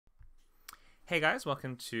Hey guys,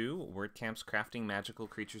 welcome to WordCamp's Crafting Magical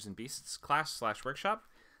Creatures and Beasts class/workshop.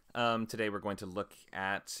 Today we're going to look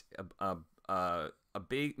at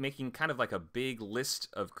making kind of like a big list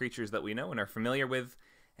of creatures that we know and are familiar with,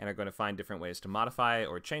 and are going to find different ways to modify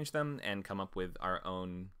or change them and come up with our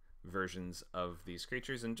own versions of these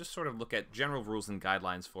creatures, and just sort of look at general rules and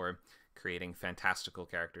guidelines for creating fantastical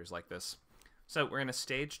characters like this. So we're in a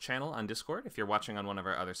stage channel on Discord. If you're watching on one of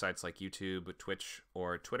our other sites like YouTube, Twitch,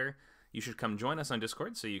 or Twitter, you should come join us on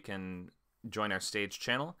Discord so you can join our stage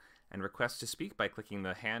channel and request to speak by clicking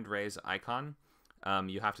the hand raise icon.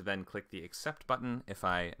 You have to then click the accept button if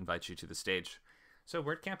I invite you to the stage. So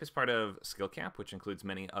WordCamp is part of Skill Camp, which includes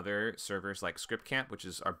many other servers like Script Camp, which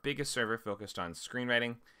is our biggest server focused on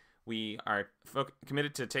screenwriting. We are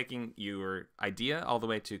committed to taking your idea all the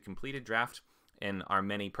way to completed draft in our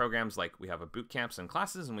many programs. Like, we have a boot camps and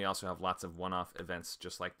classes, and we also have lots of one-off events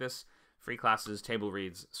just like this. Free classes, table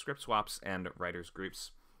reads, script swaps, and writers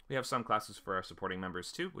groups. We have some classes for our supporting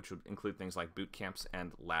members too, which would include things like boot camps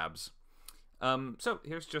and labs. So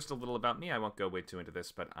here's just a little about me. I won't go way too into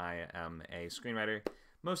this, but I am a screenwriter,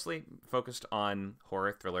 mostly focused on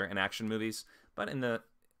horror, thriller, and action movies. But in the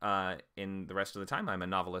rest of the time, I'm a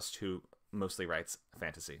novelist who mostly writes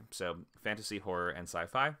fantasy. So fantasy, horror, and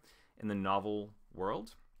sci-fi. In the novel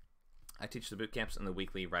world, I teach the boot camps and the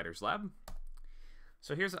weekly writers lab.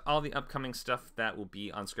 So here's all the upcoming stuff that will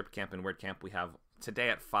be on Script Camp and WordCamp. We have today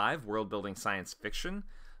at 5, world-building science fiction.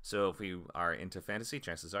 So if you are into fantasy,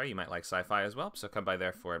 chances are you might like sci-fi as well. So come by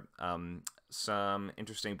there for some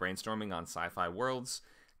interesting brainstorming on sci-fi worlds,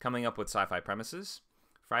 coming up with sci-fi premises.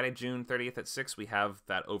 Friday, June 30th at 6, we have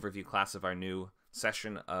that overview class of our new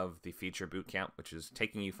session of the feature bootcamp, which is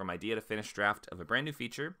taking you from idea to finished draft of a brand new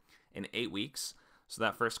feature in 8 weeks. So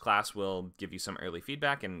that first class will give you some early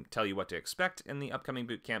feedback and tell you what to expect in the upcoming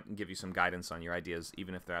bootcamp and give you some guidance on your ideas,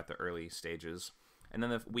 even if they're at the early stages. And then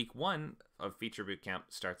the week 1 of feature bootcamp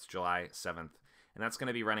starts July 7th. And that's going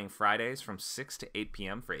to be running Fridays from 6 to 8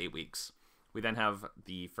 p.m. for 8 weeks. We then have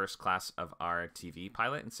the first class of our TV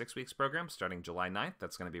pilot in 6 weeks program starting July 9th.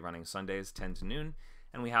 That's going to be running Sundays 10 to noon.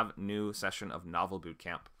 And we have a new session of novel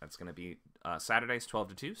bootcamp. That's going to be Saturdays 12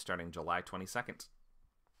 to 2 starting July 22nd.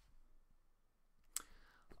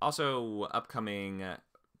 Also, upcoming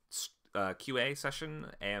QA session,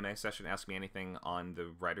 AMA session, Ask Me Anything on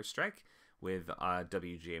the writer's strike with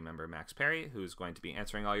WGA member Max Perry, who's going to be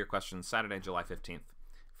answering all your questions Saturday, July 15th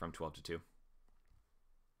from 12 to 2.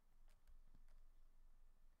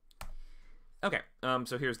 Okay,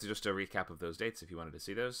 so here's just a recap of those dates if you wanted to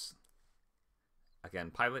see those. Again,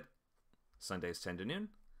 pilot, Sundays 10 to noon.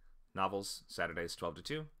 Novels, Saturdays 12 to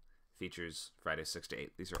 2. Features, Fridays 6 to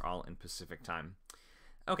 8. These are all in Pacific time.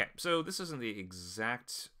 Okay, so this isn't the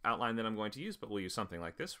exact outline that I'm going to use, but we'll use something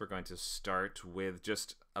like this. We're going to start with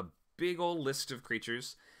just a big old list of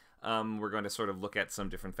creatures. We're going to sort of look at some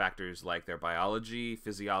different factors like their biology,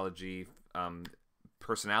 physiology,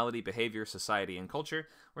 personality, behavior, society, and culture.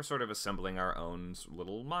 We're sort of assembling our own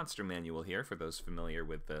little monster manual here for those familiar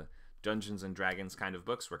with the Dungeons and Dragons kind of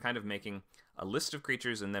books. We're kind of making a list of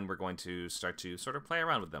creatures, and then we're going to start to sort of play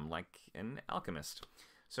around with them like an alchemist.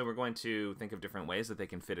 So we're going to think of different ways that they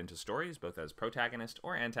can fit into stories, both as protagonist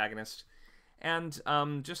or antagonist, and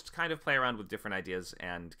just kind of play around with different ideas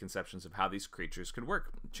and conceptions of how these creatures could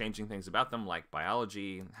work, changing things about them like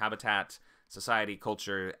biology, habitat, society,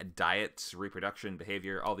 culture, diet, reproduction,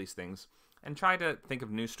 behavior, all these things, and try to think of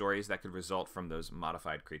new stories that could result from those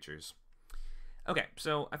modified creatures. Okay,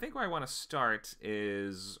 so I think where I want to start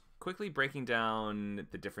is quickly breaking down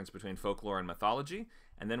the difference between folklore and mythology,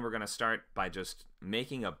 and then we're going to start by just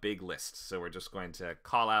making a big list. So we're just going to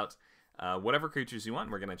call out whatever creatures you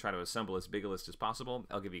want. We're going to try to assemble as big a list as possible.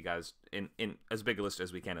 I'll give you guys in as big a list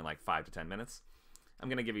as we can in like 5 to 10 minutes. I'm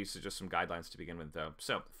going to give you just some guidelines to begin with, though.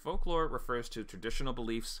 So folklore refers to traditional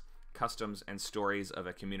beliefs, customs, and stories of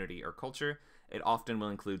a community or culture. It often will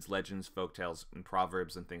include legends, folktales, and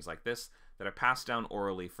proverbs and things like this that are passed down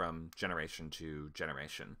orally from generation to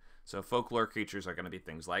generation. So folklore creatures are going to be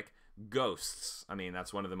things like ghosts. I mean,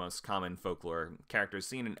 that's one of the most common folklore characters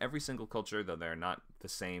seen in every single culture, though they're not the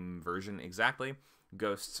same version exactly.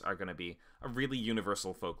 Ghosts are going to be a really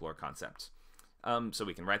universal folklore concept. So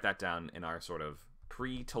we can write that down in our sort of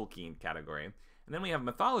pre-Tolkien category. And then we have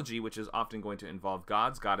mythology, which is often going to involve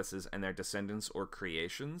gods, goddesses, and their descendants or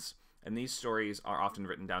creations. And these stories are often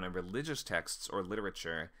written down in religious texts or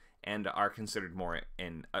literature and are considered more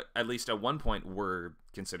in, at least at one point, were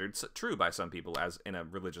considered true by some people as in a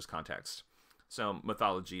religious context. So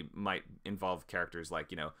mythology might involve characters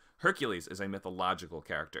like, Hercules is a mythological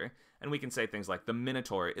character. And we can say things like the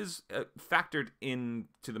Minotaur is factored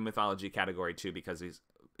into the mythology category too because he's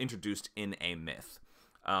introduced in a myth.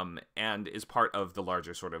 And is part of the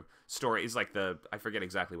larger sort of story. He's like I forget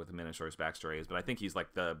exactly what the Minotaur's backstory is, but I think he's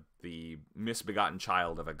like the misbegotten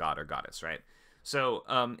child of a god or goddess, right? So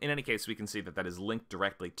in any case, we can see that is linked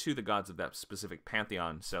directly to the gods of that specific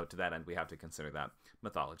pantheon, so to that end, we have to consider that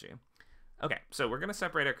mythology. Okay, so we're going to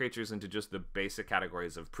separate our creatures into just the basic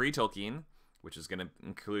categories of pre-Tolkien, which is going to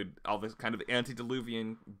include all this kind of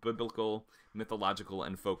antediluvian, biblical, mythological,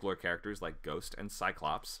 and folklore characters like Ghost and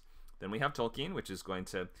Cyclops. Then we have Tolkien, which is going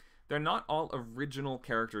to... They're not all original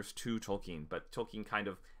characters to Tolkien, but Tolkien kind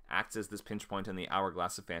of acts as this pinch point in the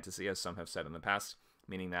hourglass of fantasy, as some have said in the past,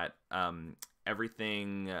 meaning that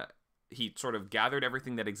everything... he sort of gathered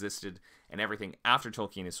everything that existed, and everything after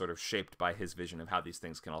Tolkien is sort of shaped by his vision of how these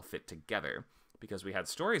things can all fit together. Because we had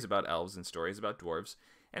stories about elves and stories about dwarves,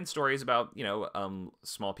 and stories about,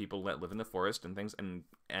 small people that live in the forest and things,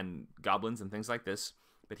 and goblins and things like this.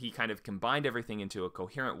 But he kind of combined everything into a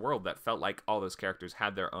coherent world that felt like all those characters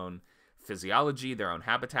had their own physiology, their own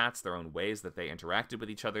habitats, their own ways that they interacted with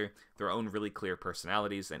each other, their own really clear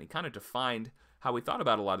personalities, and he kind of defined how we thought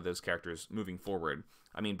about a lot of those characters moving forward.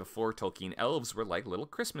 I mean, before Tolkien, elves were like little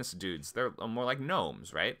Christmas dudes. They're more like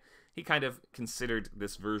gnomes, right? He kind of considered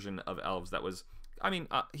this version of elves that was...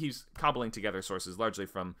 he's cobbling together sources largely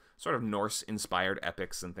from sort of Norse-inspired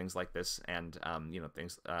epics and things like this, and,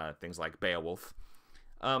 things like Beowulf.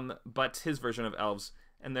 But his version of elves,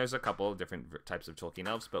 and there's a couple of different types of Tolkien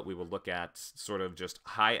elves, but we will look at sort of just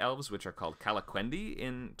high elves, which are called Calaquendi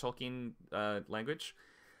in Tolkien language.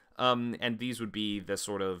 And these would be the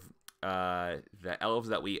sort of the elves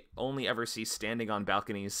that we only ever see standing on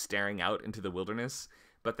balconies staring out into the wilderness,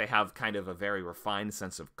 but they have kind of a very refined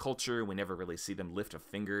sense of culture. We never really see them lift a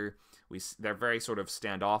finger. They're very sort of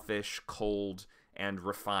standoffish, cold, and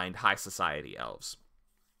refined high society elves.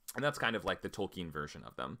 And that's kind of like the Tolkien version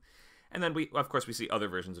of them. And then of course, we see other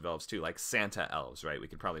versions of elves too, like Santa elves, right? We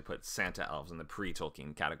could probably put Santa elves in the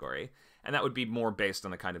pre-Tolkien category. And that would be more based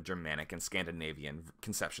on the kind of Germanic and Scandinavian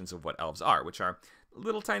conceptions of what elves are, which are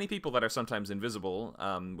little tiny people that are sometimes invisible,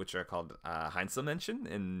 which are called Heinzelmenschen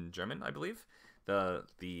in German, I believe.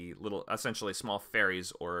 The little, essentially small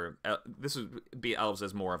fairies, or this would be elves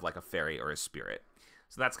as more of like a fairy or a spirit.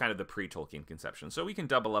 So that's kind of the pre-Tolkien conception. So we can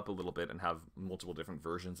double up a little bit and have multiple different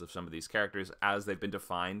versions of some of these characters as they've been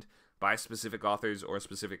defined by specific authors or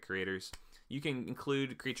specific creators. You can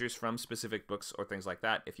include creatures from specific books or things like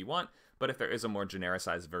that if you want, but if there is a more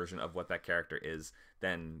genericized version of what that character is,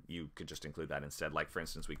 then you could just include that instead. Like, for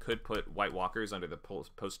instance, we could put White Walkers under the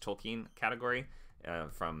post-Tolkien category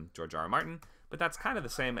from George R.R. Martin, but that's kind of the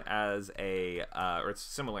same as or it's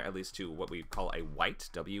similar at least to what we call a wight,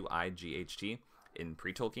 W-I-G-H-T, in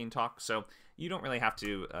pre-Tolkien talk, so you don't really have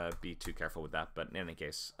to be too careful with that. But in any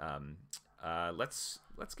case, let's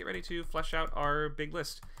get ready to flesh out our big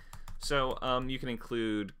list. So you can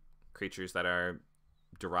include creatures that are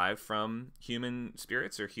derived from human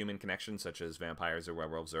spirits or human connections, such as vampires or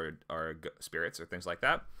werewolves or spirits or things like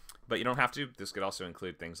that. But you don't have to. This could also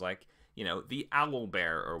include things like, the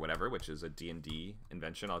owlbear or whatever, which is a D&D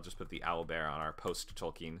invention. I'll just put the owlbear on our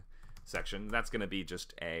post-Tolkien section. That's going to be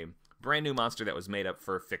just a brand new monster that was made up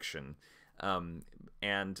for fiction. And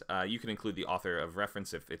you can include the author of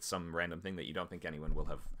reference if it's some random thing that you don't think anyone will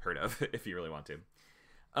have heard of, if you really want to.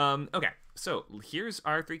 Okay, so here's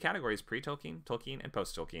our three categories: pre-Tolkien, Tolkien, and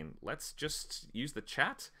post-Tolkien. Let's just use the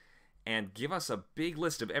chat and give us a big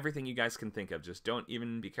list of everything you guys can think of. Just don't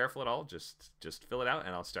even be careful at all. Just fill it out,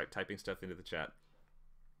 and I'll start typing stuff into the chat.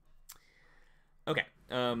 Okay,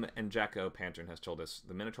 and Jack O'Pantern has told us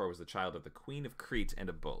the Minotaur was the child of the Queen of Crete and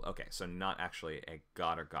a bull. Okay, so not actually a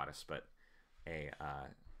god or goddess, but a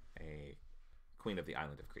queen of the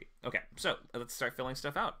island of Crete. Okay, so let's start filling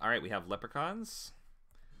stuff out. All right, we have leprechauns.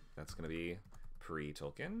 That's going to be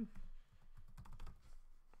pre-Tolkien.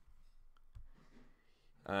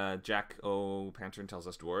 Jack O'Pantern tells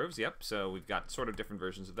us dwarves. Yep, so we've got sort of different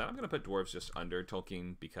versions of that. I'm going to put dwarves just under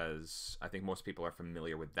Tolkien because I think most people are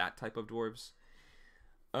familiar with that type of dwarves.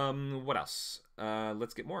 What else?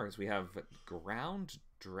 Let's get more, as we have ground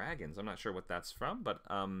dragons. I'm not sure what that's from, but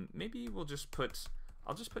maybe I'll just put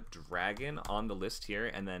dragon on the list here,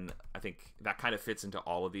 and then I think that kind of fits into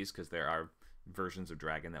all of these because there are versions of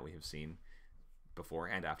dragon that we have seen before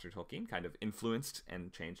and after Tolkien, kind of influenced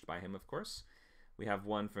and changed by him, of course. We have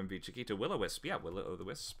one from V. Chiquito, Will-O-Wisp. Yeah,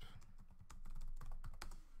 Will-O-the-Wisp.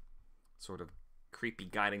 Sort of creepy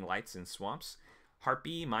guiding lights in swamps.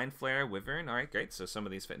 Harpy, Mind Flare, Wyvern. All right, great. So some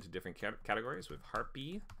of these fit into different categories. With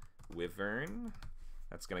Harpy, Wyvern.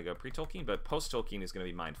 That's going to go pre-Tolkien, but post-Tolkien is going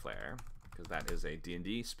to be Mind Flare, because that is a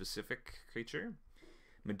D&D specific creature.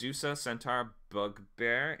 Medusa, Centaur,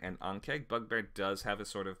 Bugbear, and Ankeg. Bugbear does have a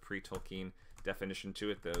sort of pre-Tolkien definition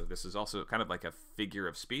to it, though. This is also kind of like a figure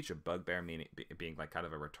of speech, a bugbear meaning being like kind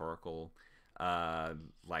of a rhetorical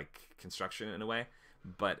like construction in a way.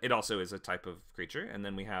 But it also is a type of creature. And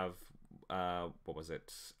then we have what was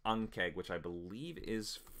it? Ankeg, which I believe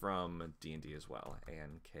is from D&D as well.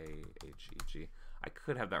 Ankheg. I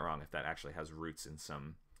could have that wrong if that actually has roots in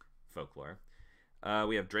some folklore.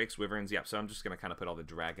 We have drakes, wyverns. Yeah, so I'm just going to kind of put all the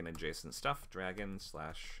dragon adjacent stuff. Dragon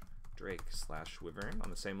 / drake / wyvern on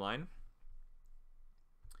the same line.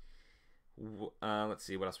 Let's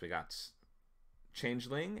see, what else we got?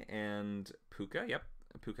 Changeling and Puka. Yep,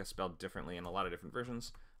 Puka spelled differently in a lot of different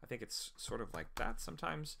versions. I think it's sort of like that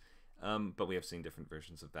sometimes, but we have seen different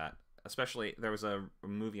versions of that. Especially, there was a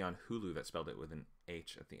movie on Hulu that spelled it with an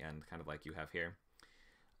H at the end, kind of like you have here.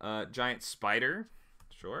 Giant spider,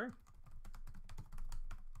 sure.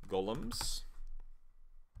 Golems.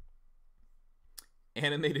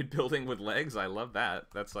 Animated building with legs, I love that.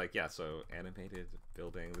 That's like, yeah, so animated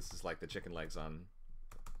building. This is like the chicken legs on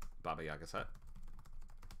Baba Yaga's hut.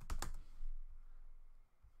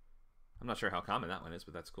 I'm not sure how common that one is,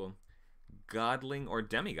 but that's cool. Godling or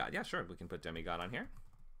demigod. Yeah, sure, we can put demigod on here.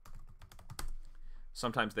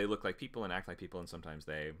 Sometimes they look like people and act like people, and sometimes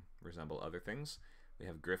they resemble other things. We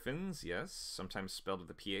have griffins, yes, sometimes spelled with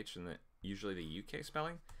the PH and usually the UK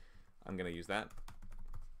spelling. I'm going to use that.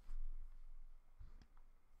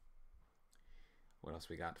 What else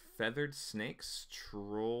we got? Feathered snakes,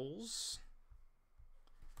 trolls.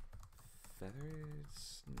 Feathered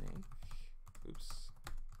snake. Oops.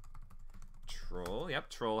 Troll. Yep,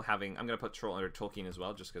 troll having... I'm going to put troll under Tolkien as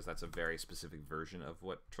well, just because that's a very specific version of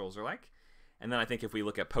what trolls are like. And then I think if we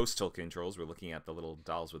look at post-Tolkien trolls, we're looking at the little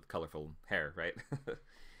dolls with colorful hair, right?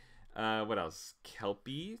 What else?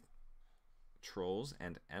 Kelpie, trolls,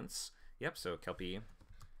 and Ents. Yep, so Kelpie,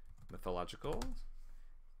 mythological.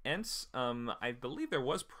 Ents, I believe there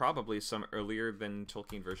was probably some earlier than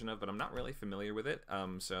Tolkien version of, but I'm not really familiar with it,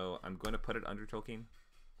 so I'm going to put it under Tolkien.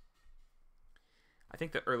 I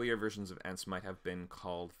think the earlier versions of Ents might have been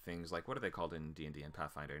called things like, what are they called in D&D and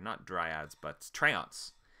Pathfinder? Not dryads, but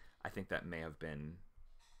treants. I think that may have been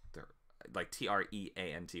like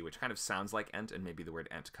Treant, which kind of sounds like Ent, and maybe the word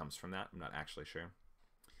Ent comes from that. I'm not actually sure.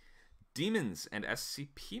 Demons and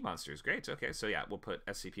SCP monsters. Great. Okay, so yeah, we'll put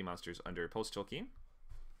SCP monsters under post-Tolkien.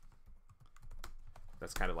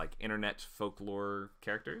 That's kind of like internet folklore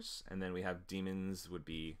characters. And then we have demons would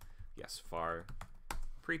be, yes, far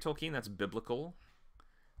pre-Tolkien. That's biblical.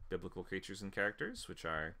 Biblical creatures and characters, which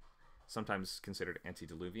are sometimes considered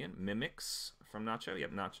antediluvian. Mimics from Nacho.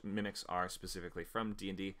 Yep, mimics are specifically from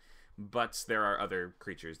D&D, but there are other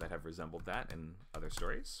creatures that have resembled that in other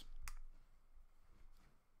stories.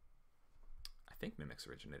 I think mimics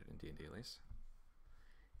originated in D&D at least.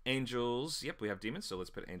 Angels. Yep, we have demons, so let's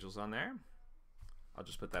put angels on there. I'll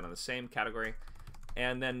just put that in the same category.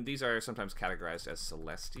 And then these are sometimes categorized as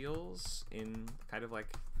celestials in kind of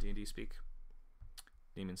like D&D speak.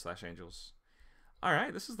 Demons / angels. All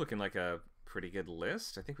right, this is looking like a pretty good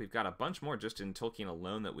list. I think we've got a bunch more just in Tolkien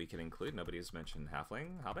alone that we can include. Nobody has mentioned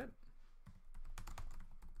Halfling, Hobbit.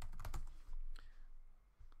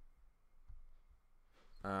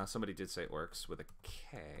 Somebody did say orcs with a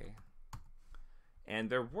K. And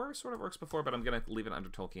there were sort of orcs before, but I'm going to leave it under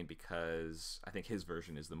Tolkien because I think his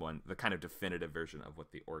version is the kind of definitive version of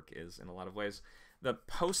what the orc is in a lot of ways. The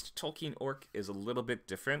post-Tolkien orc is a little bit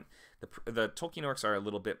different. The Tolkien orcs are a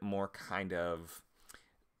little bit more kind of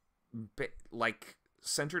like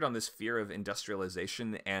centered on this fear of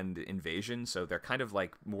industrialization and invasion. So they're kind of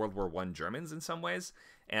like World War I Germans in some ways.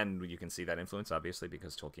 And you can see that influence, obviously,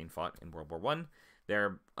 because Tolkien fought in World War I.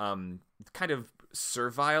 They're kind of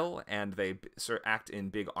servile, and they act in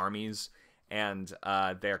big armies, and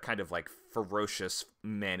they're kind of like ferocious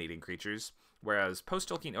man-eating creatures. Whereas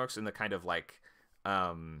post-Tolkien orcs in the kind of like...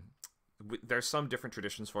 there's some different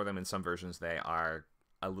traditions for them. In some versions, they are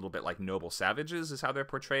a little bit like noble savages is how they're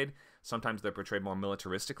portrayed. Sometimes they're portrayed more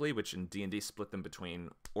militaristically, which in D&D split them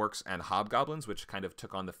between orcs and hobgoblins, which kind of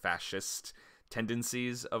took on the fascist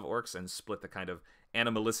tendencies of orcs and split the kind of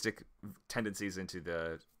animalistic tendencies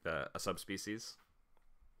into a subspecies.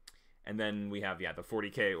 And then we have, yeah, the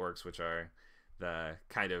 40k orcs, which are the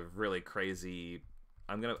kind of really crazy...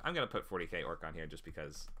 I'm gonna put 40k orc on here just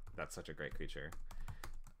because that's such a great creature.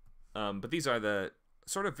 But these are the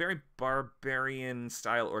sort of very barbarian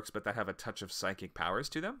style orcs, but that have a touch of psychic powers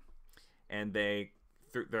to them. And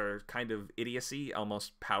their kind of idiocy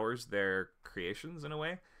almost powers their creations in a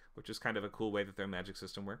way, which is kind of a cool way that their magic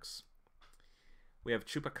system works. We have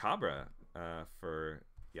Chupacabra for,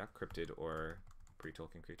 yeah, cryptid or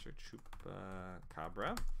pre-Tolkien creature.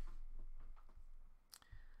 Chupacabra.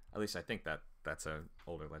 At least I think that's a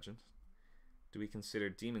older legend. Do we consider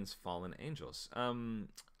demons fallen angels?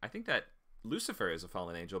 I think that Lucifer is a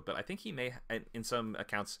fallen angel, but I think he may, in some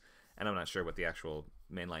accounts, and I'm not sure what the actual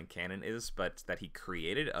mainline canon is, but that he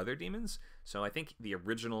created other demons. So I think the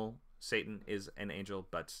original Satan is an angel,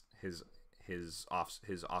 but his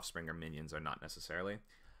offspring or minions are not necessarily.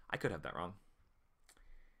 I could have that wrong.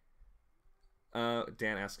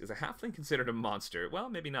 Dan asks, is a halfling considered a monster? Well,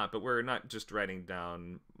 maybe not, but we're not just writing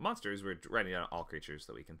down monsters, we're writing down all creatures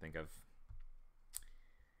that we can think of.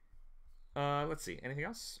 Let's see, anything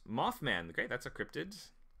else? Mothman, great, that's a cryptid.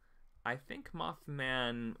 I think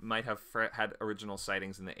Mothman might have had original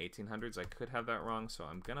sightings in the 1800s. I could have that wrong, so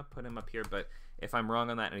I'm gonna put him up here, but if I'm wrong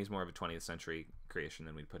on that and he's more of a 20th century creation,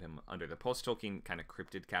 then we'd put him under the post-Tolkien kind of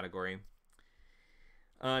cryptid category.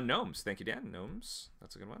 Gnomes, thank you, Dan. Gnomes,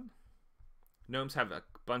 that's a good one. Gnomes have a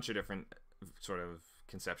bunch of different sort of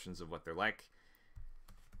conceptions of what they're like.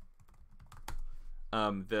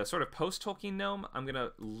 The sort of post-Tolkien gnome, I'm going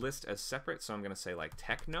to list as separate, so I'm going to say like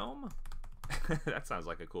tech gnome. That sounds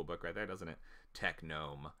like a cool book right there, doesn't it? Tech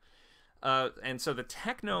gnome. And so the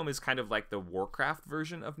tech gnome is kind of like the Warcraft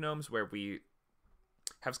version of gnomes, where we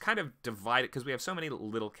have kind of divided, because we have so many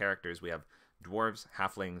little characters. We have dwarves,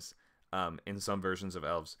 halflings, in some versions of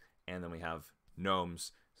elves, and then we have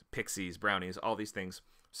gnomes, pixies, brownies, all these things.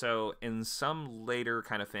 So in some later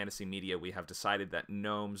kind of fantasy media, we have decided that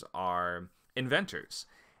gnomes are inventors,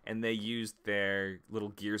 and they use their little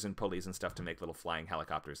gears and pulleys and stuff to make little flying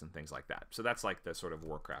helicopters and things like that. So that's like the sort of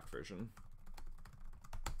Warcraft version.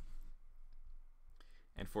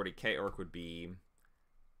 And 40k orc would be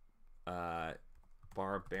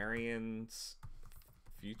barbarians,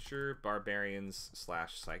 future barbarians /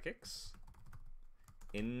 psychics,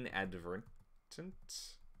 inadvertent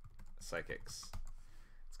psychics.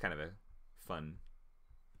 It's kind of a fun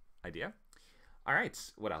idea. All right,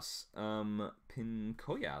 what else?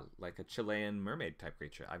 Pincoya, like a Chilean mermaid type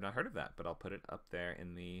creature. I've not heard of that, but I'll put it up there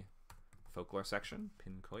in the folklore section.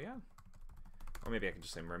 Pincoya, or maybe I can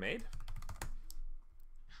just say mermaid.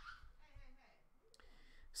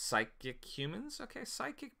 Psychic humans. Okay,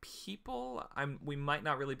 psychic people. We might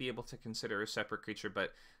not really be able to consider a separate creature,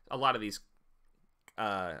 but a lot of these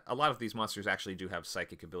monsters actually do have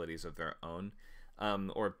psychic abilities of their own,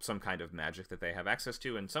 or some kind of magic that they have access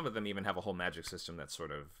to, and some of them even have a whole magic system that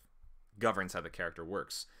sort of governs how the character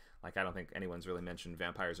works. Like, I don't think anyone's really mentioned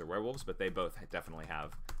vampires or werewolves, but they both definitely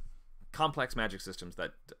have complex magic systems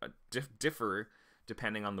that differ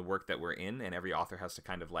depending on the work that we're in, and every author has to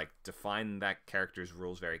kind of like define that character's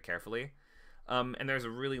rules very carefully. And there's a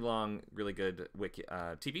really long, really good wiki,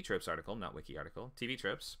 TV tropes article, not wiki article, TV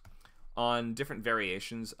tropes, on different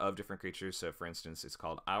variations of different creatures. So for instance, it's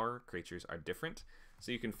called Our Creatures Are Different.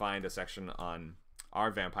 So you can find a section on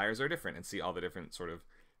Our Vampires Are Different and see all the different sort of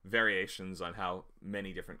variations on how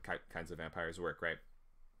many different kinds of vampires work, right?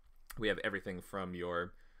 We have everything from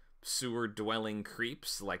your sewer-dwelling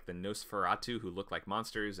creeps like the Nosferatu, who look like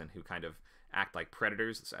monsters and who kind of act like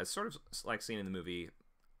predators, as sort of like seen in the movie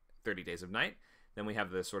 30 Days of Night. Then we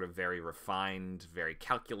have the sort of very refined, very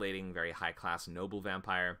calculating, very high-class noble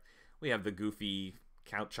vampire. We have the goofy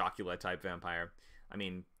Count Chocula type vampire. I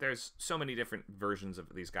mean, there's so many different versions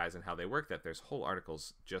of these guys and how they work that there's whole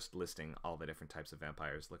articles just listing all the different types of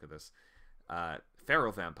vampires. Look at this.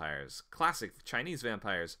 Feral vampires, classic Chinese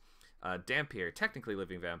vampires, Dampier, technically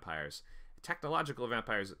living vampires, technological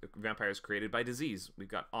vampires, vampires created by disease. We've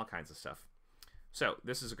got all kinds of stuff. So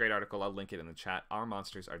this is a great article. I'll link it in the chat. Our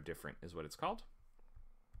Monsters Are Different is what it's called.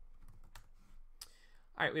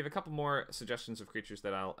 All right, we have a couple more suggestions of creatures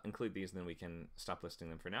that I'll include these, and then we can stop listing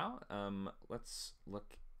them for now. Let's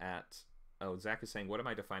look at... Oh, Zach is saying, what am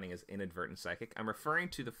I defining as inadvertent psychic? I'm referring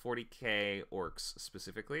to the 40k orcs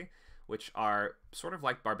specifically, which are sort of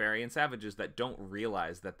like barbarian savages that don't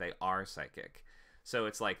realize that they are psychic. So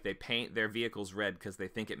it's like they paint their vehicles red because they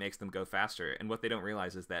think it makes them go faster, and what they don't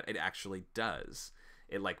realize is that it actually does.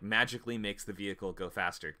 It like magically makes the vehicle go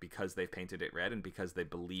faster because they've painted it red and because they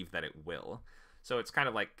believe that it will. So it's kind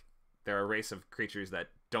of like they're a race of creatures that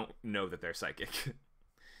don't know that they're psychic.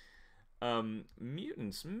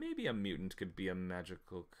 Mutants. Maybe a mutant could be a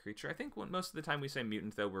magical creature. I think most of the time we say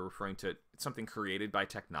mutant, though, we're referring to something created by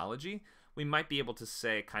technology. We might be able to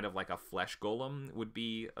say kind of like a flesh golem would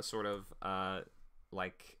be a sort of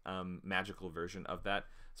magical version of that.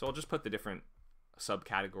 So I'll just put the different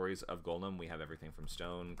subcategories of golem. We have everything from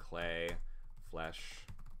stone, clay, flesh,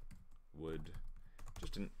 wood,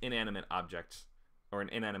 just an inanimate object or an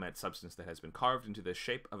inanimate substance that has been carved into the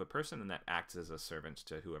shape of a person and that acts as a servant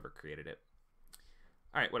to whoever created it.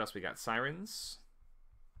 All right, what else we got? Sirens.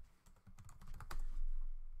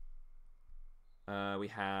 We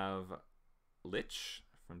have Lich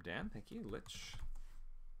from Dan. Thank you, Lich.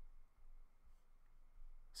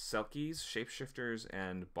 Selkies, Shapeshifters,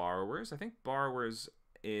 and Borrowers. I think Borrowers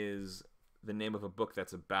is the name of a book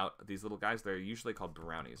that's about these little guys. They're usually called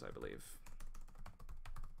brownies, I believe.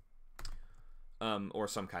 Or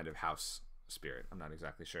some kind of house spirit. I'm not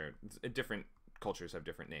exactly sure. Different cultures have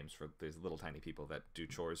different names for these little tiny people that do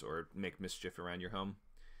chores or make mischief around your home.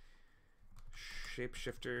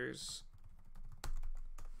 Shapeshifters.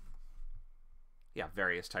 Yeah,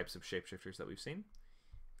 various types of shapeshifters that we've seen.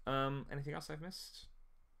 Anything else I've missed?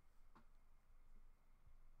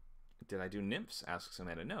 Did I do nymphs? Asks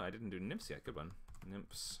Amanda. No, I didn't do nymphs yet. Good one.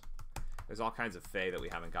 Nymphs. There's all kinds of fae that we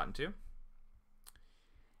haven't gotten to.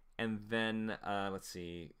 And then, let's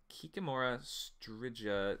see. Kikimora,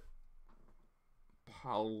 Strigia,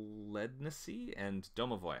 Polednacy, and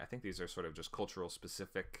Domovoy. I think these are sort of just cultural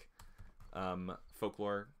specific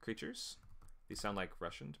folklore creatures. These sound like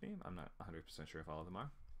Russian to me. I'm not 100% sure if all of them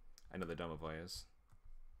are. I know the Domovoy is.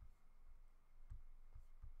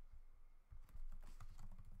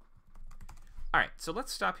 All right, so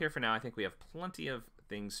let's stop here for now. I think we have plenty of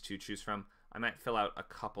things to choose from. I might fill out a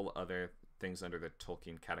couple other things under the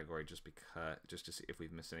Tolkien category just to see if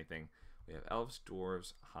we've missed anything. We have elves,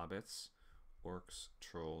 dwarves, hobbits, orcs,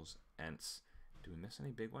 trolls, ents. Do we miss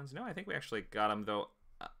any big ones? No, I think we actually got them, though.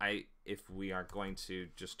 If we are going to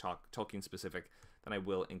just talk Tolkien specific, then I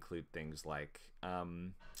will include things like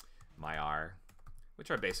Maiar, which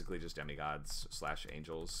are basically just demigods /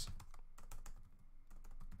 angels.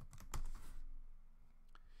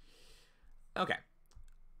 Okay,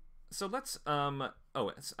 so let's I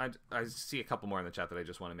see a couple more in the chat that I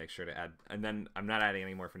just want to make sure to add, and then I'm not adding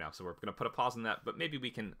any more for now, so we're gonna put a pause on that, but maybe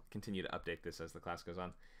we can continue to update this as the class goes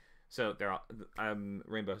on. So there are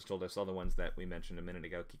Rainbow has told us all the ones that we mentioned a minute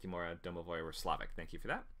ago. Kikimora, Domovoy were Slavic. Thank you for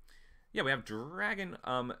that. Yeah, we have dragon.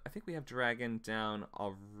 I think we have dragon down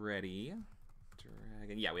already.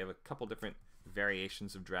 Dragon. Yeah, we have a couple different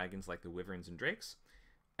variations of dragons like the wyverns and drakes.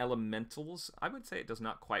 Elementals, I would say it does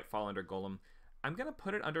not quite fall under Golem. I'm going to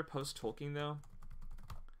put it under post-Tolkien, though,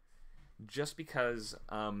 just because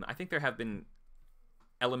I think there have been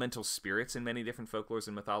elemental spirits in many different folklores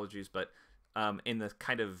and mythologies, but in the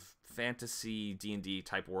kind of fantasy D&D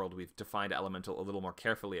type world, we've defined elemental a little more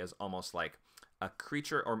carefully as almost like a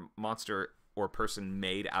creature or monster or person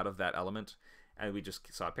made out of that element. And we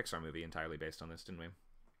just saw a Pixar movie entirely based on this, didn't we?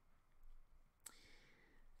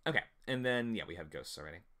 Okay, and then, yeah, we have ghosts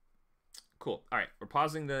already. Cool. All right, we're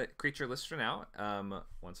pausing the creature list for now.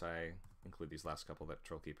 Once I include these last couple that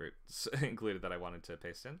Trollkeeper included that I wanted to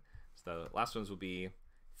paste in. So the last ones will be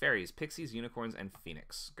fairies, pixies, unicorns, and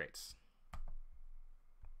phoenix. Great.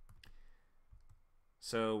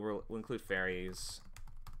 So we'll include fairies,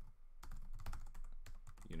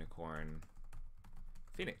 unicorn,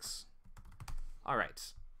 phoenix. All right.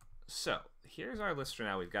 So here's our list for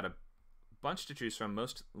now. We've got a bunch to choose from,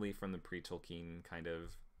 mostly from the pre-Tolkien kind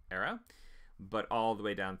of era, but all the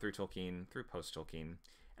way down through Tolkien, through post-Tolkien.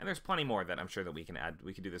 And there's plenty more that I'm sure that we can add.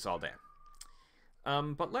 We could do this all day.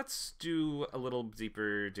 But let's do a little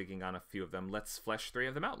deeper digging on a few of them. Let's flesh 3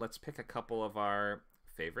 of them out. Let's pick a couple of our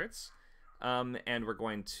favorites. And we're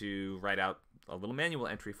going to write out a little manual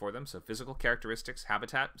entry for them. So physical characteristics,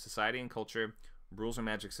 habitat, society and culture, rules or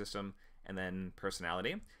magic system, and then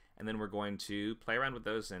personality. And then we're going to play around with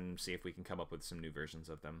those and see if we can come up with some new versions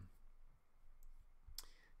of them.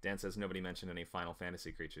 Dan says nobody mentioned any Final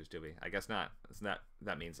Fantasy creatures, do we? I guess not.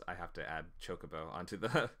 That means I have to add Chocobo onto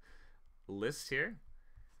the list here.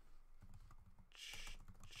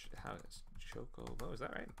 How is Chocobo? Is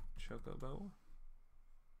that right? Chocobo?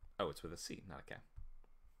 Oh, it's with a C, not a K.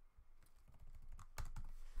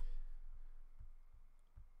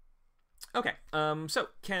 Okay, so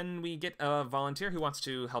can we get a volunteer who wants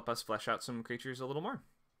to help us flesh out some creatures a little more?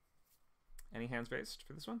 Any hands raised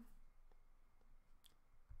for this one?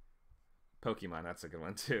 Pokemon, that's a good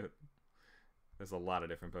one too. There's a lot of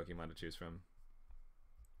different Pokemon to choose from.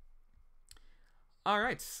 All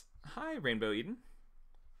right. Hi, Rainbow Eden.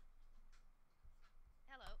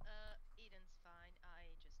 Hello, Eden's fine. I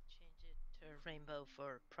just changed it to Rainbow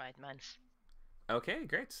for Pride Month. Okay,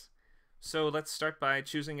 great. So let's start by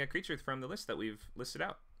choosing a creature from the list that we've listed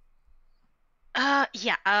out.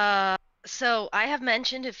 Yeah, so I have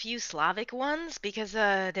mentioned a few Slavic ones because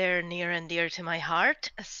they're near and dear to my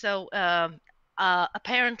heart. So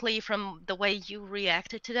apparently from the way you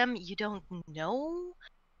reacted to them, you don't know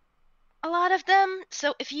a lot of them.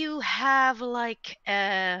 So if you have like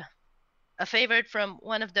a favorite from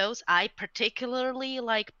one of those, I particularly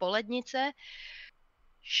like Polednice.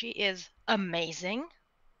 She is amazing.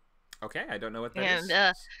 Okay, I don't know what that And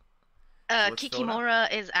is. So let's fill it up.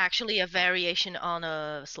 Kikimora is actually a variation on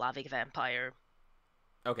a Slavic vampire.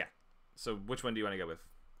 Okay. So which one do you want to go with?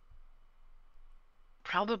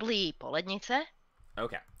 Probably Polednice.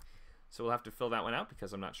 Okay. So we'll have to fill that one out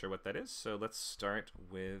because I'm not sure what that is. So let's start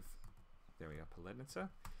with, there we go, Polednica.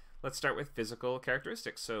 Let's start with physical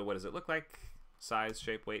characteristics. So what does it look like? Size,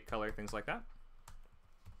 shape, weight, color, things like that?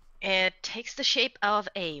 It takes the shape of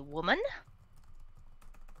a woman.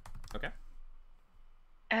 Okay.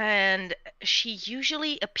 And she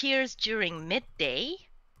usually appears during midday.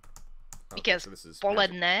 Because so this is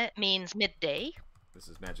Poledne means midday. This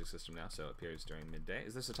is magic system now, so it appears during midday.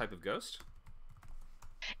 Is this a type of ghost?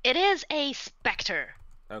 It is a specter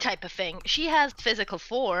type of thing. She has physical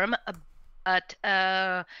form, but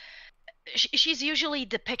she's usually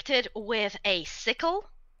depicted with a sickle.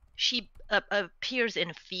 She appears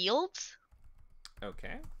in fields.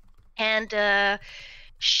 Okay. And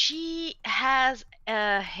she has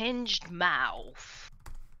a hinged mouth.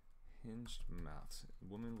 Hinged mouth.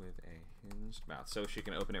 Woman with a hinged mouth. So she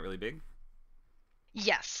can open it really big?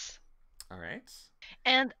 Yes. All right.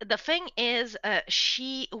 And the thing is,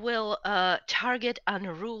 she will target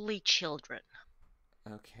unruly children.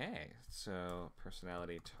 Okay. So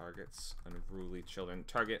personality targets unruly children.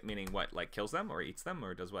 Target meaning what? Like kills them or eats them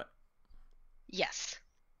or does what? Yes.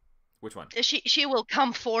 Which one? She will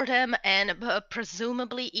come for them and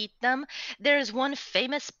presumably eat them. There's one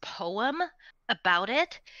famous poem about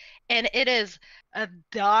it, and it is a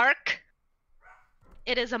dark.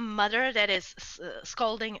 It is a mother that is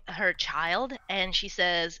scolding her child, and she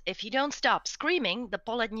says, if you don't stop screaming, the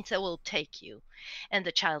Polednica will take you. And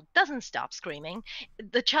the child doesn't stop screaming.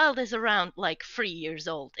 The child is around like 3 years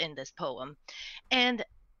old in this poem. And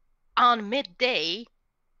on midday,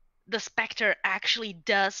 the specter actually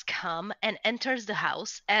does come and enters the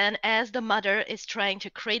house, and as the mother is trying to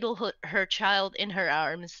cradle her child in her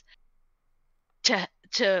arms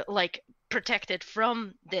to like protect it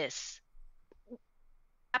from this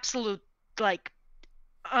absolute like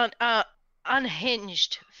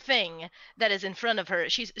unhinged thing that is in front of her,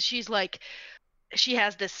 she's like, she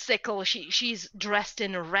has this sickle, she's dressed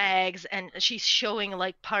in rags and she's showing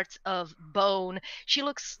like parts of bone. She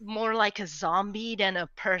looks more like a zombie than a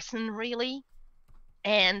person, really.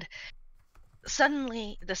 And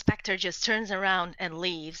suddenly the specter just turns around and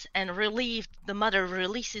leaves, and relieved, the mother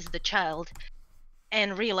releases the child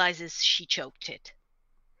and realizes she choked it.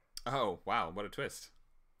 Oh, wow, what a twist.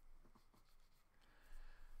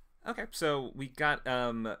 Okay, so we got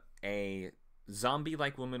a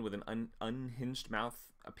zombie-like woman with an unhinged mouth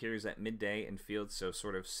appears at midday in fields, so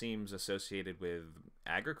sort of seems associated with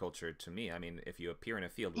agriculture to me. I mean, if you appear in a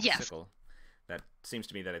field with a sickle, that seems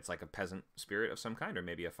to me that it's like a peasant spirit of some kind, or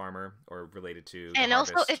maybe a farmer, or related to the and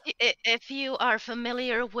harvest. Also, if you are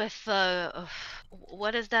familiar with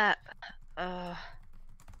what is that,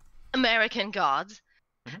 American Gods,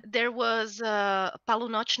 there was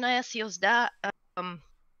Palunochная Sjozda,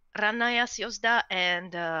 Ranaya Sjozda,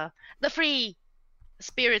 and the three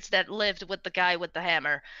spirits that lived with the guy with the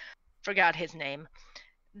hammer. Forgot his name.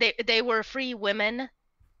 They were three women.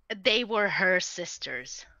 They were her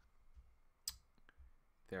sisters.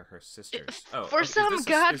 They're her sisters. Oh, for some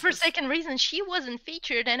godforsaken reason, she wasn't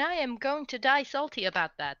featured, and I am going to die salty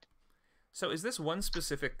about that. So is this one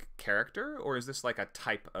specific character, or is this like a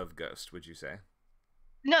type of ghost, would you say?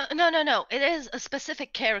 No. It is a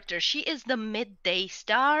specific character. She is the midday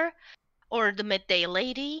star, or the midday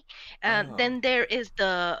lady. Then there is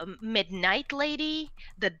the midnight lady,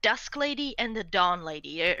 the dusk lady, and the dawn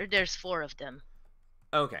lady. There's 4 of them.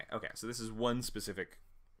 Okay. So this is one specific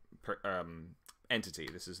entity.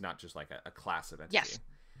 This is not just like a class of entity. Yes.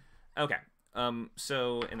 Okay.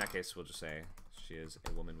 So in that case, we'll just say she is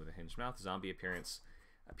a woman with a hinged mouth. Zombie appearance.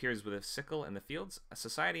 Appears with a sickle in the fields.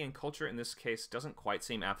 Society and culture in this case doesn't quite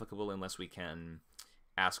seem applicable unless we can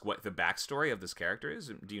ask what the backstory of this character is.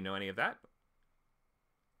 Do you know any of that?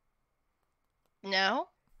 No,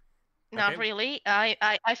 not really. I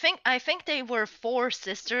think they were 4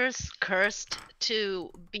 sisters cursed to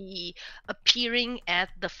be appearing at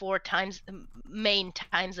the 4 main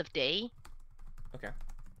times of day. Okay.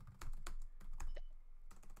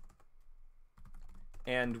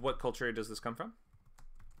 And what culture does this come from?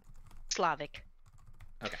 Slavic.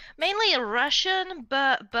 Okay. Mainly Russian,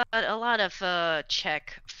 but a lot of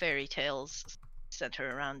Czech fairy tales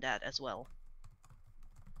center around that as well.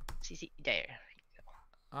 See, there you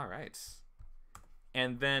go. All right.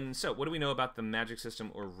 And then, so what do we know about the magic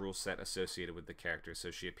system or rule set associated with the character?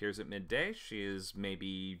 So she appears at midday. She is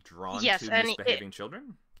maybe drawn to misbehaving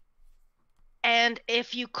children? And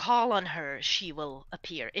if you call on her, she will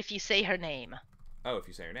appear. If you say her name. Oh, if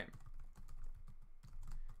you say her name.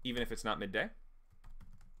 even if it's not midday?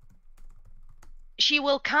 She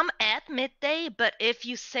will come at midday, but if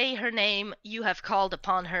you say her name, you have called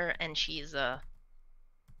upon her, and she's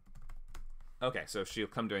Okay, so she'll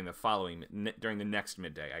come during during the next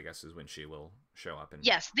midday, I guess, is when she will show up. And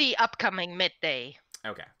yes, the upcoming midday.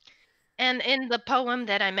 okay. And in the poem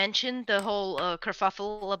that I mentioned, the whole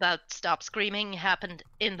kerfuffle about stop screaming happened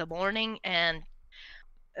in the morning, and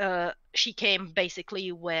she came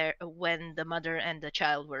basically when the mother and the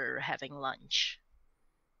child were having lunch.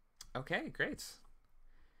 Okay, great.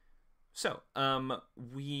 So,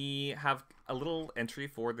 we have a little entry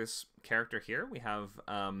for this character here. We have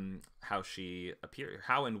how she appears,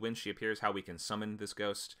 how and when she appears, how we can summon this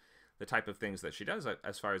ghost, the type of things that she does.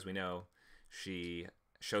 As far as we know, she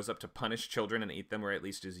shows up to punish children and eat them, or at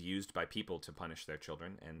least is used by people to punish their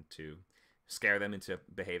children and to scare them into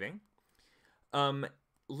behaving.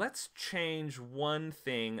 Let's change one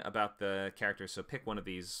thing about the character. So pick one of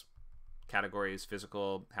these categories: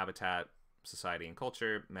 physical, habitat, society and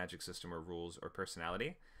culture, magic system or rules, or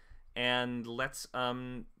personality. And let's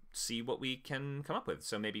see what we can come up with.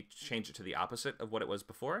 So maybe change it to the opposite of what it was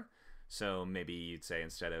before. So maybe you'd say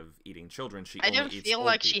instead of eating children, she I only don't eats feel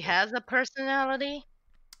old like people. she has a personality.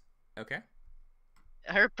 Okay.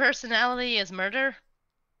 Her personality is murder.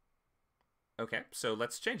 Okay, so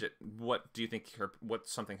let's change it. What do you think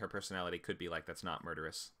what's something her personality could be like that's not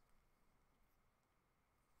murderous?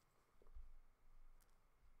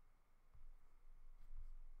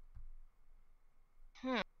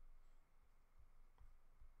 Hmm.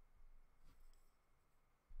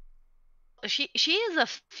 She is a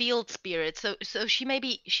field spirit, so she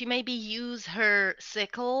maybe use her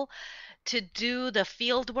sickle to do the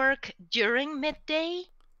field work during midday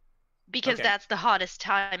because Okay. that's the hottest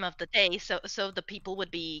time of the day. So the people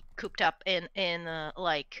would be cooped up in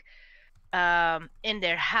like in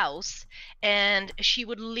their house, and she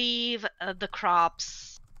would leave the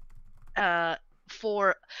crops uh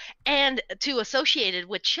for and to associate it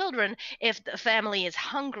with children. If the family is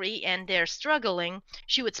hungry and they're struggling,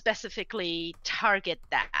 she would specifically target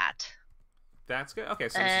that That's good. Okay,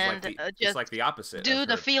 so this is like and the it's just like the opposite of do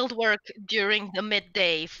the her. field work during the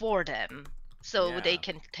midday for them so they Yeah.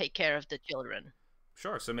 can take care of the children.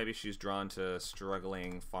 Sure. So maybe she's drawn to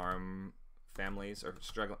struggling farm families or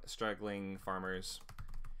struggling farmers.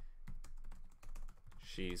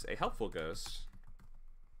 She's a helpful ghost.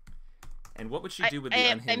 And what would she do with the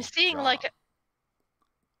I'm unhinged seeing jaw? like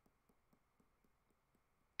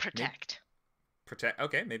Maybe protect. protect.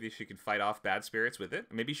 Okay, maybe she could fight off bad spirits with it.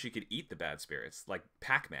 Maybe she could eat the bad spirits, like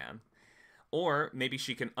Pac-Man. Or maybe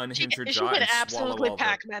she can She unhinge her she jaw could and swallow absolutely all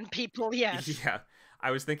the. Pac-Man people, yes. Yeah,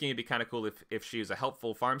 I was thinking it'd be kind of cool if she is a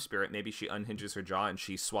helpful farm spirit. Maybe she unhinges her jaw and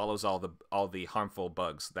she swallows all the harmful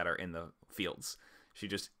bugs that are in the fields. She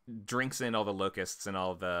just drinks in all the locusts and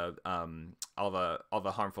all the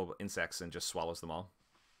harmful insects and just swallows them all.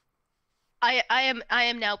 I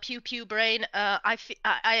am now pew pew brain. I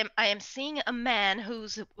am seeing a man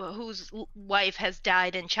whose wife has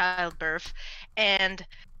died in childbirth, and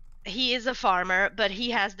he is a farmer, but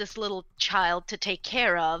he has this little child to take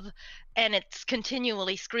care of, and it's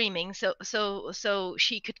continually screaming. So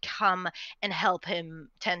she could come and help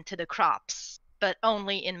him tend to the crops, but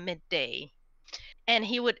only in midday. And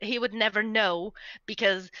he would never know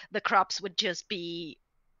because the crops would just be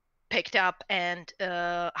picked up and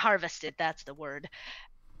harvested. That's the word.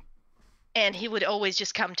 And he would always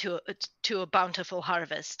just come to a bountiful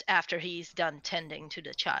harvest after he's done tending to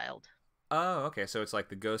the child. Oh, okay. So it's like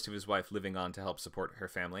the ghost of his wife living on to help support her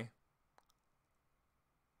family.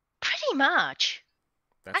 Pretty much.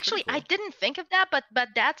 That's pretty Actually, I cool. didn't think of that, but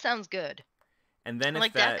that sounds good. And then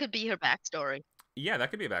if Like that that, could be her backstory. yeah, that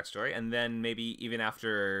could be a backstory. And then maybe even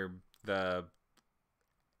after the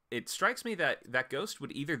it strikes me that that ghost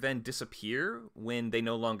would either then disappear when they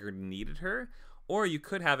no longer needed her, or you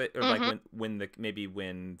could have it, or like Mm-hmm. when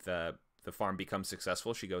the farm becomes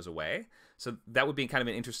successful, she goes away. So that would be kind of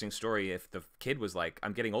an interesting story if the kid was like,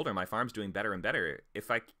 "I'm getting older, my farm's doing better and better.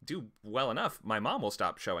 If I do well enough, my mom will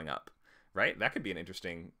stop showing up." Right? That could be an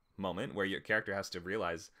interesting moment where your character has to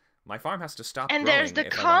realize my farm has to stop And there's growing the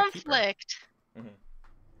if I want to keep her. conflict. Hmm.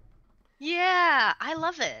 Yeah, I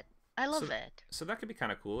love it. I love So, it. so that could be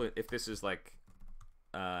kind of cool if this is like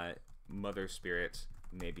uh, mother spirit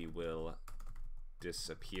maybe will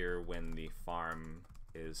disappear when the farm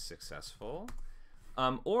is successful.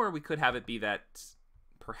 Or we could have it be that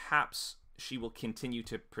perhaps she will continue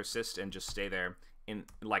to persist and just stay there in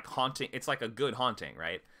like haunting. It's like a good haunting,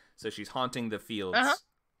 right? So she's haunting the Uh-huh. fields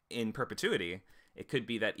in perpetuity. It could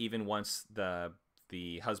be that even once the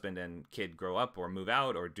husband and kid grow up or move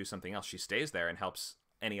out or do something else, she stays there and helps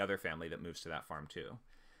any other family that moves to that farm too.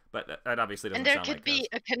 But that obviously And doesn't there sound could like be Ghost.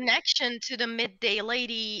 a connection to the midday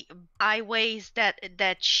lady by ways that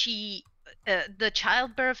she the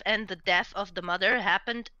childbirth and the death of the mother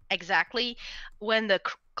happened exactly when the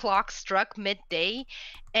clock struck midday,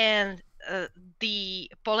 and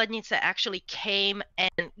the Polednica actually came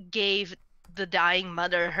and gave the dying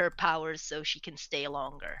mother her powers so she can stay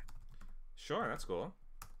longer. Sure, that's cool.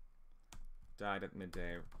 Died at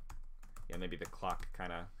midday. Yeah, maybe the clock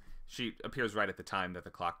kind of... She appears right at the time that the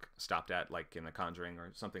clock stopped at, like in The Conjuring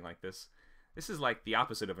or something like this. This is like the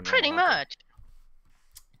opposite of a normal Pretty haunting. much.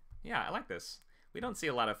 Yeah, I like this. We don't see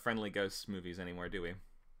a lot of friendly ghost movies anymore, do we?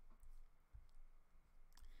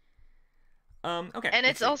 Okay, And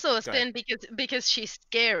let's it's see. also a Go ahead. sin because she's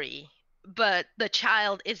scary, but the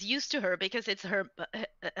child is used to her because it's her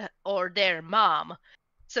or their mom,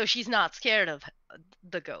 so she's not scared of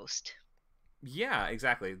the ghost. Yeah,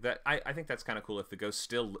 exactly. I think that's kind of cool if the ghost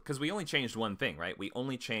still, because we only changed one thing, right? We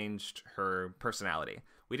only changed her personality.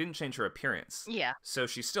 We didn't change her appearance. Yeah. So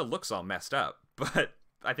she still looks all messed up, but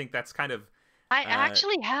I think that's kind of I uh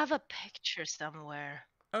actually have a picture somewhere.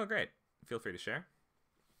 oh great. Feel free to share.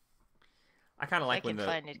 I kind of I like can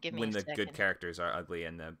find it. Give me when a the good second. characters are ugly,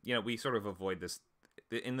 and we sort of avoid this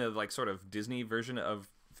in the like sort of Disney version of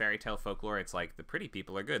fairy tale folklore. It's like the pretty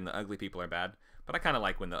people are good and the ugly people are bad. But I kind of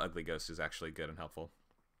like when the ugly ghost is actually good and helpful.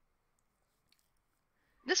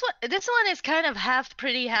 This one is kind of half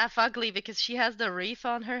pretty, half ugly because she has the wreath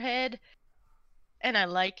on her head, and I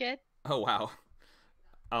like it. Oh wow.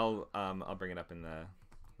 I'll bring it up in the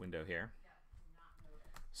window here.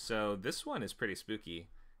 So this one is pretty spooky.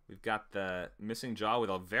 We've got the missing jaw with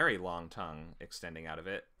a very long tongue extending out of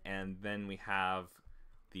it, and then we have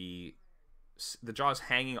the the jaw's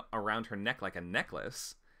hanging around her neck like a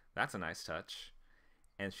necklace. That's a nice touch.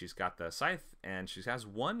 And she's got the scythe, and she has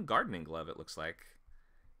one gardening glove, it looks like,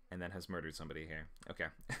 and then has murdered somebody here. Okay.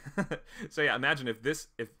 So yeah, imagine if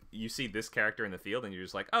you see this character in the field and you're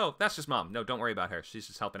just like, oh, that's just mom. No, don't worry about her. She's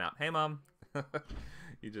just helping out. Hey, mom.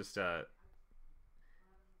 You just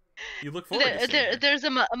you look forward to seeing her. There's a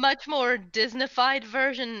much more Disneyfied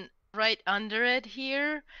version right under it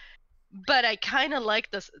here, but I kind of like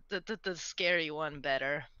the scary one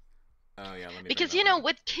better. Oh yeah, let me bring it Because up now.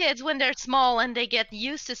 with kids when they're small and they get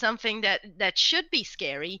used to something that should be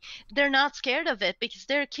scary, they're not scared of it because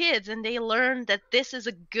they're kids and they learn that this is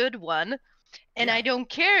a good one, and Yeah, I don't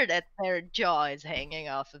care that their jaw is hanging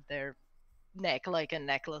off of their neck like a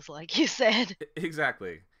necklace, like you said.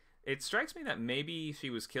 exactly. It strikes me that maybe she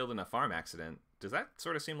was killed in a farm accident. Does that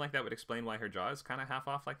sort of seem like that would explain why her jaw is kind of half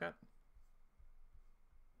off like that?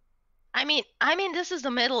 I mean, this is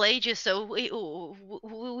the Middle Ages, so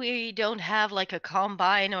we don't have like a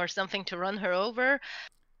combine or something to run her over.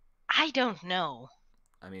 I don't know.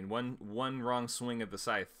 I mean, one wrong swing of the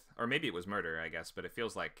scythe, or maybe it was murder, I guess. But it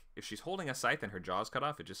feels like if she's holding a scythe and her jaw's cut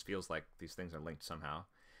off, it just feels like these things are linked somehow.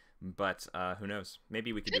 But who knows?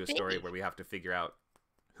 Maybe we could do Could a story be. where we have to figure out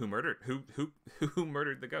who murdered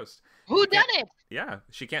the ghost. Who She done can't. it? Yeah,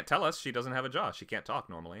 she can't tell us. She doesn't have a jaw. She can't talk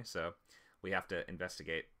normally, so we have to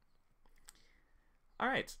investigate. All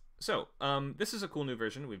right. So this is a cool new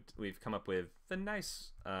version. We've come up with the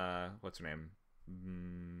nice what's her name?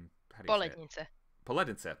 How do you say it? Polenice.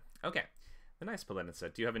 Poledince. Okay. The nice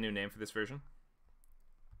Poledince. Do you have a new name for this version?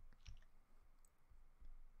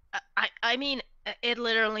 I mean, it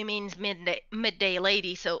literally means midday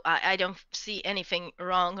lady, so I don't see anything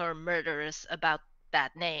wrong or murderous about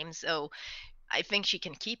that name, so I think she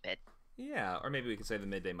can keep it. Yeah, or maybe we could say the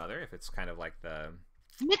Midday Mother if it's kind of like the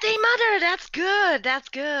Midday mother, that's good. That's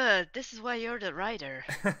good. This is why you're the writer.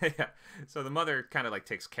 yeah. So the mother kind of like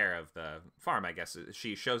takes care of the farm, I guess.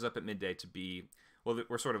 She shows up at midday to be well.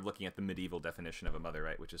 We're sort of looking at the medieval definition of a mother,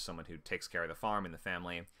 right? Which is someone who takes care of the farm and the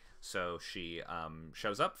family. So she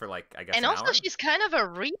shows up for like I guess And an also, hour. she's kind of a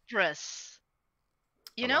reapress.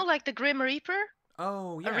 A You know, what? like the Grim Reaper?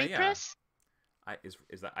 Oh A yeah, yeah. repress?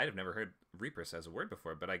 Is that I've never heard reapers as a word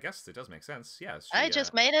before, but I guess it does make sense. Yeah, I she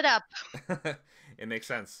just made it up. it makes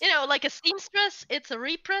sense. You know, like a seamstress, it's a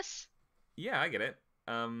repress. Yeah, I get it.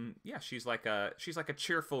 Yeah, she's like a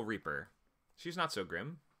cheerful reaper. She's not so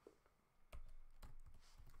grim.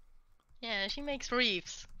 Yeah, she makes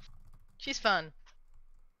reefs. She's fun.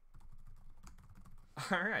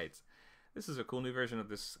 All right. This is a cool new version of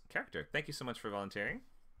this character. Thank you so much for volunteering.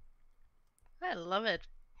 I love it.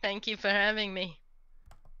 Thank you for having me.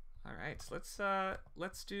 All right.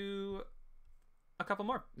 Let's do a couple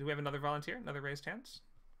more. Do we have another volunteer? Another raised hands?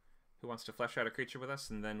 Who wants to flesh out a creature with us,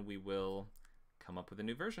 and then we will come up with a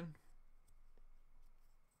new version.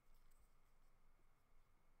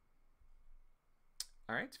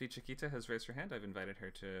 All right, Vichakita has raised her hand. I've invited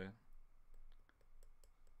her to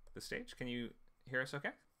the stage. Can you hear us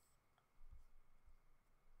okay?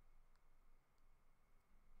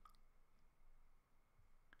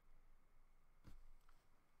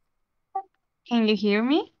 Can you hear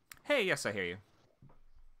me? Hey, yes, I hear you.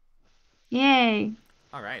 Yay.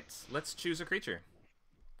 All right, let's choose a creature.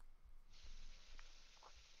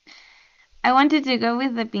 I wanted to go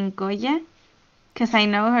with the Pincoya because I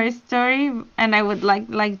know her story and I would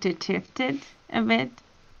like to shift it a bit.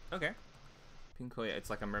 Okay. Pincoya, it's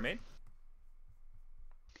like a mermaid?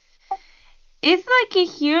 It's like a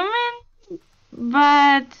human,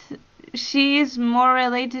 but she is more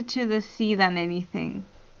related to the sea than anything.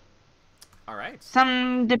 All right.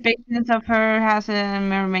 Some depictions of her has a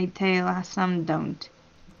mermaid tail, some don't.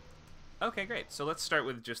 Okay, great. So let's start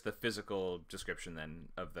with just the physical description then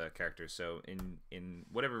of the character. So in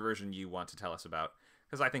whatever version you want to tell us about,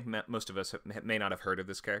 because I think most of us may not have heard of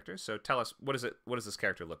this character. So tell us, what is it? What does this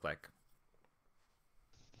character look like?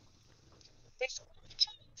 It's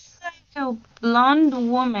like a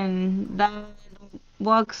blonde woman that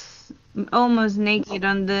walks almost naked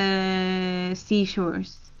on the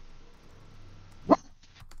seashores.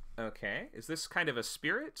 Okay, is this kind of a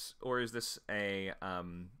spirit or is this a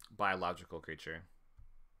biological creature?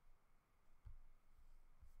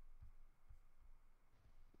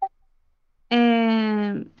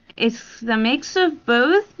 It's a mix of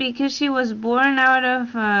both because she was born out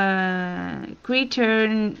of a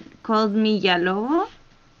creature called Millalobo.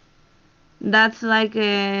 That's like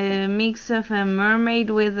a mix of a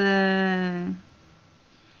mermaid with a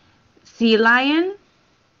sea lion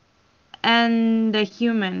and a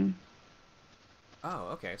human. Oh,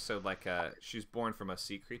 okay. So like she's born from a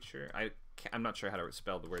sea creature. I'm not sure how to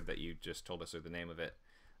spell the word that you just told us or the name of it.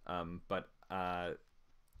 But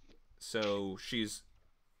so she's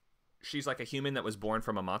like a human that was born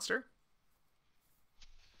from a monster?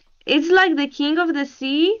 It's like the king of the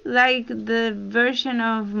sea, like the version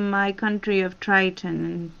of my country of Triton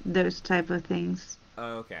and those type of things.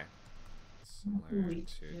 Oh, okay. Similar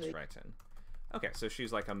to Triton. Okay, so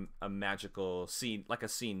she's like a magical sea, like a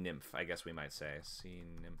sea nymph, I guess we might say. Sea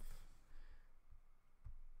nymph.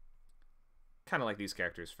 Kind of like these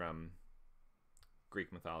characters from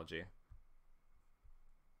Greek mythology.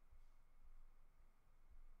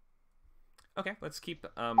 Okay, let's keep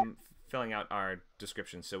filling out our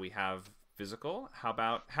description. So we have physical. How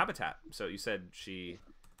about habitat? So you said she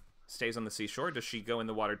stays on the seashore. Does she go in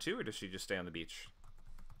the water too, or does she just stay on the beach?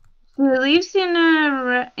 She lives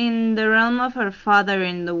in the realm of her father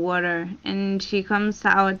in the water, and she comes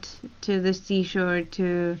out to the seashore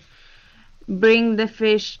to bring the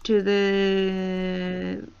fish to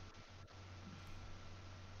the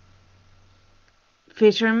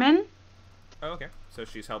fishermen. Oh, okay. So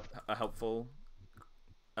she's a helpful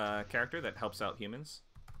character that helps out humans.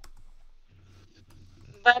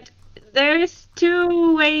 But there's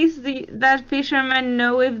two ways that fishermen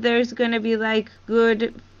know if there's gonna be like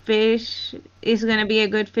good fish, is gonna be a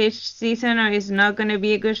good fish season or is not gonna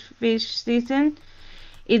be a good fish season.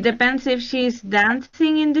 It Okay. depends if she's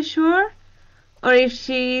dancing in the shore or if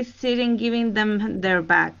she's sitting giving them their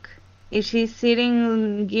back. If she's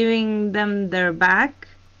sitting giving them their back,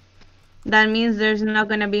 that means there's not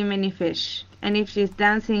gonna be many fish. And if she's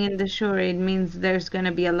dancing in the shore, it means there's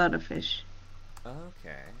gonna be a lot of fish.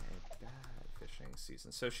 Okay. A bad fishing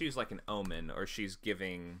season. So she's like an omen, or she's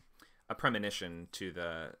giving a premonition to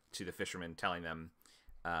the fishermen, telling them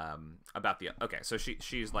about the. Okay, so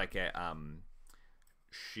she's like a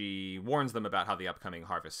she warns them about how the upcoming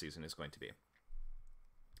harvest season is going to be.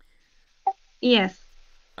 Yes.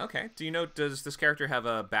 Okay. Do you know? Does this character have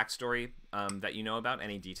a backstory that you know about?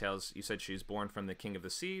 Any details? You said she's born from the King of the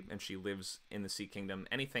Sea and she lives in the Sea Kingdom.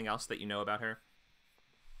 Anything else that you know about her?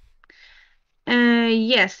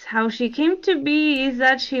 Yes, how she came to be is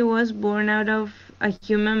that she was born out of a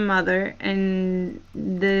human mother and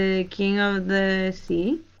the king of the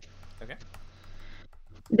sea. Okay.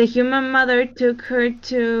 The human mother took her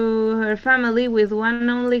to her family with one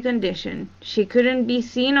only condition. She couldn't be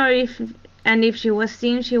seen and if she was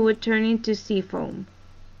seen she would turn into sea foam.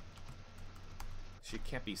 She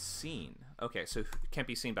can't be seen. Okay, so can't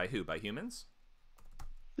be seen by who? By humans?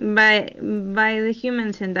 By the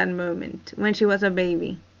humans in that moment when she was a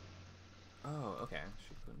baby. Oh, okay.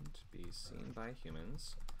 She couldn't be seen by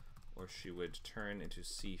humans, or she would turn into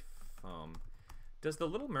sea foam. Does the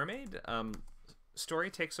Little Mermaid story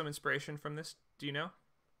take some inspiration from this? Do you know?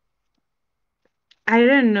 I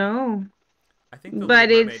don't know. I think the Little But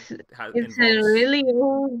Mermaid it's a involves. really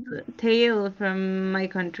old tale from my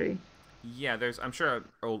country. Yeah, there's. I'm sure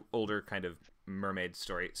older kind of mermaid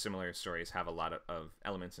similar stories have a lot of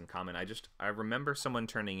elements in common. I remember someone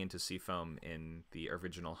turning into sea foam in the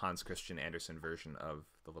original Hans Christian Andersen version of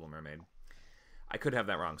The Little Mermaid. I could have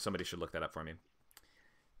that wrong. Somebody should look that up for me.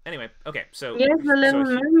 Anyway, okay, so Yes, the Little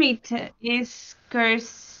so Mermaid is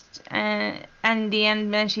cursed, and the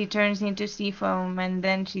end when she turns into sea foam, and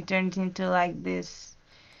then she turns into like this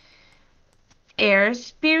air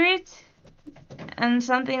spirit and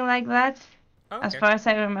something like that, as okay, far as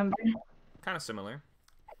I remember. kind of similar.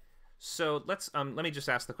 So let me just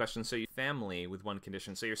ask the question. So you family with one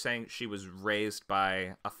condition. So you're saying she was raised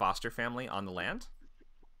by a foster family on the land?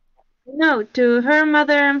 No, to her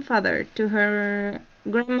mother and father, to her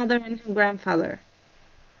grandmother and her grandfather.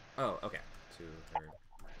 Oh, okay. To her.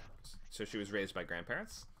 So she was raised by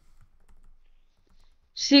grandparents?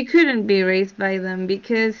 She couldn't be raised by them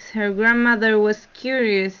because her grandmother was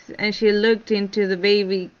curious and she looked into the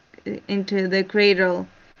baby, into the cradle,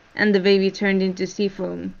 and the baby turned into sea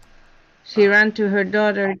foam. She Oh. ran to her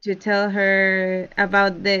daughter to tell her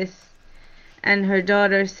about this, and her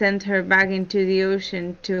daughter sent her back into the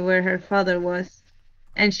ocean to where her father was.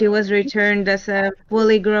 And she was Okay. returned as a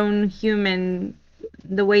fully grown human,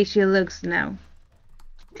 the way she looks now.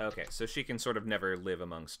 Okay, so she can sort of never live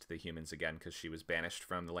amongst the humans again because she was banished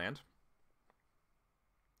from the land?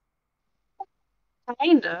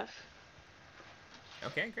 Kind of.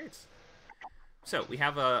 Okay, great. So we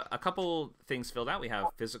have a couple things filled out. We have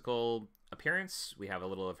physical appearance. We have a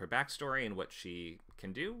little of her backstory and what she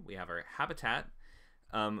can do. We have her habitat,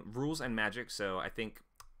 rules, and magic. So I think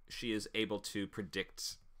she is able to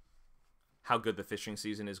predict how good the fishing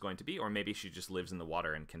season is going to be, or maybe she just lives in the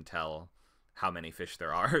water and can tell how many fish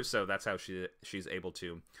there are. So that's how she's able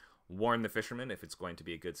to warn the fishermen if it's going to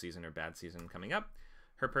be a good season or bad season coming up.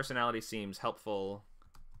 Her personality seems helpful,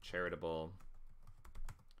 charitable,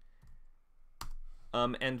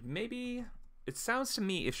 and maybe it sounds to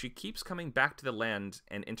me if she keeps coming back to the land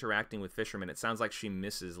and interacting with fishermen, it sounds like she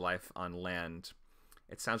misses life on land.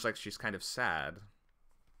 It sounds like she's kind of sad.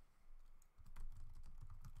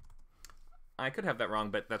 I could have that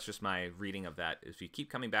wrong, but that's just my reading of that. If you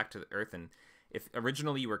keep coming back to the earth, and if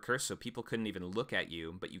originally you were cursed so people couldn't even look at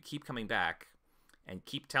you, but you keep coming back and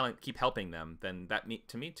keep helping them, then that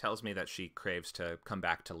to me tells me that she craves to come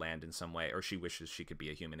back to land in some way, or she wishes she could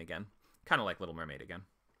be a human again. Kind of like Little Mermaid again.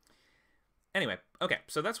 Anyway, okay,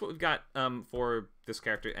 so that's what we've got for this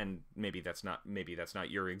character, and maybe that's not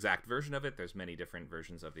your exact version of it. There's many different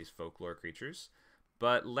versions of these folklore creatures,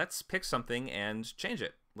 but let's pick something and change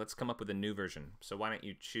it. Let's come up with a new version. So why don't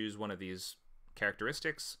you choose one of these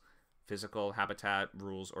characteristics, physical, habitat,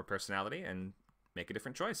 rules, or personality, and make a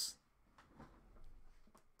different choice.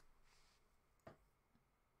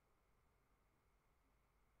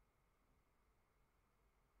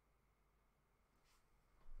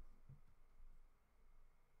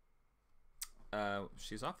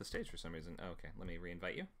 She's off the stage for some reason. Oh, okay, let me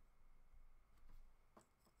re-invite you.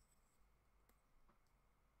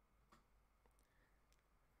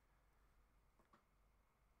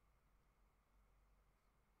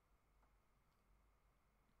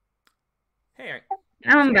 Hey,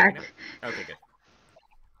 I'm back. Okay, good.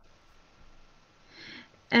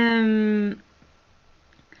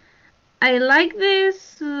 I like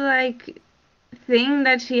this thing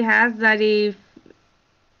that she has, that if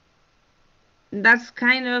that's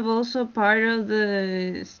kind of also part of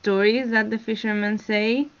the stories that the fishermen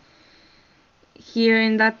say. Here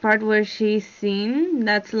in that part where she's seen,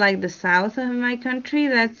 that's like the south of my country.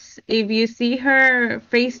 That's if you see her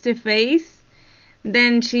face to face,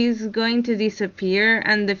 then she's going to disappear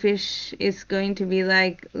and the fish is going to be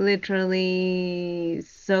like literally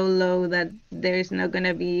so low that there's not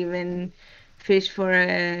gonna be even fish for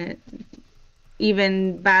a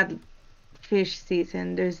even bad fish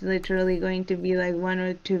season. There's literally going to be like one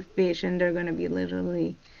or two fish and they're gonna be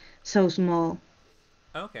literally so small.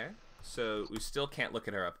 Okay, so we still can't look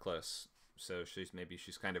at her up close. So she's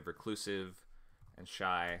kind of reclusive and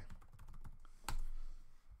shy.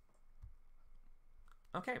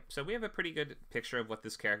 Okay, so we have a pretty good picture of what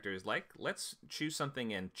this character is like. Let's choose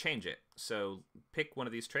something and change it. So pick one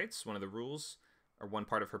of these traits, one of the rules, or one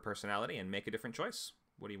part of her personality, and make a different choice.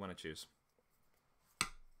 What do you want to choose?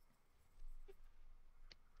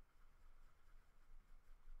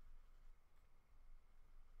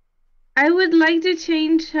 I would like to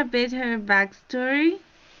change a bit her backstory.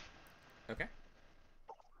 Okay.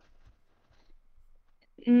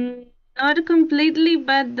 Not completely,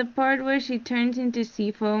 but the part where she turns into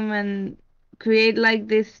sea foam and create like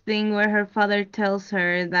this thing where her father tells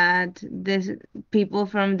her that this people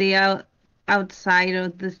from the outside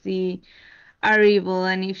of the sea are evil,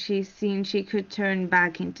 and if she's seen, she could turn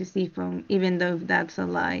back into sea foam, even though that's a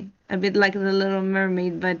lie. A bit like the Little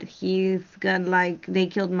Mermaid, but he's got like, they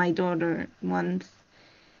killed my daughter once.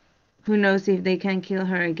 Who knows if they can kill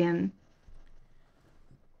her again?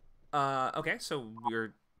 Okay, so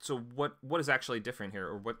what is actually different here,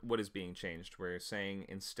 or what is being changed? We're saying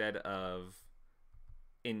instead of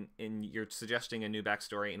you're suggesting a new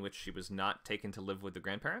backstory in which she was not taken to live with the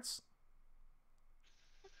grandparents.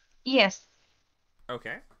 Yes.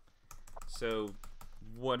 Okay, so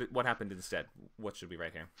what happened instead? What should we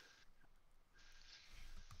write here?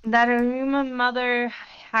 That her human mother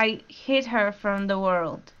hid her from the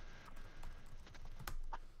world.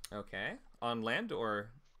 Okay, on land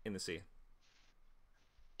or in the sea?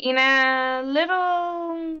 In a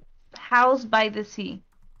little house by the sea.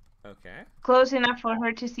 Okay. Close enough for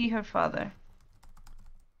her to see her father.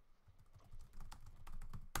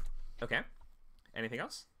 Okay. Anything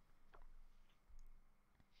else?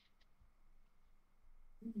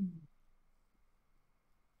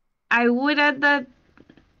 I would add that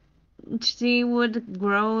she would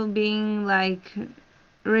grow being like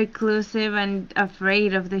reclusive and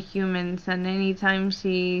afraid of the humans, and anytime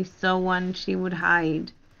she saw one, she would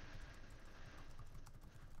hide.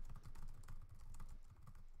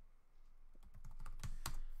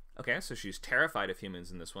 Okay, so she's terrified of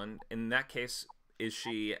humans in this one. In that case, is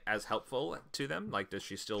she as helpful to them? Like, does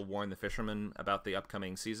she still warn the fishermen about the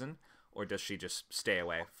upcoming season, or does she just stay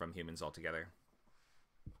away from humans altogether?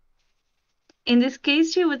 In this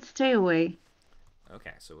case, she would stay away.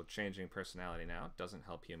 Okay, so we're changing personality now. Doesn't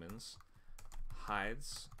help humans.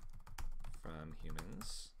 Hides from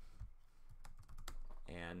humans.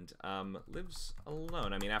 And lives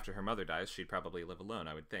alone. I mean, after her mother dies, she'd probably live alone,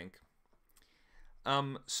 I would think.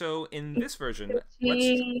 So in this version,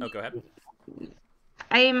 oh, go ahead.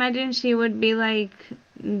 I imagine she would be like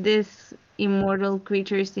this immortal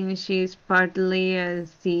creature since she's partly a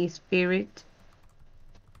sea spirit.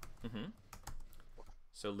 Mm-hmm.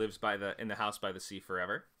 So lives in the house by the sea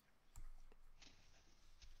forever.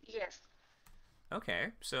 Yes. Okay,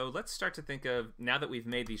 so let's start to think of, now that we've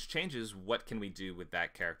made these changes, what can we do with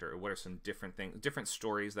that character? Or what are some different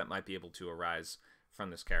stories that might be able to arise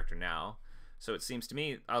from this character now? So it seems to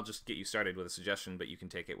me, I'll just get you started with a suggestion, but you can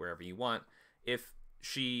take it wherever you want. If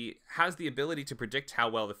she has the ability to predict how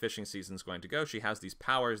well the fishing season is going to go, she has these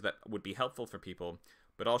powers that would be helpful for people,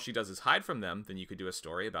 but all she does is hide from them, then you could do a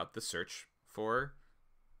story about the search for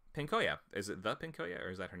Pinkoya. Is it the Pinkoya,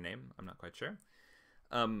 or is that her name? I'm not quite sure.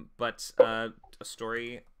 But a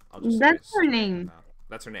story. That's her name.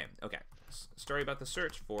 That's her name. Okay. Story about the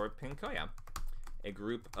search for Pinkoya. A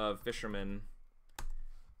group of fishermen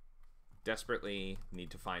desperately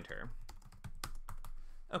need to find her.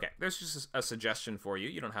 Okay, there's just a suggestion for you.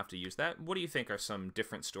 You don't have to use that. What do you think are some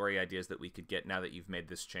different story ideas that we could get now that you've made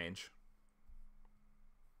this change?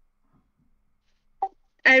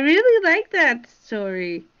 I really like that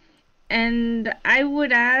story. And I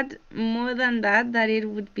would add more than that, that it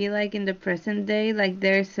would be like in the present day, like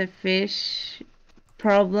there's a fish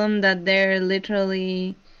problem that they're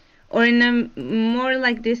literally, or in a more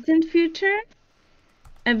like distant future,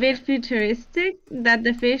 a bit futuristic, that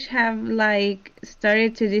the fish have like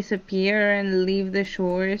started to disappear and leave the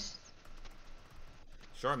shores.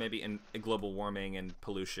 Sure, maybe in global warming and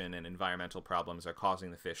pollution and environmental problems are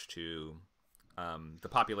causing the fish to, the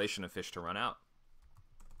population of fish to run out.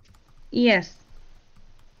 Yes.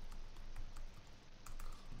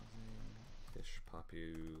 Fish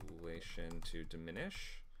population to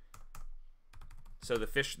diminish. So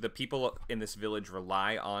the people in this village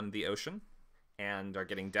rely on the ocean and are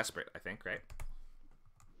getting desperate, I think, right?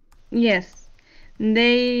 Yes.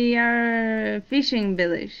 They are a fishing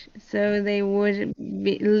village, so they would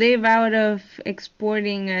live out of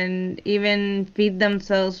exporting and even feed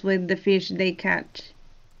themselves with the fish they catch.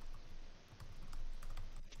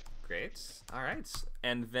 Great. All right.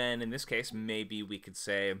 And then in this case, maybe we could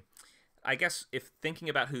say, I guess if thinking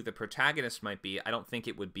about who the protagonist might be, I don't think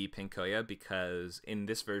it would be Pinkoya, because in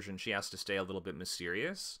this version she has to stay a little bit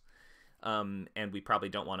mysterious. And we probably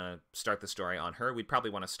don't want to start the story on her. We'd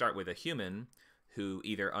probably want to start with a human who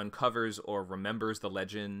either uncovers or remembers the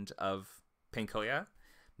legend of Pinkoya.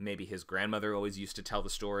 Maybe his grandmother always used to tell the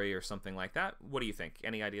story or something like that. What do you think?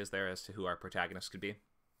 Any ideas there as to who our protagonist could be?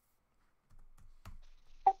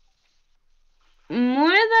 More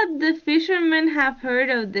that the fishermen have heard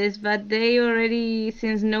of this, but they already,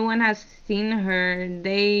 since no one has seen her,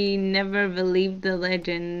 they never believed the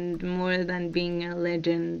legend more than being a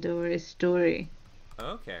legend or a story.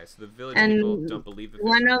 Okay, so the village people don't believe the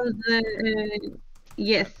fishermen. One of the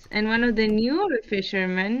yes, and one of the newer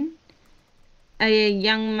fishermen a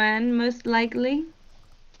young man, most likely,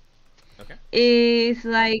 Okay. is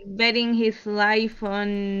like betting his life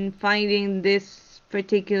on finding this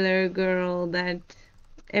particular girl that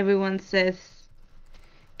everyone says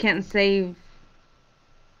can save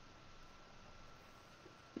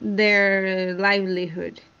their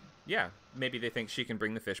livelihood. Yeah, maybe they think she can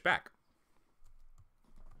bring the fish back.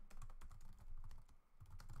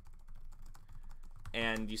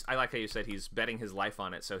 And I like how you said he's betting his life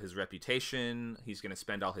on it. So his reputation, he's going to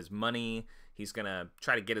spend all his money. He's going to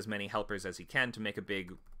try to get as many helpers as he can to make a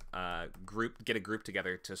big group, get a group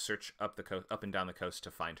together to search up the coast, up and down the coast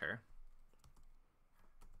to find her.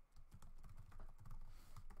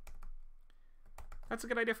 That's a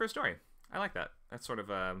good idea for a story. I like that. That sort of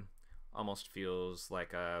almost feels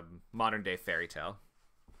like a modern day fairy tale.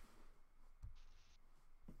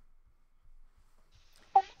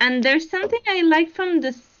 And there's something I like from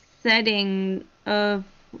the setting of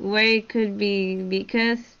where it could be,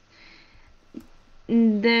 because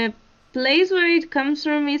the place where it comes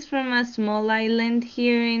from is from a small island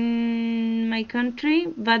here in my country,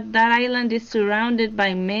 but that island is surrounded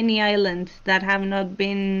by many islands that have not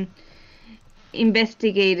been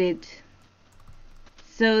investigated.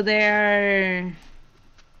 So there are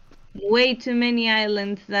way too many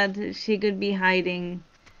islands that she could be hiding.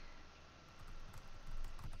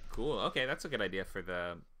 Cool. Okay, that's a good idea for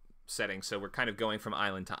the setting. So we're kind of going from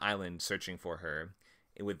island to island searching for her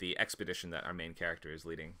with the expedition that our main character is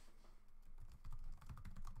leading.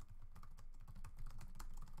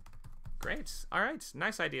 Great. All right.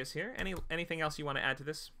 Nice ideas here. Anything else you want to add to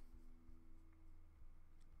this?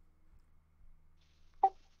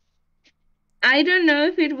 I don't know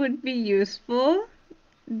if it would be useful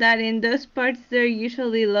that in those parts there are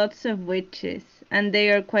usually lots of witches, and they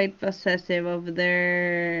are quite possessive of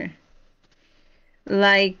their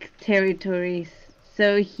territories,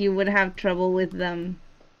 so he would have trouble with them.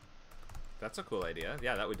 That's a cool idea.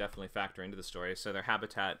 Yeah, that would definitely factor into the story. So their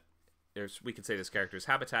habitat, we could say this character's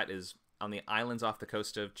habitat is on the islands off the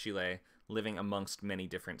coast of Chile, living amongst many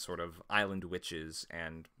different sort of island witches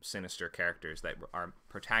and sinister characters that our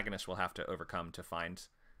protagonist will have to overcome to find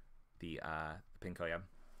the Pincoya.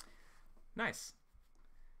 Nice.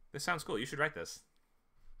 This sounds cool. You should write this.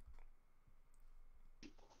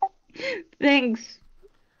 Thanks.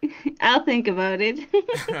 I'll think about it.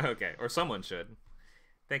 Okay, or someone should.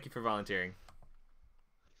 Thank you for volunteering.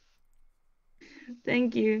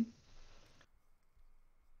 Thank you.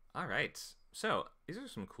 All right. So, these are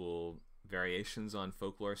some cool variations on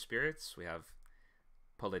folklore spirits. We have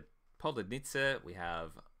Polidnitsa, we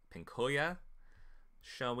have Pincoya.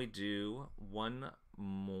 Shall we do one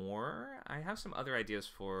more? I have some other ideas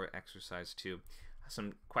for exercise too.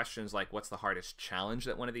 Some questions like, what's the hardest challenge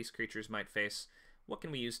that one of these creatures might face? What can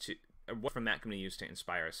we use to, or what from that can we use to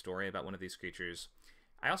inspire a story about one of these creatures?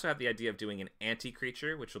 I also have the idea of doing an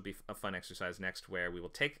anti-creature, which will be a fun exercise next, where we will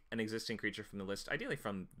take an existing creature from the list, ideally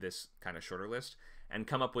from this kind of shorter list, and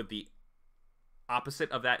come up with the opposite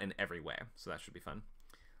of that in every way. So that should be fun.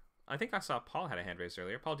 I think I saw Paul had a hand raised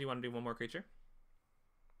earlier. Paul, do you want to do one more creature?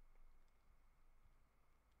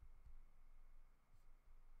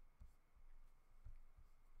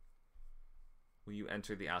 Will you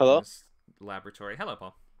enter the alchemist laboratory? Hello,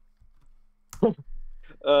 Paul.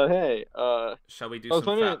 Hey. Shall we do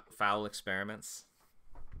some foul experiments?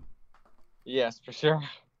 Yes, for sure.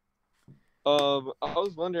 I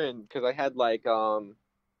was wondering, because I had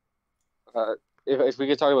if we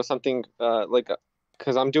could talk about something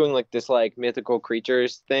because I'm doing this mythical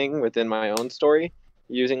creatures thing within my own story,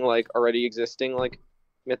 using already existing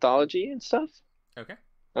mythology and stuff. Okay.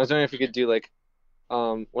 I was wondering if we could do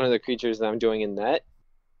one of the creatures that I'm doing in that,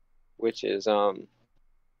 which is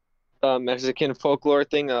Mexican folklore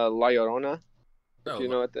thing, La Llorona. If you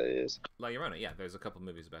know what that is. La Llorona, yeah. There's a couple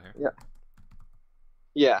movies about her. Yeah.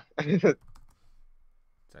 Yeah. Did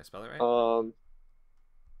I spell it right?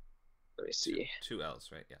 Let me see. Two L's,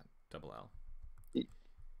 right? Yeah, double L.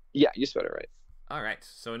 Yeah, you spelled it right. All right.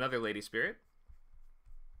 So another lady spirit.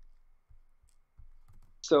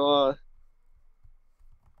 So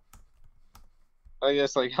I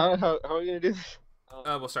guess how are we gonna do this?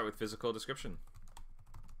 We'll start with physical description.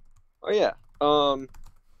 Oh yeah.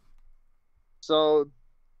 So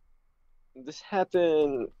this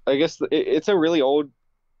happened. I guess it's a really old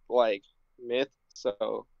myth.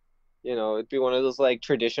 So it'd be one of those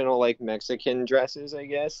traditional Mexican dresses. I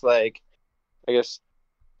guess I guess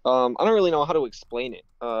I don't really know how to explain it.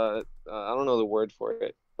 I don't know the word for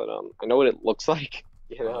it, but I know what it looks like.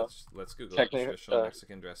 Let's Google it. Traditional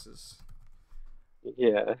Mexican dresses.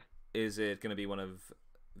 Yeah. Is it going to be one of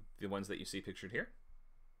the ones that you see pictured here?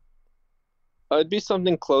 It'd be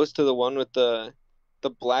something close to the one with the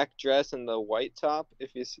black dress and the white top.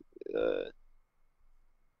 If you see,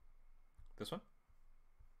 This one?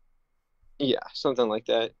 yeah, something like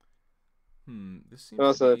that. This seems And to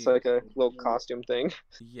also, it's be... like a little costume thing.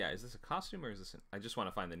 Yeah, is this a costume or is this... I just want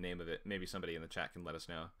to find the name of it. Maybe somebody in the chat can let us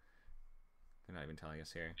know. They're not even telling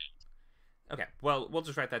us here. Okay, well, we'll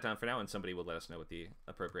just write that down for now, and somebody will let us know what the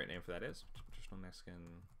appropriate name for that is. Traditional Mexican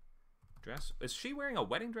dress. Is she wearing a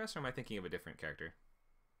wedding dress, or am I thinking of a different character?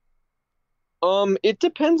 It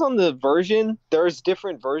depends on the version. There's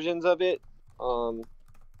different versions of it. Um,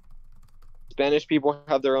 Spanish people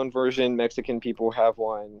have their own version. Mexican people have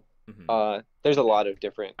one. There's a lot of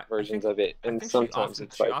different versions of it, and sometimes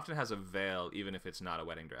it's she like often has a veil, even if it's not a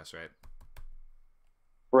wedding dress, right?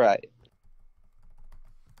 right.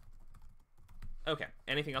 Okay.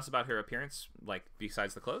 Anything else about her appearance, like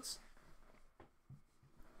besides the clothes?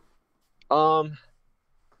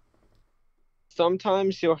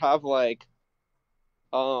 Sometimes she'll have like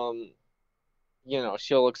um,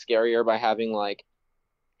 she'll look scarier by having like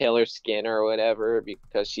paler skin or whatever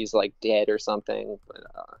because she's like dead or something.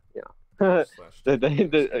 But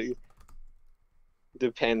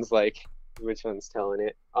depends like which one's telling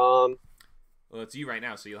it. Well, it's you right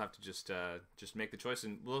now, so you'll have to just make the choice,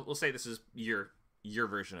 and we'll say this is your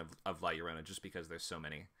version of La Llorona, just because there's so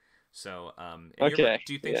many. So, okay.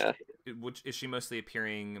 Do you think is she mostly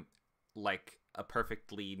appearing like a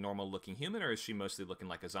perfectly normal looking human, or is she mostly looking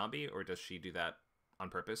like a zombie, or does she do that on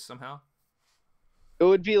purpose somehow? It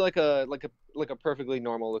would be like a perfectly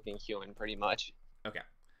normal looking human, pretty much. Okay,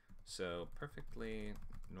 so perfectly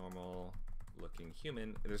normal looking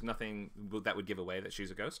human. There's nothing that would give away that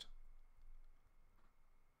she's a ghost.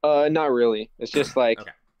 Not really. It's just like okay.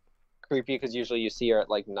 Creepy because usually you see her at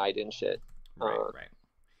like night and shit. Right.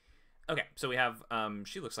 Okay, so we have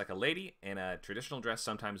she looks like a lady in a traditional dress,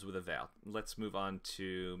 sometimes with a veil. Let's move on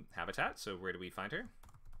to habitat. So where do we find her?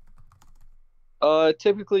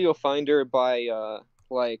 Typically you'll find her by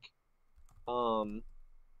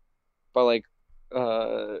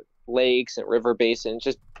lakes and river basins,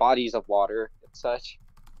 just bodies of water and such.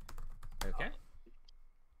 Okay.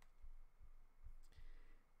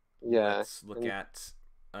 Yeah. Let's look at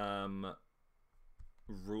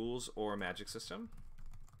rules or magic system.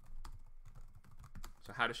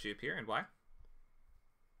 So how does she appear and why?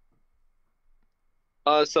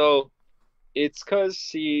 So it's because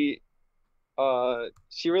she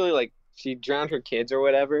really like she drowned her kids or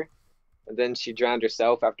whatever, and then she drowned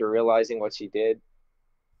herself after realizing what she did.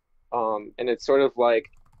 And it's sort of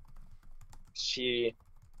like she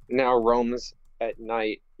now roams at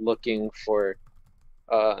night looking for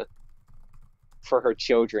her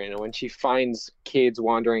children, and when she finds kids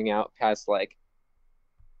wandering out past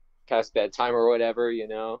bedtime or whatever,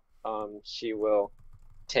 she will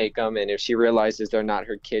take them, and if she realizes they're not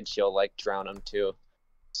her kids, she'll like drown them too.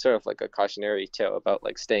 Sort of like a cautionary tale about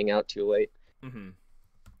like staying out too late.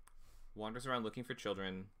 Wanders around looking for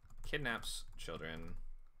children, kidnaps children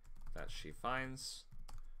that she finds,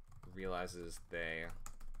 realizes they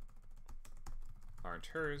aren't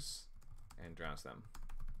hers, and drowns them.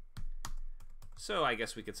 So I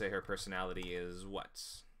guess we could say her personality is what?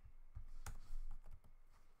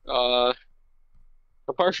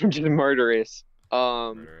 Apart from just murderous,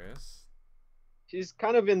 Murderous. she's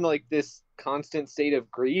kind of in like this constant state of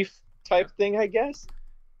grief type thing, I guess.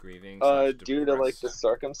 Grieving. Due to like the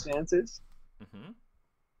circumstances.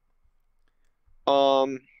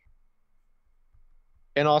 And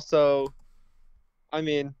also, I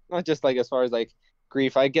mean, not just like as far as like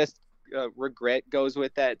grief, I guess regret goes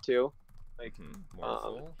with that too. Like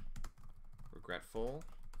mournful, regretful.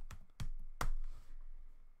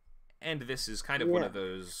 And this is kind of one of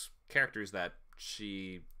those characters that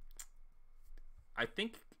I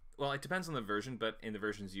think, well, it depends on the version, but in the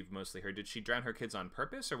versions you've mostly heard, did she drown her kids on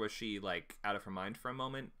purpose, or was she like out of her mind for a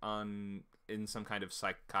moment in some kind of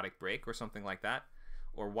psychotic break or something like that?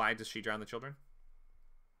 Or why does she drown the children?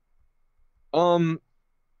 So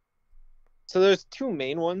there's two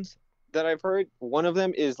main ones that I've heard. One of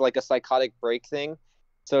them is like a psychotic break thing.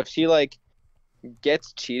 So if she like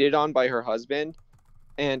gets cheated on by her husband,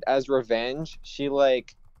 and as revenge, she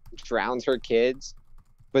like drowns her kids,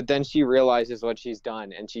 but then she realizes what she's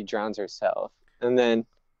done and she drowns herself. And then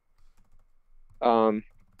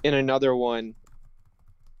in another one,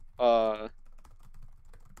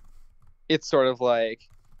 it's sort of like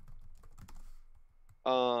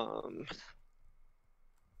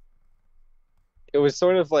it was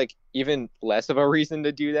sort of like even less of a reason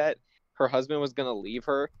to do that. Her husband was gonna leave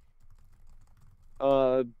her,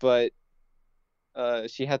 but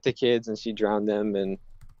she had the kids and she drowned them, and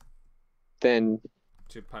then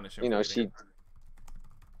to punish him,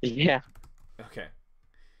 Yeah. Okay.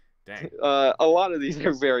 Dang. A lot of these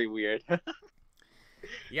are very weird.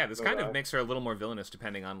 Yeah, this But, kind of makes her a little more villainous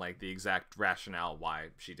depending on like the exact rationale why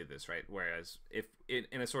she did this, right? Whereas if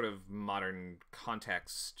in a sort of modern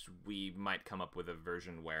context, we might come up with a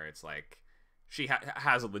version where it's like she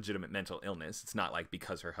has a legitimate mental illness. It's not like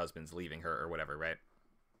because her husband's leaving her or whatever, right?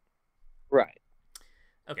 right.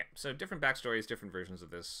 Okay, so different backstories, different versions of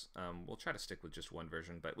this. We'll try to stick with just one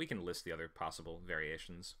version, but we can list the other possible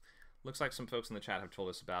variations. Looks like some folks in the chat have told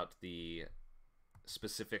us about the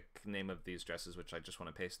specific name of these dresses, which I just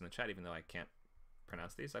want to paste in the chat, even though I can't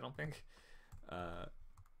pronounce these, I don't think. There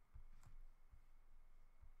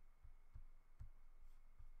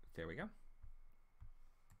we go.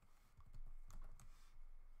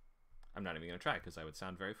 I'm not even going to try because I would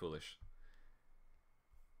sound very foolish.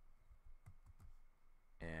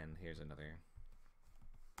 And here's another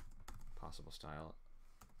possible style.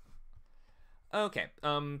 Okay,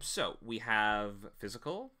 so we have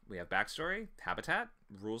physical, we have backstory, habitat,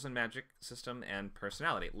 rules and magic system, and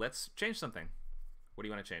personality. Let's change something. What do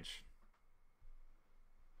you want to change?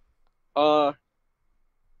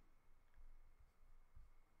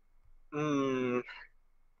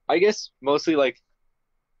 I guess mostly like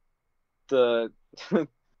the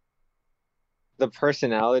the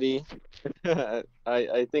personality.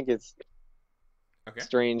 I think it's Okay.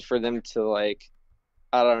 strange for them to like,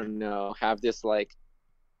 I don't know, have this like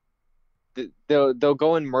they'll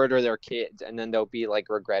go and murder their kids and then they'll be like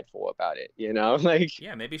regretful about it, you know? Like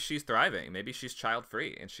Yeah, maybe she's thriving. Maybe she's child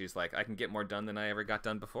free, and she's like, I can get more done than I ever got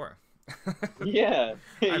done before. yeah.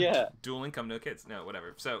 I'm Yeah. dual income, no kids. No,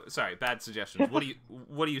 whatever. So sorry, bad suggestions. What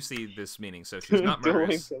do you see this meaning? So she's not Dual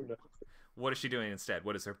murderous. income. What is she doing instead?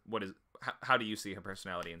 How do you see her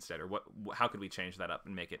personality instead, or how could we change that up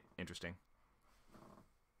and make it interesting?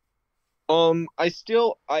 I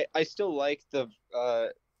still like the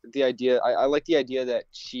idea. I like the idea that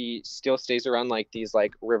she still stays around like these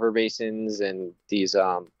like river basins and these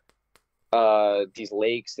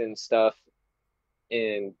lakes and stuff.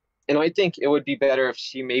 And I think it would be better if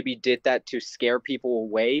she maybe did that to scare people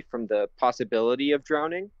away from the possibility of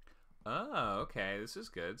drowning. Oh, okay. This is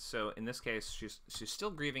good. So in this case, she's still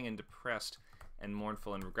grieving and depressed and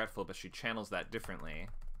mournful and regretful, but she channels that differently.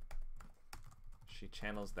 She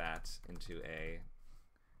channels that into a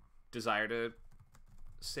desire to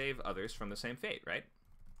save others from the same fate, right?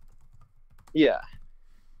 Yeah.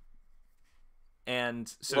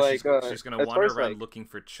 And so Like, she's going to as far wander as, around like- looking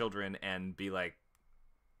for children and be like,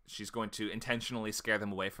 she's going to intentionally scare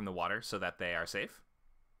them away from the water so that they are safe?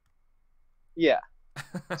 Yeah.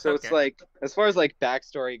 So it's Okay. like, as far as like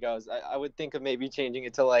backstory goes, I would think of maybe changing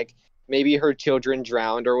it to like maybe her children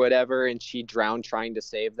drowned or whatever, and she drowned trying to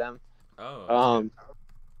save them. Oh, that's Um,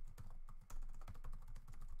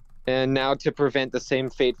 and now to prevent the same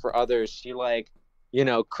fate for others, she like,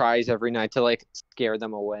 cries every night to like scare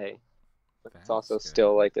them away. But it's also That's good.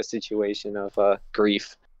 still like a situation of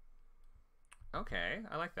grief. Okay,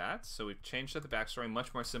 I like that. So we've changed up the backstory,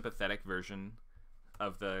 much more sympathetic version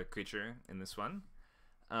of the creature in this one.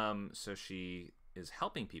 So she is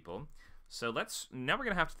helping people. So now we're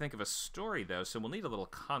gonna have to think of a story though. So we'll need a little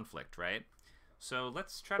conflict, right? So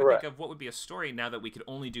let's try to Correct. think of what would be a story now that we could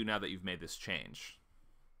only do now that you've made this change.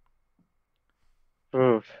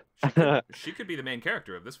 Oof. She could be the main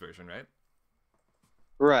character of this version, right?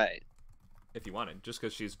 Right. If you wanted, just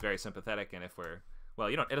because she's very sympathetic, and if we're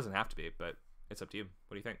it doesn't have to be, but it's up to you.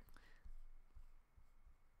 What do you think?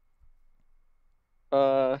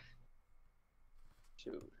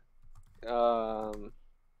 Shoot.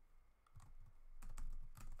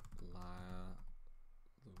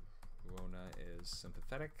 Rona is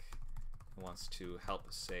sympathetic and wants to help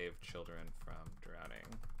save children from drowning.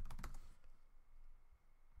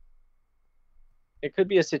 It could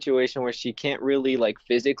be a situation where she can't really like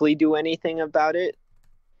physically do anything about it.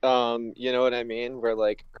 You know what I mean? Where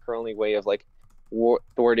like her only way of like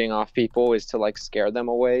thwarting off people is to like scare them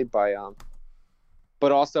away by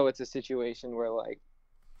but also it's a situation where like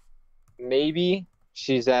maybe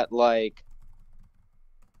she's at like,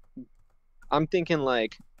 I'm thinking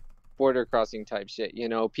like border crossing type shit,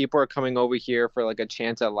 people are coming over here for like a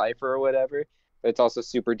chance at life or whatever, but it's also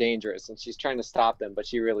super dangerous and she's trying to stop them, but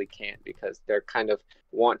she really can't because they're kind of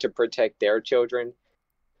want to protect their children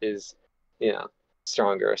is,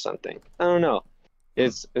 stronger or something. I don't know.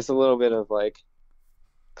 It's a little bit of like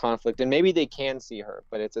conflict, and maybe they can see her,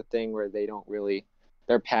 but it's a thing where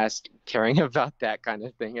they're past caring about that kind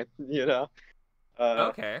of thing,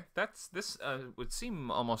 Okay, this would seem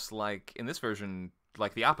almost like in this version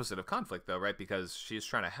like the opposite of conflict though, right? Because she's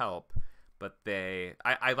trying to help, but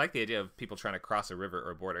I like the idea of people trying to cross a river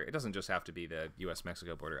or a border. It doesn't just have to be the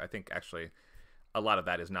U.S.-Mexico border. I think actually a lot of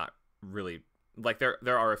that is not really like there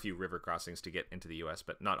are a few river crossings to get into the U.S.,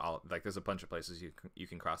 but not all. Like there's a bunch of places you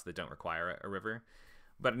can cross that don't require a river.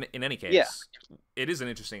 But in any case, it is an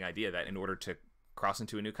interesting idea that in order to cross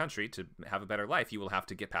into a new country to have a better life, you will have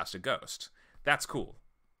to get past a ghost. That's cool.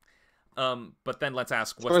 But then let's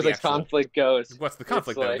ask, what's the conflict goes? What's the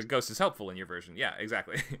conflict though? The ghost is helpful in your version. Yeah,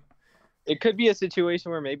 exactly. It could be a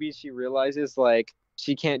situation where maybe she realizes like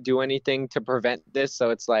she can't do anything to prevent this,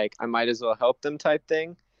 so it's like I might as well help them type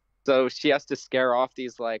thing. So she has to scare off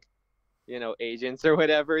these like, agents or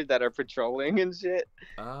whatever that are patrolling and shit.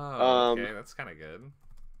 Oh, okay, that's kind of good.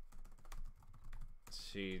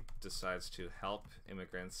 She decides to help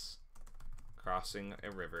immigrants crossing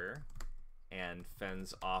a river and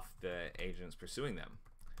fends off the agents pursuing them.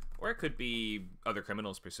 Or it could be other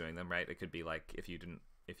criminals pursuing them, right? It could be like if you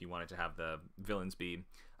wanted to have the villains be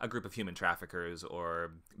a group of human traffickers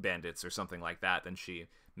or bandits or something like that, then she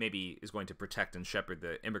maybe is going to protect and shepherd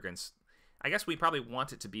the immigrants. I guess we probably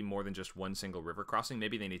want it to be more than just one single river crossing.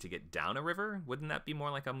 Maybe they need to get down a river. Wouldn't that be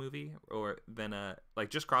more like a movie? Or than like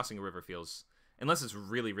just crossing a river feels, unless it's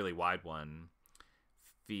really, really wide one,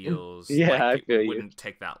 feels like it wouldn't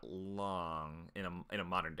take that long in a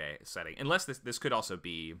modern day setting. Unless this could also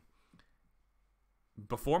be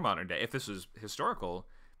before modern day. If this was historical,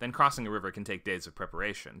 then crossing a river can take days of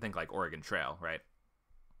preparation. Think like Oregon Trail, right?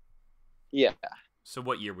 Yeah. So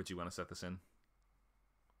what year would you want to set this in?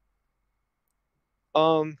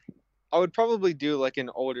 I would probably do like an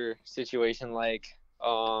older situation, like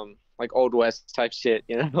Old West type shit,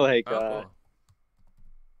 like. Cool.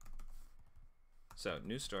 So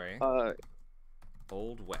new story.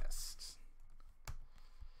 Old West.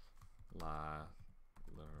 La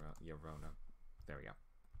Llorona. There we go.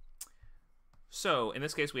 So in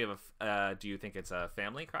this case, we have a. Do you think it's a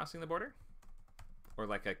family crossing the border, or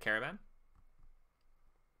like a caravan?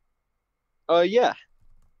 Yeah.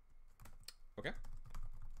 Okay.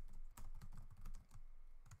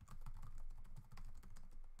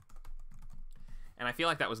 And I feel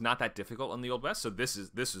like that was not that difficult in the Old West. So this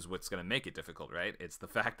is what's going to make it difficult, right? It's the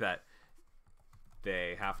fact that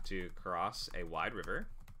they have to cross a wide river.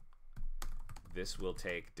 This will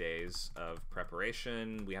take days of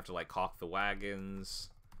preparation. We have to like caulk the wagons,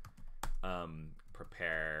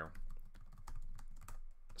 prepare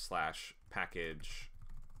 / package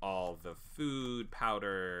all the food,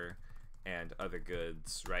 powder, and other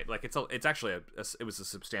goods, right? Like it's actually it was a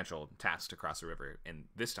substantial task to cross a river in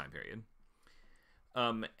this time period.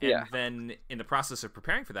 And then in the process of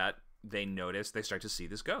preparing for that, they start to see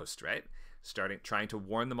this ghost, right? Trying to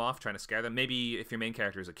warn them off, trying to scare them. Maybe if your main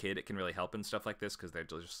character is a kid, it can really help in stuff like this because they're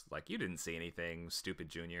just like, you didn't see anything, stupid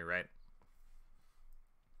junior, right?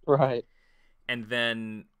 Right. And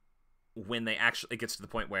then when it gets to the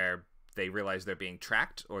point where they realize they're being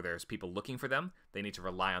tracked or there's people looking for them, they need to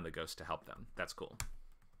rely on the ghost to help them. That's cool.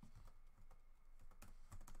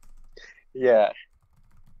 Yeah.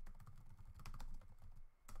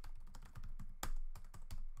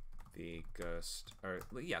 The ghost,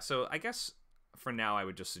 so I guess for now I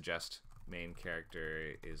would just suggest main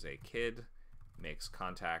character is a kid, makes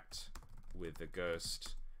contact with the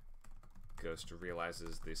ghost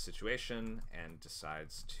realizes the situation and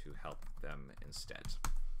decides to help them instead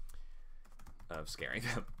of scaring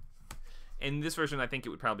them. In this version, I think it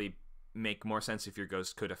would probably make more sense if your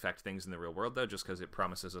ghost could affect things in the real world, though, just because it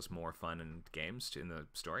promises us more fun and games in the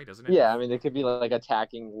story, doesn't it? Yeah, I mean, it could be like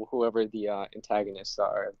attacking whoever the antagonists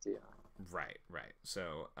are. Right.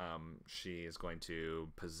 So, she is going to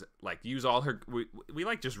use all her. We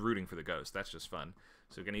like just rooting for the ghost. That's just fun.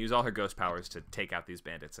 So we're going to use all her ghost powers to take out these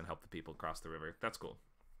bandits and help the people cross the river. That's cool.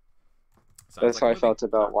 That's how I felt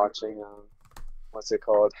about watching. What's it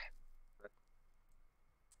called?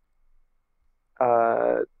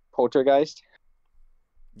 Poltergeist.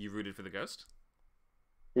 You rooted for the ghost?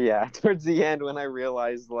 Yeah, towards the end when I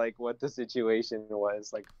realized like what the situation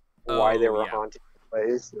was, like why they were haunting the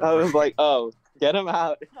place. I was like, "Oh, get them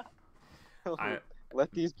out!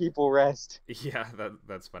 Let these people rest." Yeah,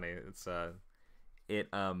 that's funny. It's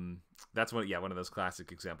that's one of those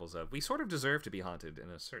classic examples of we sort of deserve to be haunted in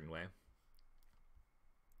a certain way.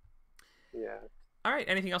 Yeah. All right.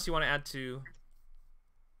 Anything else you want to add to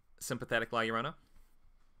Sympathetic La Llorona?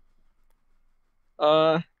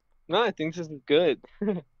 No, I think this is good.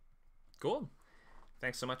 Cool.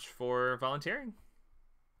 Thanks so much for volunteering.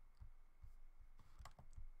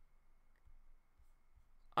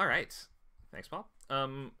 All right. Thanks, Paul.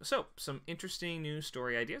 So some interesting new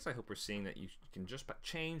story ideas. I hope we're seeing that you can just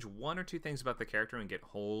change one or two things about the character and get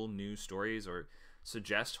whole new stories, or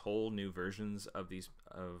suggest whole new versions of these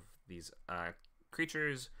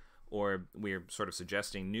creatures, or we're sort of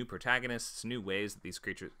suggesting new protagonists, new ways that these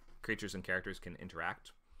creatures and characters can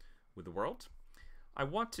interact with the world. I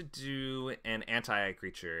want to do an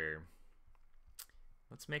anti-creature.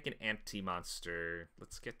 Let's make an anti-monster.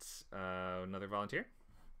 Let's get another volunteer.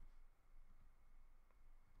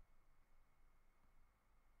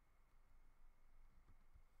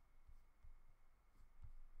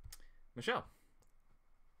 Michelle.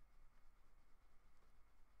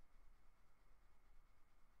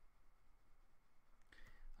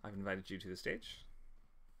 I've invited you to the stage.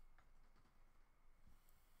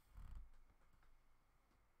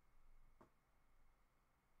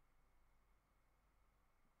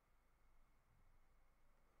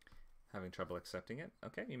 Having trouble accepting it?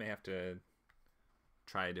 Okay, you may have to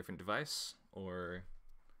try a different device, or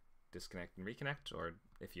disconnect and reconnect, or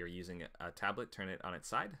if you're using a tablet, turn it on its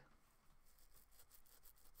side.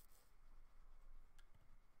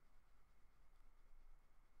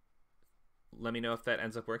 Let me know if that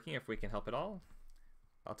ends up working, if we can help at all.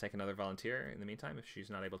 I'll take another volunteer in the meantime if she's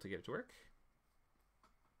not able to get it to work.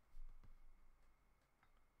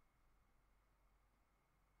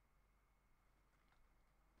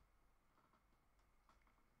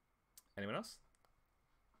 Anyone else?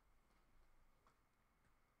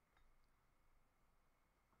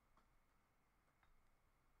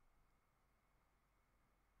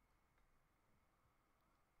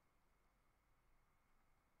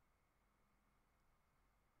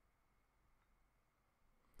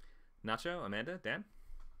 Nacho, Amanda, Dan?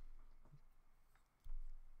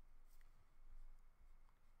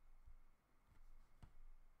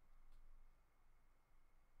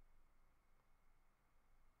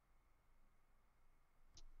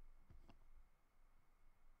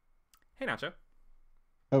 Hey, Nacho.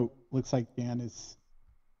 Oh, looks like Dan has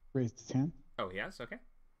raised his hand. Oh, he has? Okay.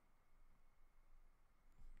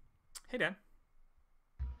 Hey, Dan.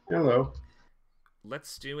 Hello.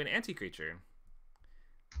 Let's do an anti-creature.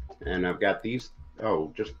 And I've got these.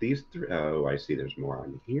 Oh, just these three. Oh, I see. There's more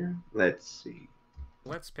on here. Let's see.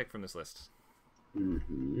 Let's pick from this list.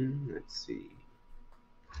 Let's see.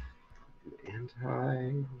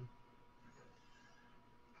 Anti.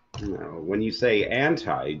 No. When you say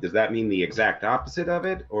anti, does that mean the exact opposite of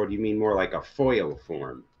it, or do you mean more like a foil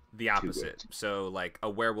form? The opposite. So, like a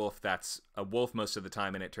werewolf that's a wolf most of the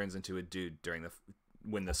time, and it turns into a dude during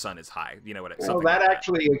when the sun is high. You know what? Well, that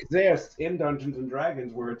actually exists in Dungeons and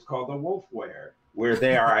Dragons, where it's called a wolfware, where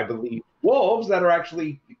they are, I believe, wolves that are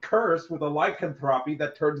actually cursed with a lycanthropy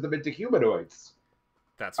that turns them into humanoids.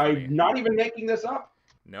 That's funny. I'm not even making this up.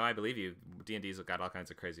 No, I believe you. D&D's got all kinds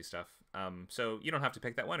of crazy stuff. So you don't have to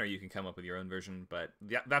pick that one, or you can come up with your own version. But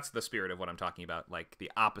that's the spirit of what I'm talking about, like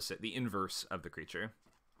the opposite, the inverse of the creature.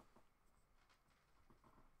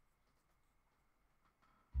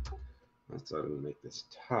 So I'm gonna make this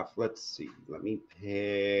tough. Let's see. Let me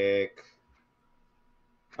pick.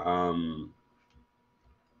 I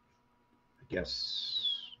guess.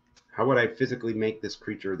 How would I physically make this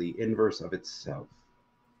creature the inverse of itself?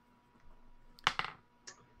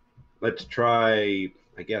 Let's try.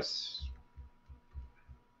 I guess.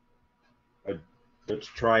 Let's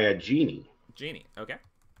try a genie. Genie. Okay.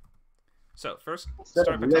 So first, instead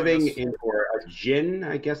of living in or a djinn,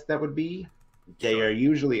 I guess that would be. They are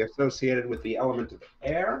usually associated with the element of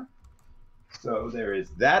air. So there is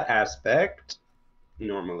that aspect,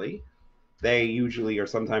 normally. They usually are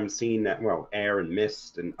sometimes seen at, well, air and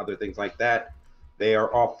mist and other things like that. They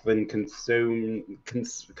are often confined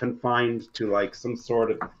to like some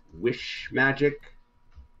sort of wish magic.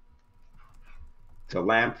 To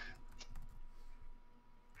lamp.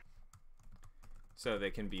 So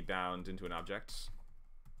they can be bound into an object.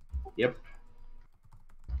 Yep.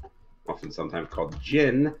 Often sometimes called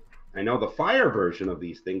jinn. I know the fire version of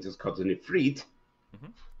these things is called the nifrit. I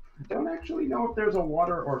don't actually know if there's a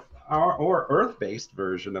water or earth-based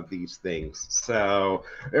version of these things. So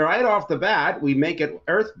right off the bat, we make it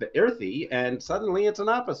earthy, and suddenly it's an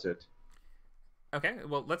opposite. Okay,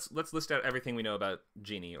 well let's list out everything we know about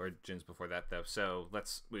genie or jinns before that, though. So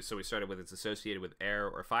we started with it's associated with air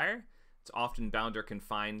or fire. It's often bound or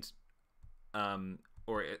confined,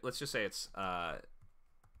 let's just say it's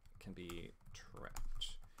can be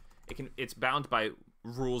trapped. It's bound by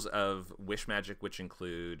rules of wish magic, which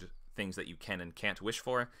include things that you can and can't wish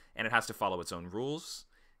for, and it has to follow its own rules.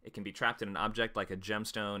 It can be trapped in an object like a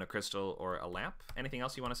gemstone, a crystal, or a lamp. Anything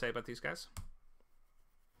else you want to say about these guys?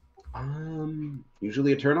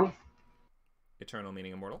 Usually eternal. Eternal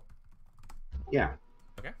meaning immortal. Yeah.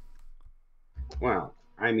 Okay. Well,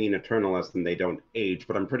 I mean eternalist and they don't age,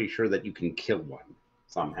 but I'm pretty sure that you can kill one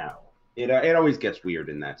somehow. It always gets weird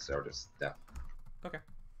in that sort of stuff. Okay.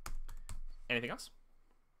 Anything else?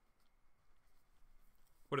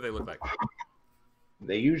 What do they look like?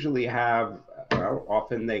 They usually have, well,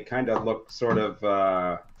 often they kind of look sort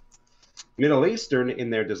of Middle Eastern in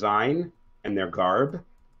their design and their garb.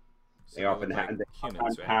 So They often look have, like they humans,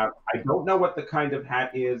 sometimes right? have, I don't know what the kind of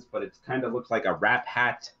hat is, but it kind of looks like a wrap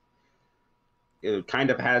hat. It kind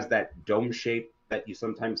of has that dome shape that you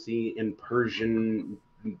sometimes see in Persian.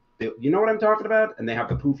 You know what I'm talking about? And they have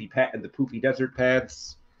the poofy pad and the poofy desert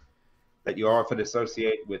pads that you often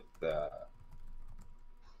associate with.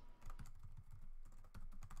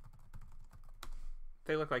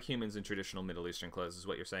 They look like humans in traditional Middle Eastern clothes, is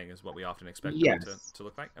what you're saying, is what we often expect Yes. them to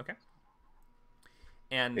look like? Okay.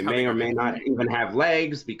 And They how may big or are may they? not even have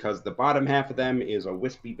legs because the bottom half of them is a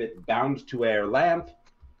wispy bit bound to air lamp.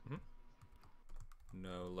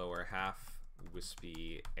 No lower half,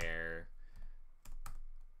 wispy air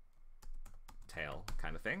tail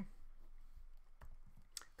kind of thing.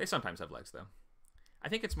 They sometimes have legs, though. I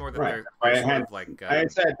think it's more that Right. they're sort of like... I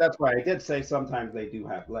said that's why I did say sometimes they do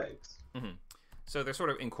have legs. So they're sort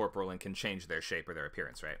of incorporeal and can change their shape or their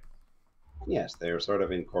appearance, right? Yes, they're sort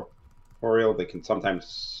of incorporeal. They can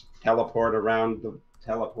sometimes teleport around the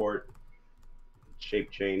teleport,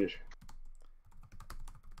 shape change.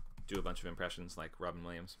 Do a bunch of impressions like Robin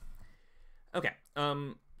Williams. Okay,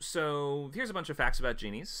 so here's a bunch of facts about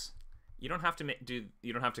genies. You don't have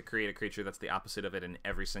to create a creature that's the opposite of it in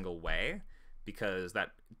every single way, because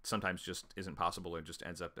that sometimes just isn't possible or just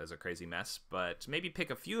ends up as a crazy mess. But maybe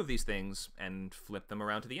pick a few of these things and flip them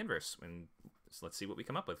around to the inverse, and so let's see what we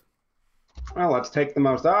come up with. Well, let's take the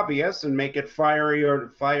most obvious and make it fire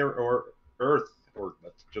or earth, or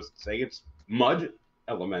let's just say it's mud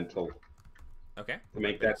elemental. Okay. To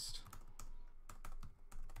make that.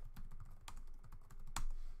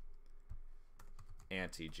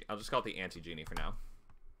 I'll just call it the anti-genie for now.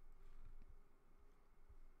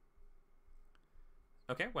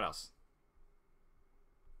 Okay, what else?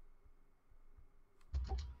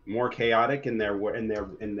 More chaotic in their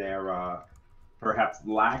perhaps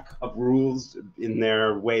lack of rules in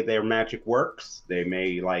their way their magic works. They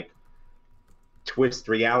may like twist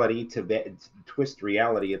reality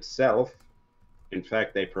itself. In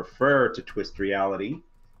fact, they prefer to twist reality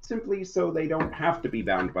simply so they don't have to be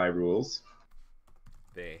bound by rules.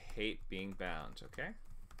 They hate being bound, okay?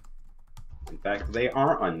 In fact, they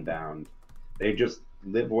are unbound. They just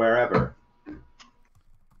live wherever.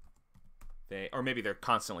 Or maybe they're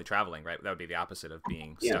constantly traveling, right? That would be the opposite of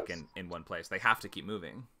being stuck in one place. They have to keep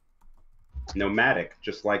moving. Nomadic,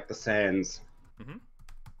 just like the sands.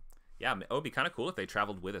 Yeah, it would be kind of cool if they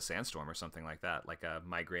traveled with a sandstorm or something like that, like a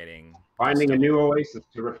migrating... Finding a new oasis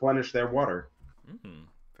to replenish their water.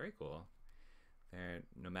 Very cool. They're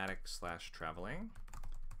nomadic / traveling.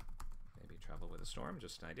 Maybe travel with a storm,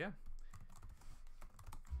 just an idea.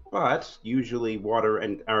 But usually water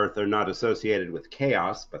and earth are not associated with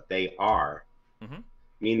chaos, but they are.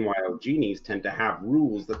 Meanwhile, genies tend to have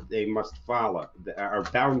rules that they must follow, that are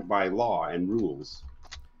bound by law and rules,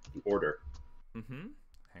 and order.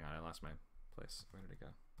 Hang on, I lost my place. Where did it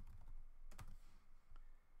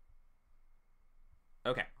go?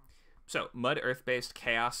 Okay, so mud, earth-based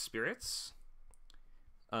chaos spirits.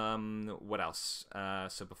 What else?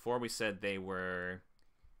 So before we said they were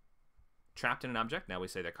trapped in an object. Now we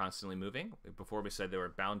say they're constantly moving. Before we said they were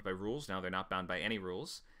bound by rules. Now they're not bound by any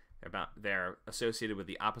rules. They're associated with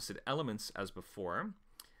the opposite elements as before.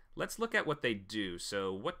 Let's look at what they do.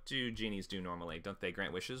 So what do genies do normally? Don't they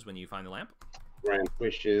grant wishes when you find the lamp? Grant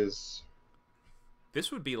wishes.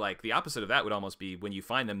 This would be like the opposite of that would almost be when you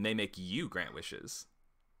find them, they make you grant wishes.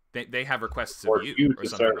 They have requests of you or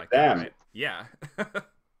something like that, right? Yeah.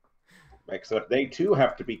 Except they too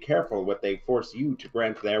have to be careful what they force you to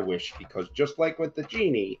grant their wish, because just like with the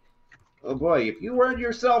genie, oh boy, if you word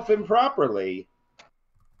yourself improperly...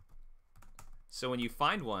 So when you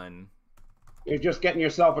find one... You're just getting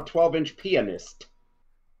yourself a 12-inch pianist.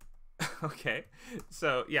 Okay.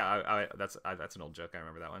 So, yeah, that's an old joke. I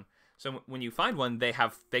remember that one. So when you find one, they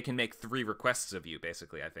can make 3 requests of you,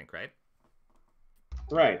 basically, I think, right?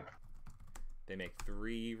 Right. They make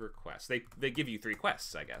 3 requests. They give you 3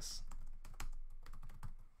 quests, I guess.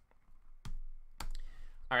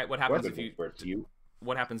 All right, what happens if you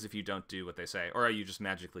what happens if you don't do what they say, or are you just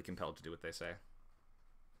magically compelled to do what they say?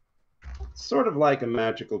 Sort of like a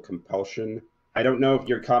magical compulsion. I don't know if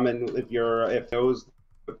you're common if those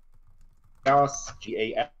chaos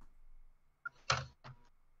GAS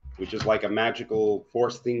which is like a magical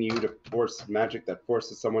forcing you to force magic that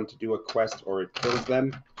forces someone to do a quest, or it kills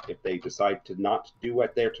them if they decide to not do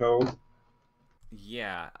what they're told.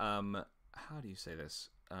 Yeah. How do you say this?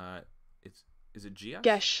 Is it Gesh?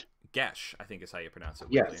 Gesh. Gesh, I think is how you pronounce it.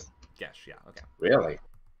 Yes. Gesh. Yeah. Okay. Really?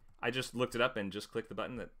 I just looked it up and just clicked the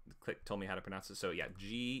button that told me how to pronounce it. So yeah,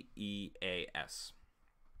 Geas.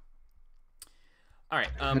 All right.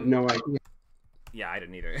 I had no idea. Yeah, I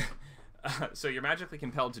didn't either. So you're magically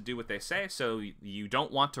compelled to do what they say. So you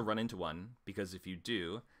don't want to run into one, because if you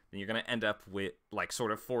do, then you're going to end up with like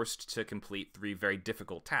sort of forced to complete 3 very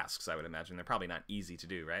difficult tasks. I would imagine they're probably not easy to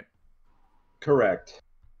do, right? Correct.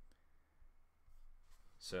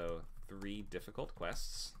 So 3 difficult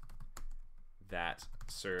quests that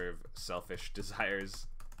serve selfish desires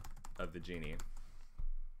of the genie.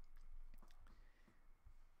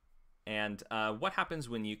 And what happens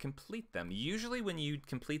when you complete them? Usually when you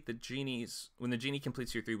complete the genies, when the genie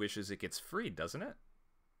completes your 3 wishes, it gets freed, doesn't it?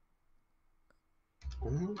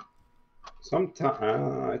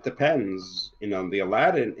 Sometimes it depends. You know,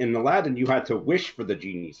 in Aladdin, you had to wish for the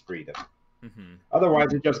genie's freedom. Mm-hmm.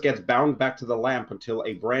 Otherwise, it just gets bound back to the lamp until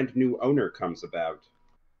a brand new owner comes about.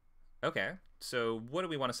 Okay, so what do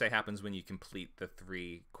we want to say happens when you complete the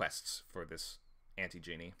 3 quests for this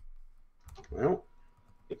anti-genie? Well,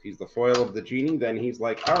 if he's the foil of the genie, then he's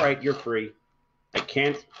like, all right, you're free. I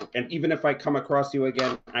can't, and even if I come across you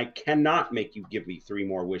again, I cannot make you give me 3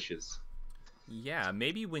 more wishes. Yeah,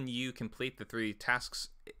 maybe when you complete the 3 tasks,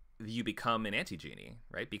 you become an anti-genie,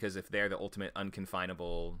 right? Because if they're the ultimate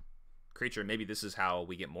unconfinable creature, maybe this is how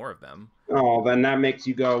we get more of them. Oh, then that makes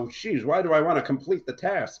you go, geez, why do I want to complete the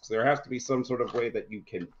tasks? There has to be some sort of way that you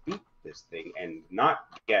can beat this thing and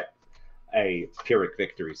not get a Pyrrhic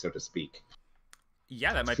victory, so to speak.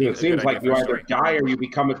 Yeah, that might So be. it seems like you either story. die or you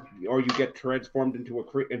become or you get transformed into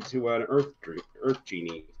an earth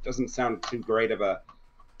genie. It doesn't sound too great of a.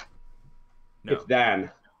 No. If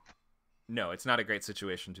then. No, it's not a great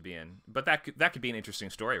situation to be in. But that could be an interesting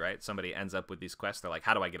story, right? Somebody ends up with these quests. They're like,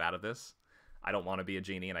 how do I get out of this? I don't want to be a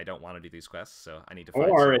genie and I don't want to do these quests, so I need to find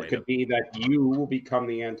some Or way it could be that you will become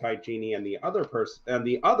the anti-genie and the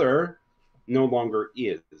other no longer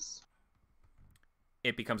is.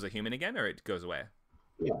 It becomes a human again, or it goes away?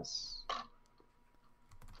 Yes.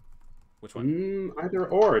 Which one? Either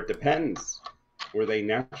or. It depends. Were they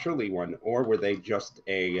naturally one, or were they just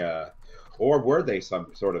or were they some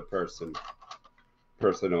sort of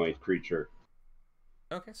personoid creature?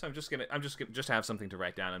 Okay, so just to have something to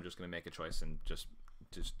write down, I'm just gonna make a choice and just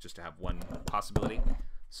to have one possibility.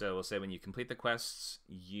 So we'll say when you complete the quests,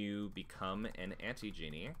 you become an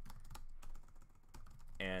anti-genie,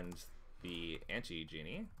 and the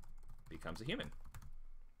anti-genie becomes a human.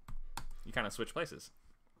 You kind of switch places.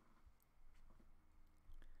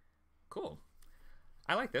 Cool.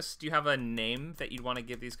 I like this. Do you have a name that you'd want to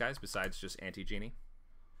give these guys besides just anti-genie?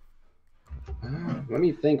 Let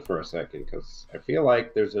me think for a second, because I feel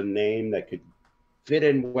like there's a name that could fit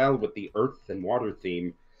in well with the earth and water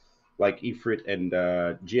theme, like Ifrit and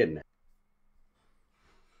Jinn.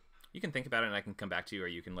 You can think about it and I can come back to you, or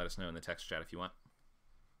you can let us know in the text chat if you want.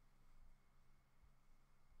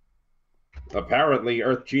 Apparently,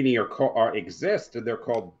 Earth Genie exist, and they're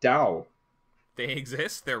called Dao. They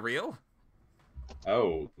exist? They're real?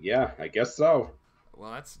 Oh, yeah, I guess so.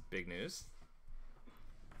 Well, that's big news.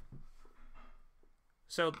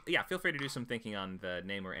 So, yeah, feel free to do some thinking on the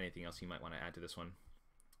name or anything else you might want to add to this one.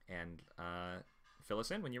 And fill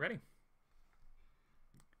us in when you're ready.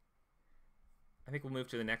 I think we'll move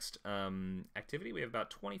to the next activity. We have about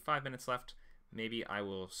 25 minutes left. Maybe I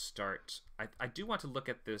will start. I do want to look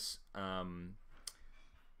at this.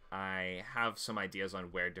 I have some ideas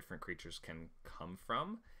on where different creatures can come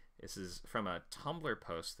from. This is from a Tumblr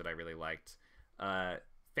post that I really liked.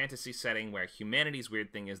 Fantasy setting where humanity's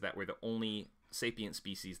weird thing is that we're the only sapient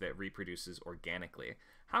species that reproduces organically.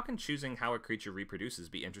 How can choosing how a creature reproduces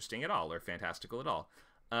be interesting at all or fantastical at all?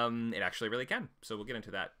 It actually really can. So we'll get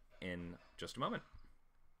into that in just a moment.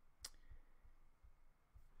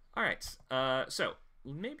 All right, so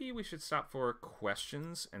maybe we should stop for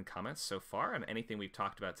questions and comments so far on anything we've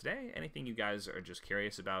talked about today, anything you guys are just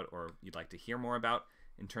curious about or you'd like to hear more about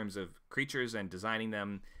in terms of creatures and designing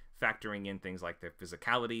them, factoring in things like their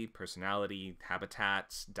physicality, personality,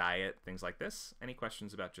 habitats, diet, things like this. Any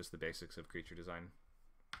questions about just the basics of creature design?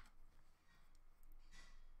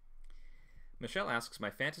 Michelle asks, my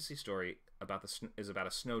fantasy story is about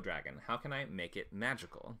a snow dragon. How can I make it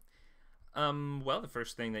magical? Well, the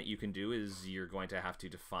first thing that you can do is you're going to have to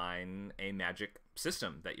define a magic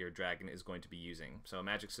system that your dragon is going to be using. So a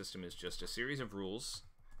magic system is just a series of rules.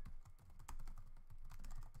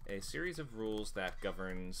 a series of rules that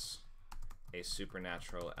governs a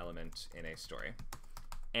supernatural element in a story.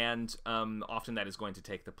 And often that is going to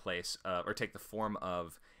take the place of, or take the form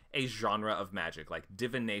of, a genre of magic. Like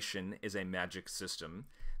divination is a magic system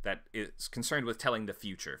that is concerned with telling the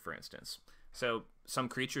future, for instance. So some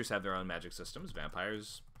creatures have their own magic systems.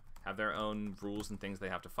 Vampires have their own rules and things they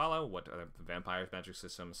have to follow. What are the vampires' magic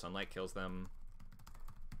system? Sunlight kills them.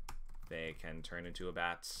 They can turn into a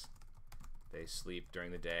bat. They sleep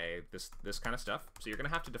during the day. This kind of stuff. So you're going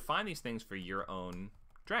to have to define these things for your own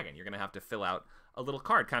dragon. You're going to have to fill out a little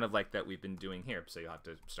card, kind of like that we've been doing here. So you'll have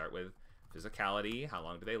to start with physicality. How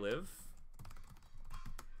long do they live?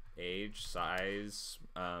 Age, size,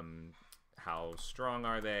 how strong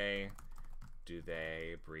are they? Do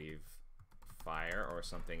they breathe fire or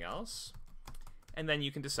something else? And then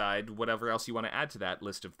you can decide whatever else you want to add to that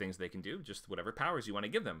list of things they can do, just whatever powers you want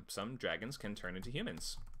to give them. Some dragons can turn into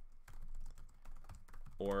humans,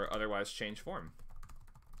 or otherwise change form.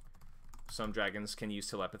 Some dragons can use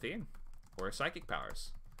telepathy or psychic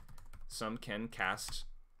powers. Some can cast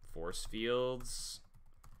force fields,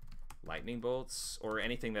 lightning bolts, or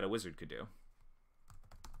anything that a wizard could do.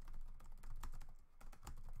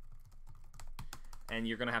 And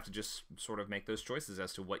you're going to have to just sort of make those choices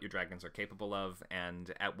as to what your dragons are capable of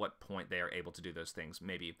and at what point they are able to do those things.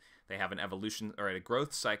 Maybe they have an evolution or a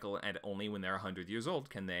growth cycle, and only when they're 100 years old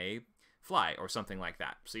can they fly or something like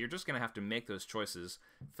that. So you're just going to have to make those choices,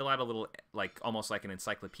 fill out a little, like almost like an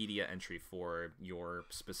encyclopedia entry for your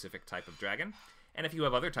specific type of dragon. And if you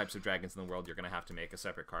have other types of dragons in the world, you're going to have to make a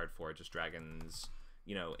separate card for just dragons,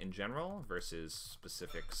 you know, in general versus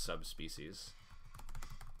specific subspecies.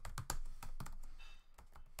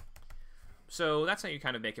 So that's how you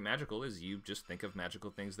kind of make it magical, is you just think of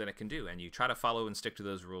magical things that it can do, and you try to follow and stick to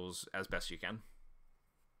those rules as best you can.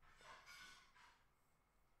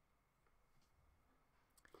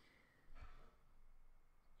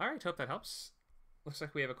 Alright, hope that helps. Looks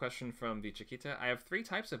like we have a question from Vichakita. I have 3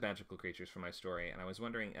 types of magical creatures for my story, and I was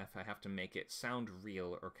wondering if I have to make it sound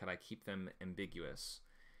real, or could I keep them ambiguous?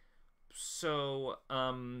 So,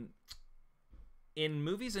 in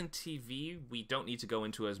movies and TV, we don't need to go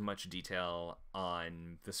into as much detail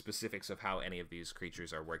on the specifics of how any of these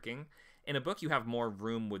creatures are working. In a book, you have more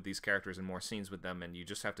room with these characters and more scenes with them, and you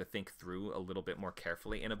just have to think through a little bit more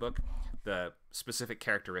carefully in a book the specific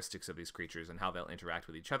characteristics of these creatures and how they'll interact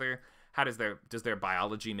with each other. How does their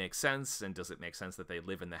biology make sense, and does it make sense that they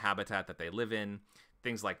live in the habitat that they live in?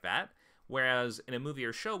 Things like that. Whereas in a movie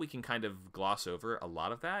or show, we can kind of gloss over a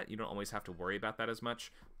lot of that. You don't always have to worry about that as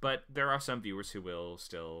much, but there are some viewers who will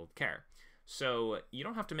still care. So you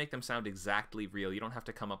don't have to make them sound exactly real. You don't have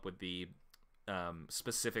to come up with the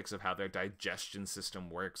specifics of how their digestion system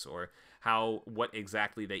works, or what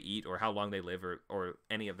exactly they eat, or how long they live, or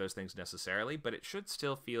any of those things necessarily. But it should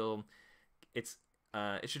still feel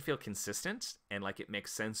it should feel consistent and like it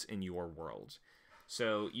makes sense in your world.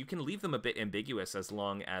 So you can leave them a bit ambiguous as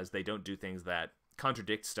long as they don't do things that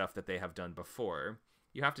contradict stuff that they have done before.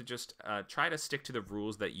 You have to just try to stick to the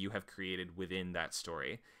rules that you have created within that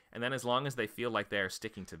story. And then as long as they feel like they're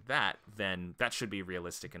sticking to that, then that should be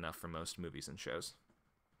realistic enough for most movies and shows.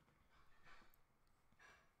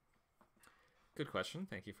 Good question.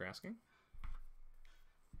 Thank you for asking.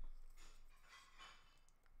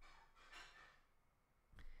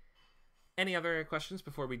 Any other questions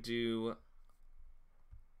before we do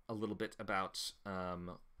a little bit about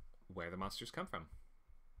where the monsters come from?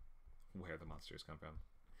 Where the monsters come from.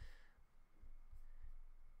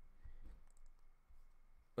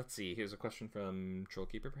 Let's see, here's a question from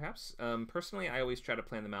Trollkeeper, perhaps. Personally, I always try to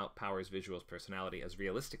plan them out, powers, visuals, personality, as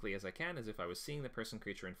realistically as I can, as if I was seeing the person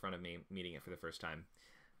creature in front of me, meeting it for the first time.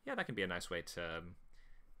 Yeah, that can be a nice way to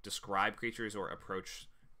describe creatures or approach,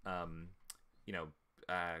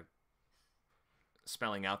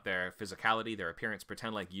 spelling out their physicality, their appearance,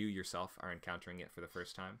 pretend like you yourself are encountering it for the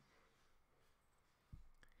first time.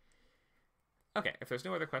 Okay, if there's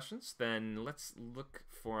no other questions, then let's look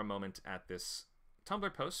for a moment at this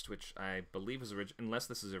Tumblr post, which I believe is unless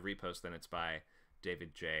this is a repost, then it's by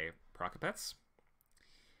David J. Prokopets.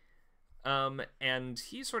 And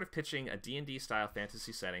he's sort of pitching a D&D style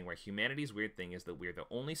fantasy setting where humanity's weird thing is that we're the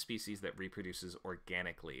only species that reproduces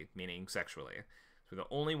organically, meaning sexually. So we're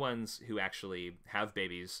the only ones who actually have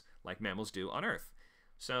babies like mammals do on Earth.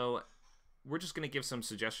 So we're just going to give some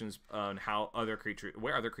suggestions on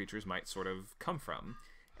where other creatures might sort of come from.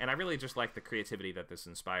 And I really just like the creativity that this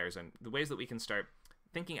inspires and the ways that we can start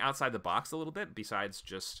thinking outside the box a little bit, besides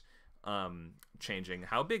just changing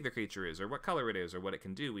how big the creature is or what color it is or what it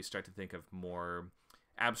can do. We start to think of more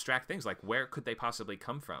abstract things like where could they possibly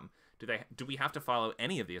come from? Do we have to follow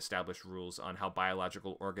any of the established rules on how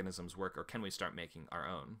biological organisms work, or can we start making our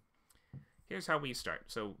own? Here's how we start.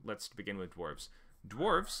 So let's begin with dwarves.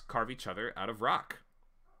 Dwarves carve each other out of rock.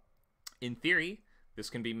 In theory, this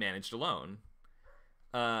can be managed alone.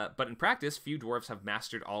 But in practice, few dwarves have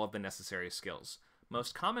mastered all of the necessary skills.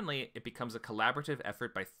 Most commonly, it becomes a collaborative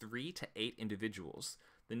effort by 3 to 8 individuals.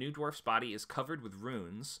 The new dwarf's body is covered with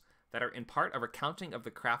runes that are in part a recounting of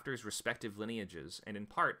the crafter's respective lineages, and in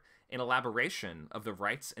part an elaboration of the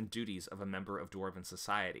rights and duties of a member of dwarven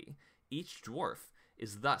society. Each dwarf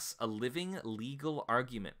is thus a living legal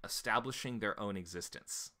argument establishing their own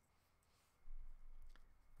existence.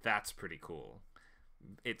 That's pretty cool.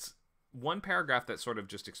 It's one paragraph that sort of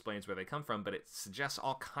just explains where they come from, but it suggests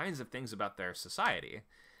all kinds of things about their society.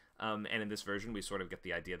 And in this version, we sort of get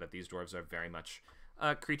the idea that these dwarves are very much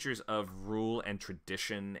creatures of rule and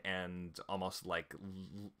tradition and almost like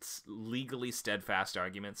legally steadfast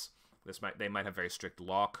arguments. They might have very strict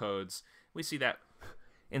law codes. We see that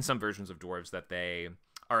in some versions of dwarves that they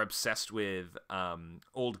are obsessed with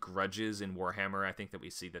old grudges in Warhammer. I think that we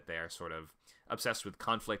see that they are sort of obsessed with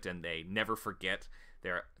conflict and they never forget.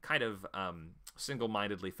 They're kind of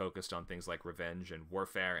single-mindedly focused on things like revenge and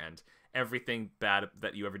warfare, and everything bad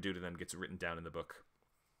that you ever do to them gets written down in the book.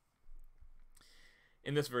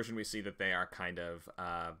 In this version, we see that they are kind of...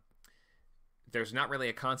 there's not really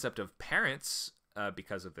a concept of parents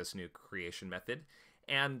because of this new creation method,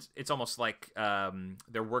 and it's almost like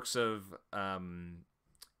they're works of...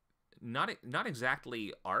 not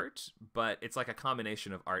exactly art, but it's like a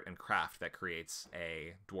combination of art and craft that creates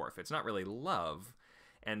a dwarf. It's not really love,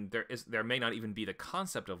 and there may not even be the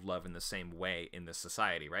concept of love in the same way in this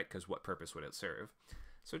society, right? Because what purpose would it serve?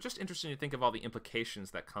 So just interesting to think of all the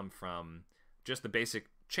implications that come from just the basic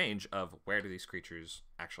change of where do these creatures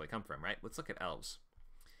actually come from, right? Let's look at elves.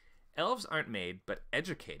 Elves aren't made, but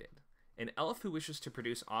educated. An elf who wishes to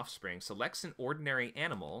produce offspring selects an ordinary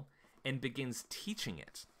animal and begins teaching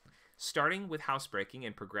it, starting with housebreaking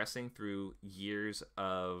and progressing through years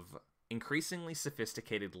of increasingly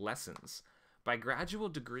sophisticated lessons. By gradual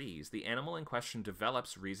degrees, the animal in question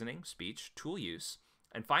develops reasoning, speech, tool use,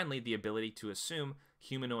 and finally the ability to assume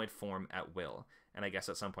humanoid form at will. And I guess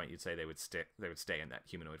at some point you'd say they would stay in that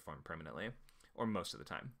humanoid form permanently, or most of the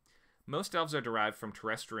time. Most elves are derived from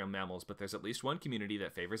terrestrial mammals, but there's at least one community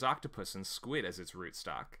that favors octopus and squid as its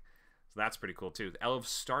rootstock. So that's pretty cool too. The elves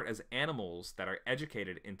start as animals that are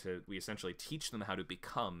educated into, we essentially teach them how to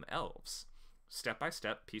become elves. Step by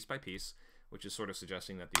step, piece by piece, which is sort of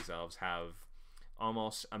suggesting that these elves have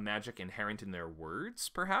almost a magic inherent in their words,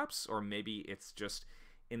 perhaps? Or maybe it's just,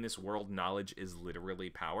 in this world, knowledge is literally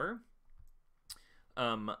power.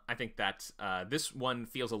 I think that this one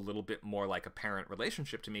feels a little bit more like a parent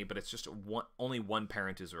relationship to me, but it's just only one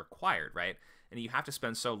parent is required, right? And you have to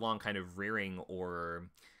spend so long kind of rearing or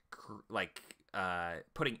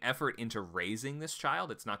putting effort into raising this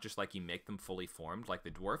child. It's not just like you make them fully formed like the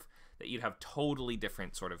dwarf, that you'd have totally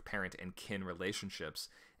different sort of parent and kin relationships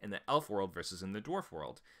in the elf world versus in the dwarf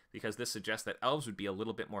world, because this suggests that elves would be a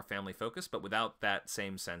little bit more family focused, but without that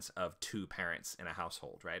same sense of two parents in a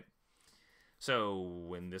household, right?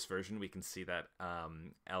 So in this version, we can see that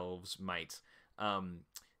elves might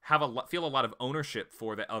feel a lot of ownership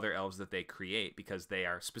for the other elves that they create, because they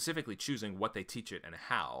are specifically choosing what they teach it and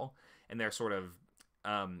how, and they're sort of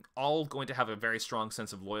all going to have a very strong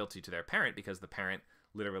sense of loyalty to their parent, because the parent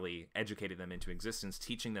literally educated them into existence,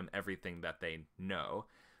 teaching them everything that they know.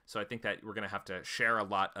 So I think that we're going to have to share a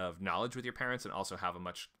lot of knowledge with your parents and also have a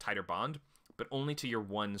much tighter bond, but only to your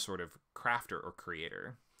one sort of crafter or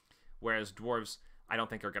creator. Whereas dwarves, I don't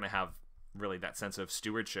think are going to have really that sense of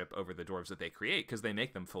stewardship over the dwarves that they create, because they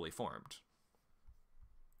make them fully formed.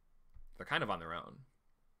 They're kind of on their own.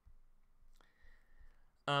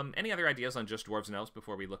 Any other ideas on just dwarves and elves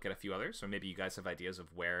before we look at a few others? Or maybe you guys have ideas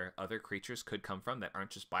of where other creatures could come from that aren't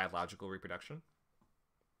just biological reproduction?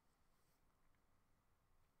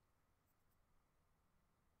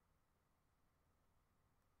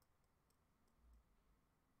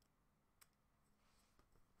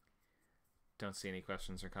 Don't see any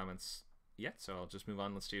questions or comments yet, so I'll just move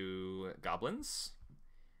on. Let's do goblins.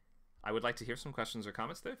 I would like to hear some questions or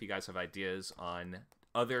comments, though, if you guys have ideas on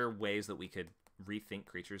other ways that we could rethink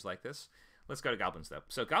creatures like this. Let's go to goblins, though.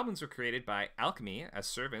 So goblins were created by alchemy as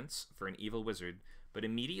servants for an evil wizard, but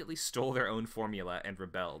immediately stole their own formula and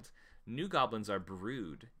rebelled. New goblins are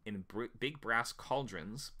brewed in big brass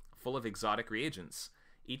cauldrons full of exotic reagents.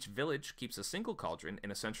 Each village keeps a single cauldron in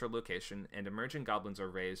a central location, and emerging goblins are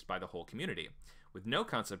raised by the whole community, with no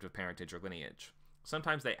concept of parentage or lineage.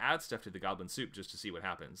 Sometimes they add stuff to the goblin soup just to see what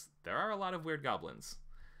happens. There are a lot of weird goblins.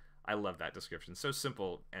 I love that description. So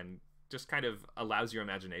simple and just kind of allows your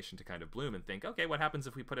imagination to kind of bloom and think, okay, what happens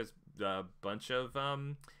if we put a bunch of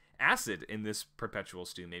acid in this perpetual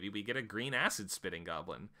stew? Maybe we get a green acid spitting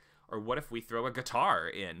goblin. Or what if we throw a guitar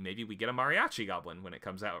in? Maybe we get a mariachi goblin when it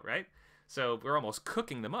comes out, right? So we're almost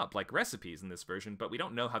cooking them up like recipes in this version, but we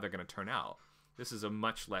don't know how they're going to turn out. This is a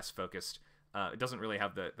much less focused, it doesn't really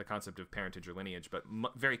have the concept of parentage or lineage, but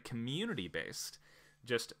very community-based,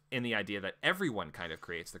 just in the idea that everyone kind of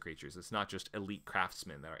creates the creatures. It's not just elite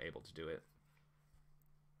craftsmen that are able to do it.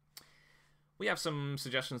 We have some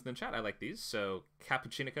suggestions in the chat. I like these. So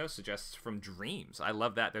Cappuccinico suggests from dreams. I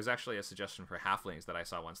love that. There's actually a suggestion for halflings that I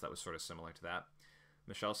saw once that was sort of similar to that.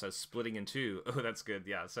 Michelle says splitting in two. Oh, that's good.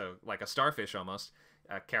 Yeah, so like a starfish almost.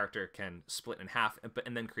 A character can split in half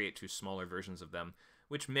and then create two smaller versions of them,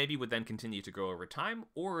 which maybe would then continue to grow over time.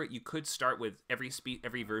 Or you could start with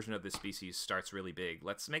every version of this species starts really big.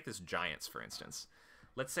 Let's make this giants, for instance.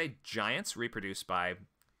 Let's say giants reproduce by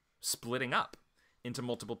splitting up into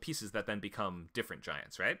multiple pieces that then become different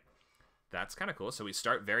giants, right? That's kind of cool. So we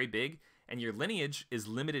start very big, and your lineage is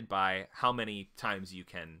limited by how many times you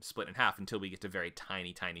can split in half until we get to very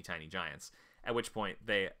tiny, tiny, tiny giants, at which point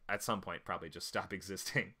they, at some point, probably just stop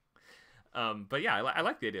existing. But yeah, I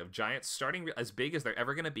like the idea of giants starting as big as they're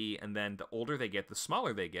ever going to be, and then the older they get, the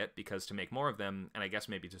smaller they get, because to make more of them, and I guess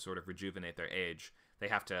maybe to sort of rejuvenate their age, they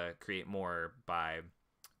have to create more by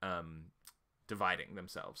dividing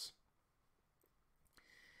themselves.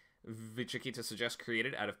 Vichikita suggests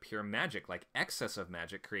created out of pure magic, like excess of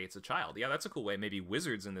magic creates a child. Yeah, that's a cool way. Maybe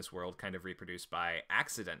wizards in this world kind of reproduce by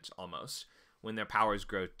accident almost. When their powers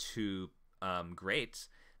grow too great,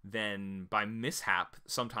 then by mishap,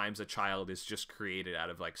 sometimes a child is just created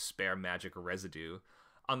out of like spare magic residue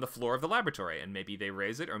on the floor of the laboratory, and maybe they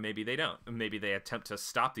raise it or maybe they don't. Maybe they attempt to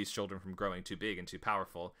stop these children from growing too big and too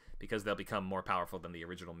powerful because they'll become more powerful than the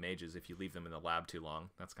original mages if you leave them in the lab too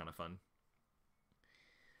long. That's kind of fun.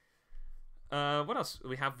 What else?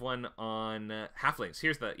 We have one on halflings.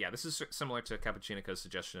 Here's the, this is similar to Cappuccinico's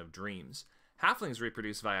suggestion of dreams. Halflings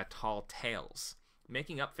reproduce via tall tales.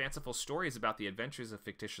 Making up fanciful stories about the adventures of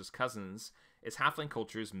fictitious cousins is halfling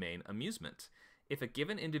culture's main amusement. If a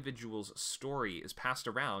given individual's story is passed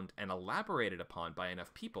around and elaborated upon by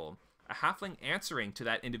enough people, a halfling answering to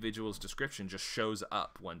that individual's description just shows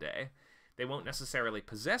up one day. They won't necessarily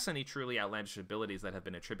possess any truly outlandish abilities that have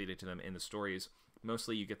been attributed to them in the stories.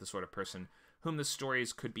 Mostly you get the sort of person whom the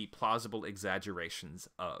stories could be plausible exaggerations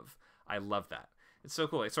of. I love that. It's so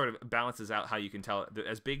cool. It sort of balances out how you can tell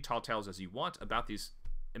as big tall tales as you want about these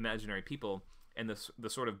imaginary people, and the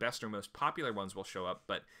sort of best or most popular ones will show up,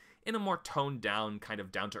 but in a more toned down, kind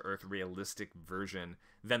of down-to-earth, realistic version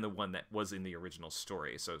than the one that was in the original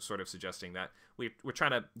story. So sort of suggesting that we're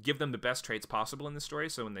trying to give them the best traits possible in the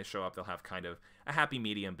story, so when they show up, they'll have kind of a happy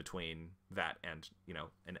medium between that and, you know,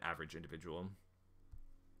 an average individual.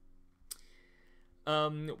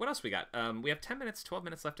 What else we got? We have 12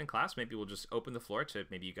 minutes left in class. Maybe we'll just open the floor to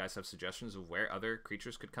maybe you guys have suggestions of where other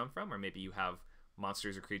creatures could come from, or maybe you have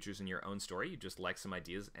monsters or creatures in your own story you just like some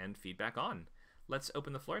ideas and feedback on. Let's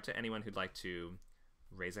open the floor to anyone who'd like to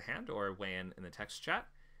raise a hand or weigh in the text chat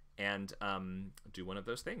and do one of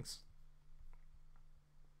those things.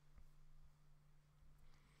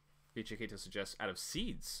 Vichikita suggests out of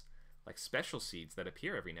seeds, like special seeds that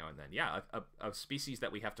appear every now and then. Yeah, a species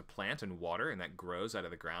that we have to plant and water and that grows out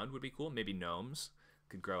of the ground would be cool. Maybe gnomes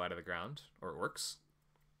could grow out of the ground, or orcs.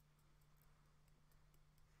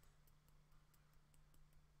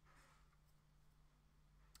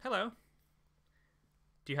 Hello.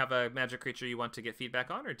 Do you have a magic creature you want to get feedback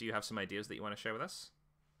on, or do you have some ideas that you want to share with us?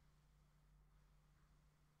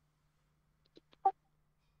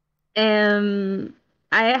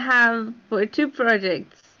 I have for 2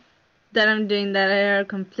 projects that I'm doing that are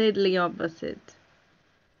completely opposite.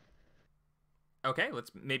 Okay,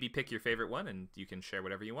 let's maybe pick your favorite one, and you can share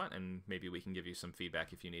whatever you want, and maybe we can give you some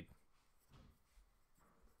feedback if you need.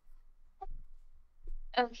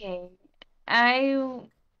 Okay.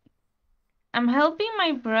 I'm helping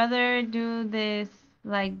my brother do this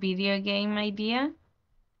like video game idea,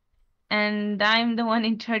 and I'm the one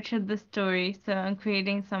in charge of the story, so I'm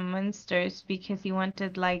creating some monsters because he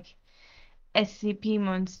wanted like SCP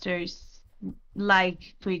monsters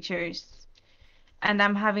like creatures, and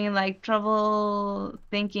I'm having like trouble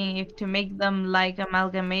thinking if to make them like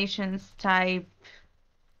amalgamations type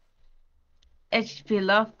H.P.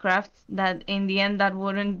 Lovecraft, that in the end that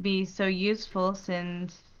wouldn't be so useful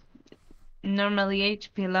since normally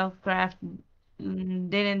H.P. Lovecraft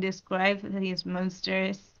didn't describe his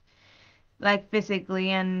monsters like physically,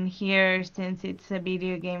 and here since it's a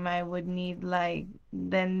video game I would need like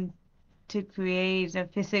then to create a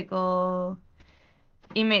physical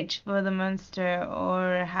image for the monster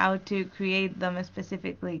or how to create them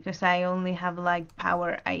specifically, because I only have like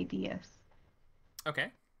power ideas.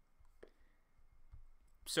 Okay.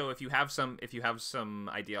 So if you have some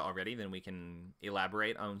idea already, then we can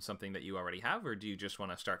elaborate on something that you already have, or do you just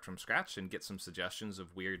want to start from scratch and get some suggestions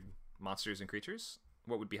of weird monsters and creatures?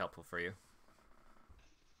 What would be helpful for you?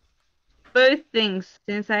 Both things,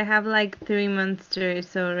 since I have like 3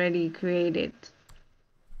 monsters already created.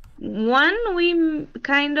 One we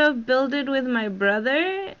kind of built it with my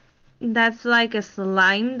brother. That's like a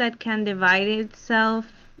slime that can divide itself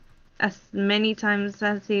as many times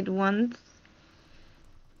as it wants.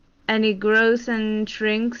 And it grows and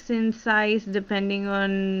shrinks in size depending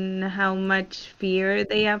on how much fear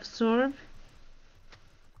they absorb.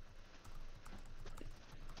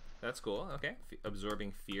 That's cool. Okay.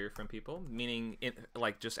 Absorbing fear from people, meaning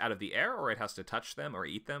like just out of the air, or it has to touch them or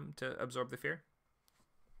eat them to absorb the fear?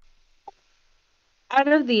 Out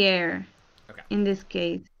of the air, Okay. in this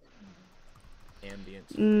case. Ambient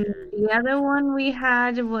fear. The other one we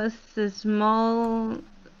had was a small,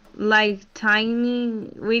 like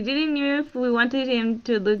tiny. We didn't know if we wanted him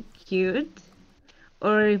to look cute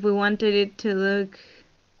or if we wanted it to look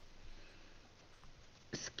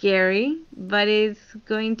scary, but it's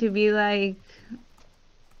going to be like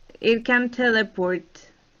it can teleport.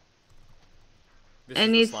 This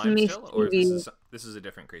And is it's the slime still, or mischievous. this is a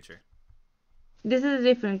different creature? This is a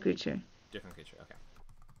different creature. Different creature. Okay.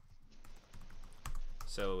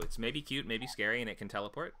 So it's maybe cute, maybe scary, and it can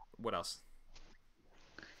teleport. What else?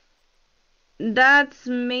 That's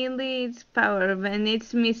mainly its power, and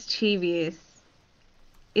it's mischievous.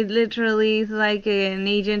 It literally is like an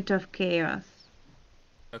agent of chaos.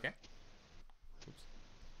 Okay. Oops.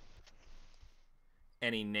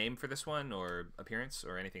 Any name for this one, or appearance,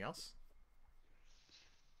 or anything else?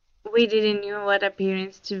 We didn't know what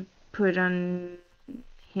appearance to put on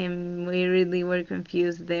him. We really were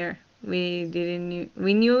confused there. We didn't knew.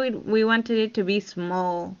 We knew it. We wanted it to be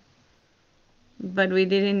small, but we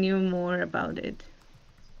didn't know more about it.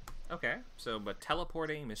 Okay, so but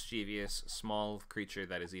teleporting, mischievous, small creature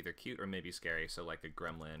that is either cute or maybe scary, so like a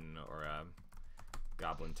gremlin or a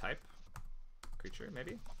goblin type creature,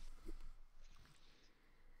 maybe?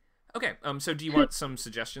 Okay, so do you want some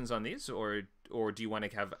suggestions on these, or do you want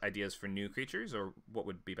to have ideas for new creatures, or what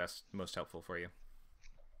would be most helpful for you?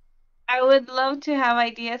 I would love to have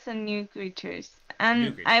ideas on new creatures. And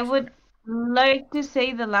New creatures, I would okay. like to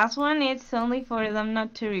say the last one, it's only for them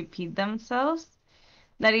not to repeat themselves.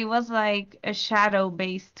 That it was like a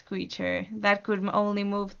shadow-based creature that could only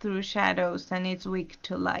move through shadows and it's weak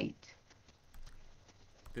to light.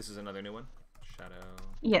 This is another new one? Shadow.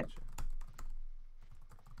 Yes.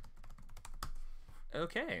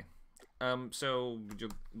 Okay. So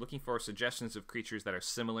you're looking for suggestions of creatures that are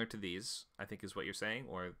similar to these, I think is what you're saying,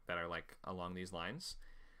 or that are like along these lines.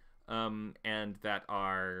 And that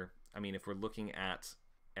are, I mean, if we're looking at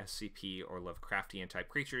SCP or Lovecraftian type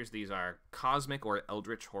creatures, these are cosmic or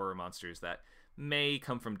eldritch horror monsters that may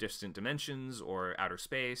come from distant dimensions or outer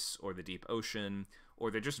space or the deep ocean,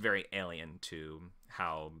 or they're just very alien to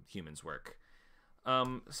how humans work.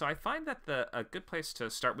 So I find that a good place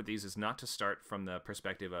to start with these is not to start from the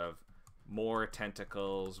perspective of more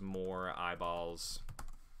tentacles, more eyeballs.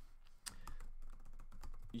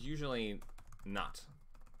 Usually not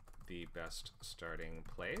the best starting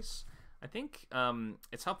place. I think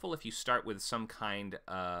it's helpful if you start with some kind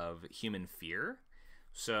of human fear.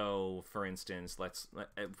 So, for instance,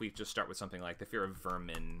 if we just start with something like the fear of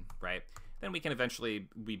vermin, right? Then we can eventually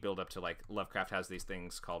build up to, like, Lovecraft has these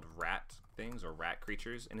things called rat things or rat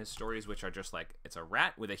creatures in his stories, which are just like, it's a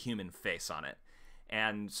rat with a human face on it.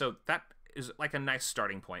 And so that is like a nice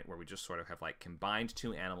starting point where we just sort of have like combined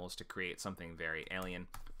two animals to create something very alien,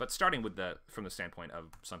 but starting with from the standpoint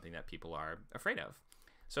of something that people are afraid of.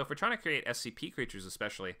 So if we're trying to create SCP creatures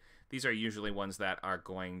especially, these are usually ones that are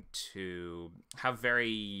going to have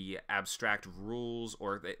very abstract rules,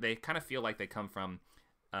 or they kind of feel like they come from,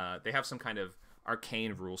 they have some kind of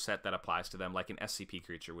arcane rule set that applies to them. Like an SCP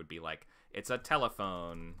creature would be like, it's a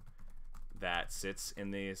telephone that sits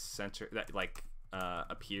in the center, that like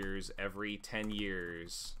appears every 10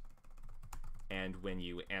 years, and when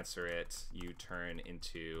you answer it, you turn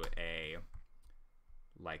into a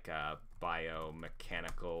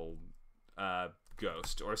biomechanical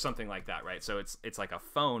ghost or something like that, right? So it's like a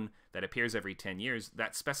phone that appears every 10 years.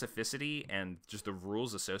 That specificity and just the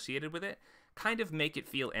rules associated with it kind of make it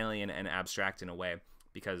feel alien and abstract in a way,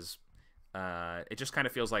 because it just kind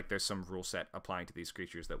of feels like there's some rule set applying to these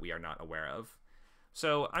creatures that we are not aware of.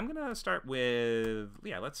 So I'm gonna start with,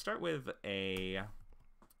 let's start with a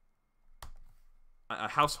a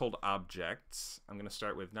household object. I'm going to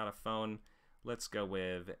start with not a phone. Let's go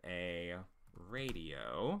with a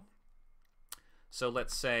radio. So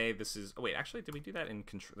let's say this is... Oh, wait, actually, did we do that in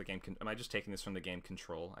the game? Am I just taking this from the game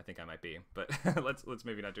Control? I think I might be, but let's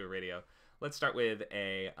maybe not do a radio. Let's start with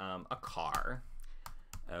a car.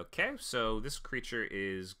 Okay, so this creature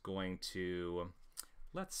is going to...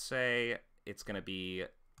 Let's say it's going to be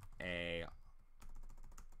a...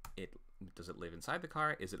 Does it live inside the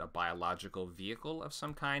car? Is it a biological vehicle of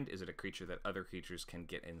some kind? Is it a creature that other creatures can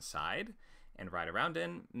get inside and ride around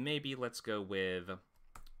in? Maybe let's go with...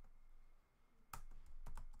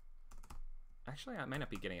 Actually, I might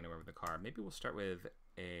not be getting anywhere with the car. Maybe we'll start with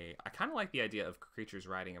a... I kind of like the idea of creatures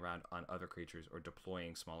riding around on other creatures or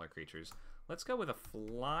deploying smaller creatures. Let's go with a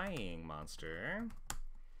flying monster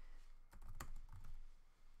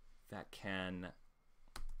that can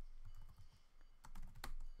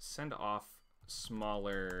send off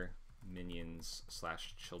smaller minions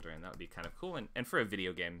 / children. That would be kind of cool. And for a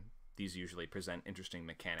video game, these usually present interesting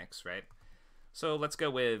mechanics, right? So let's go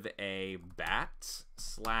with a bat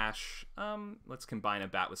 / let's combine a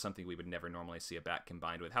bat with something we would never normally see a bat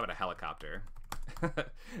combined with. How about a helicopter?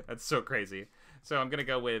 That's so crazy. So I'm going to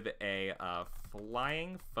go with a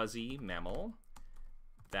flying fuzzy mammal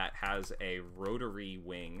that has a rotary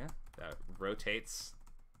wing that rotates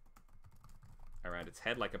around its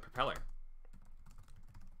head like a propeller.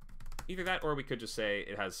 Either that, or we could just say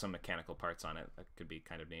it has some mechanical parts on it. That could be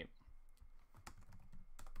kind of neat.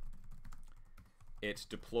 It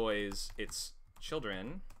deploys its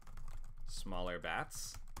children, smaller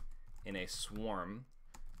bats, in a swarm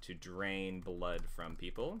to drain blood from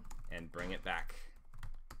people and bring it back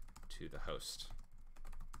to the host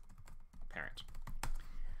parent.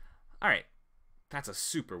 All right, that's a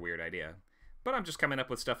super weird idea, but I'm just coming up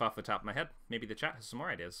with stuff off the top of my head. Maybe the chat has some more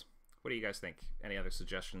ideas. What do you guys think? Any other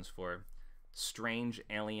suggestions for strange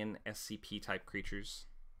alien SCP type creatures?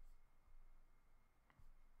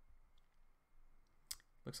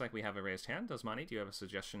 Looks like we have a raised hand. Dosmani, do you have a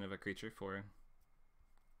suggestion of a creature for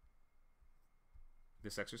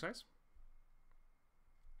this exercise?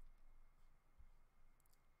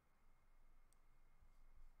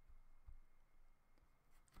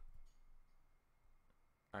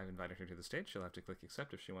 I've invited her to the stage. She'll have to click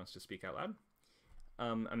accept if she wants to speak out loud.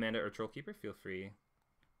 Amanda or Trollkeeper, feel free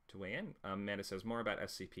to weigh in. Amanda says, more about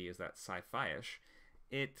SCP. Is that sci-fi-ish?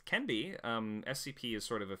 It can be. SCP is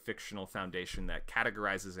sort of a fictional foundation that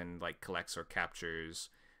categorizes and like collects or captures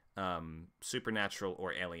supernatural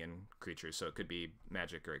or alien creatures. So it could be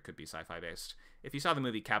magic or it could be sci-fi based. If you saw the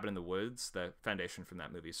movie Cabin in the Woods, the foundation from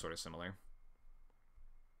that movie is sort of similar.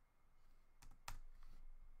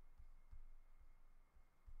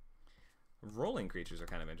 Rolling creatures are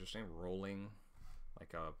kind of interesting. Rolling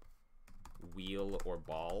like a wheel or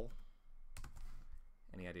ball.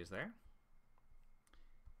 Any ideas there?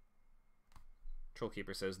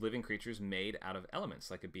 Trollkeeper says, living creatures made out of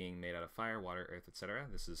elements, like a being made out of fire, water, earth, etc.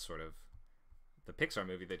 This is sort of the Pixar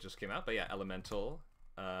movie that just came out, but yeah, elemental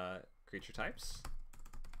creature types.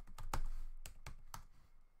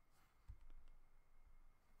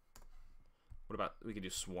 What about, we could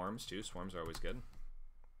do swarms too. Swarms are always good.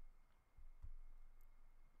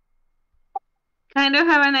 Kind of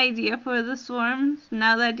have an idea for the swarms,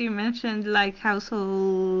 now that you mentioned like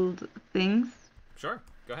household things. Sure,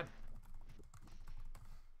 go ahead.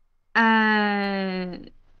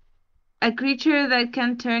 A creature that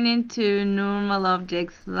can turn into normal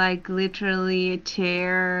objects, like literally a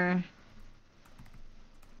chair,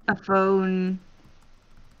 a phone.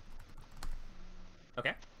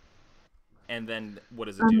 Okay. And then what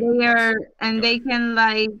does it do? They can,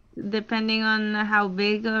 like, depending on how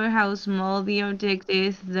big or how small the object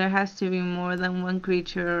is, there has to be more than one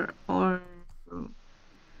creature, or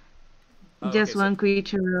just one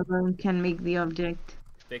creature alone can make the object.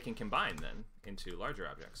 They can combine then into larger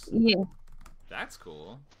objects. Yeah. That's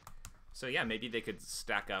cool. So yeah, maybe they could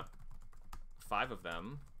stack up 5 of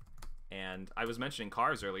them. And I was mentioning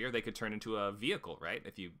cars earlier. They could turn into a vehicle, right?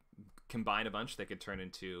 If you combine a bunch, they could turn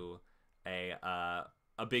into a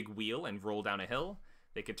big wheel and roll down a hill.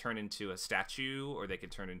 They could turn into a statue, or they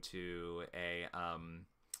could turn into a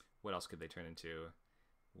what else could they turn into?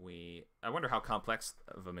 I wonder how complex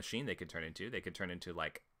of a machine they could turn into. They could turn into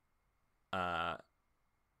like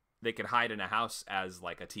they could hide in a house as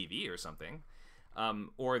like a TV or something.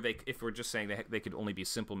 Or if we're just saying they could only be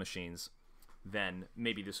simple machines, then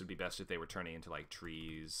maybe this would be best if they were turning into like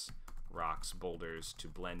trees, rocks, boulders to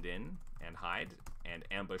blend in and hide and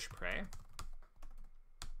ambush prey.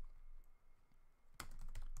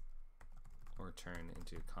 Or turn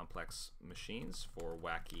into complex machines for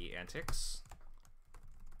wacky antics.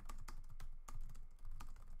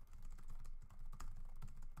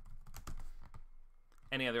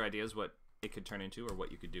 Any other ideas what it could turn into or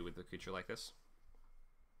what you could do with a creature like this?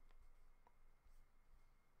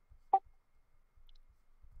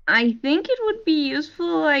 I think it would be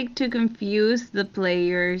useful, like, to confuse the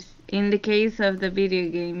players in the case of the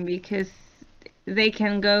video game, because they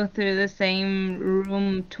can go through the same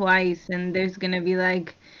room twice, and there's gonna be,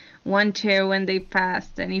 like, one chair when they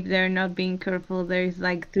passed, and if they're not being careful, there's,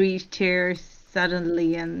 like, 3 chairs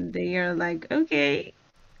suddenly, and they are like, okay.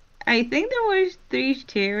 I think there were 3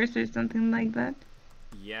 chairs or something like that.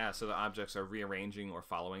 Yeah, so the objects are rearranging or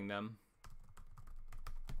following them.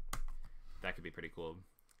 That could be pretty cool.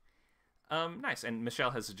 Nice. And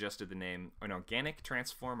Michelle has suggested the name an organic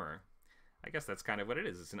transformer. I guess that's kind of what it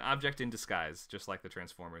is. It's an object in disguise, just like the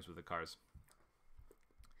Transformers with the cars.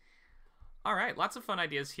 All right, lots of fun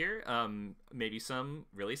ideas here. Maybe some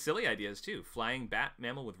really silly ideas too. Flying bat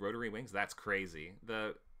mammal with rotary wings, that's crazy.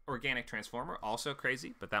 The organic transformer, also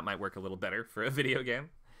crazy, but that might work a little better for a video game.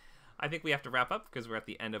 I think we have to wrap up because we're at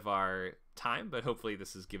the end of our time, but hopefully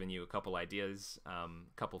this has given you a couple ideas, a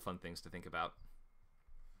couple fun things to think about.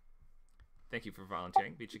 Thank you for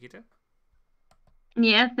volunteering, Bichikita.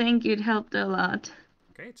 Yeah, thank you. It helped a lot.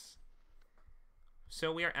 Great.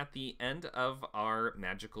 So we are at the end of our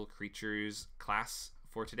magical creatures class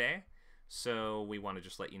for today. So we want to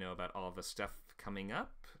just let you know about all of the stuff coming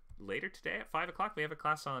up. Later today at 5 o'clock, we have a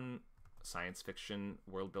class on science fiction,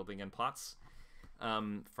 world building, and plots.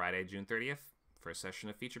 Friday, June 30th, first session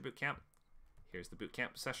of Feature Bootcamp. Here's the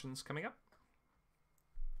bootcamp sessions coming up.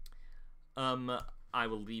 I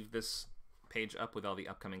will leave this page up with all the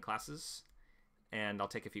upcoming classes, and I'll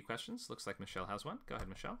take a few questions. Looks like Michelle has one. Go ahead,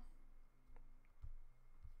 Michelle.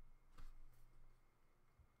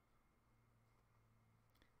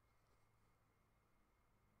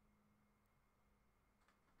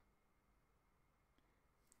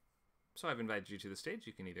 So I've invited you to the stage.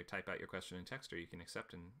 You can either type out your question in text or you can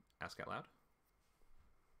accept and ask out loud.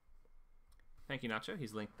 Thank you, Nacho.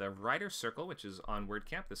 He's linked the Writer Circle, which is on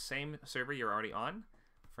WordCamp, the same server you're already on,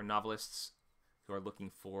 for novelists who are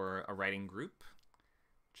looking for a writing group.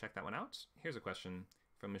 Check that one out. Here's a question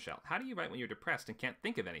from Michelle. How do you write when you're depressed and can't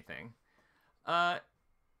think of anything?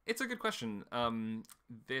 It's a good question.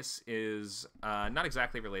 This is not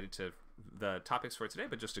exactly related to the topics for today,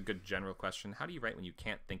 but just a good general question. How do you write when you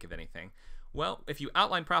can't think of anything? Well, if you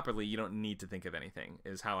outline properly, you don't need to think of anything,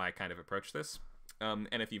 is how I kind of approach this. And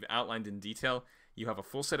if you've outlined in detail, you have a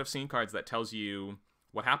full set of scene cards that tells you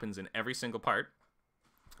what happens in every single part.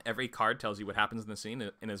 Every card tells you what happens in the scene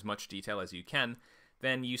in as much detail as you can.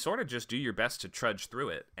 Then you sort of just do your best to trudge through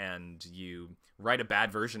it, and you write a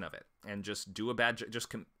bad version of it, and just do a bad,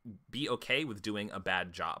 be okay with doing a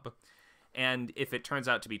bad job. And if it turns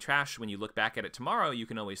out to be trash when you look back at it tomorrow, you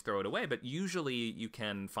can always throw it away. But usually you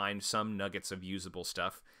can find some nuggets of usable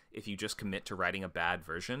stuff if you just commit to writing a bad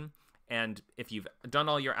version. And if you've done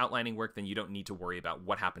all your outlining work, then you don't need to worry about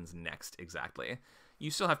what happens next exactly.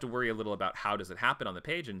 You still have to worry a little about how does it happen on the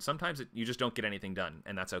page, and sometimes you just don't get anything done,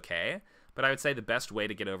 and that's okay. But I would say the best way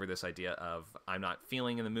to get over this idea of I'm not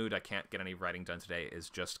feeling in the mood, I can't get any writing done today, is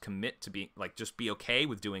just commit to just be okay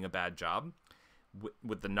with doing a bad job,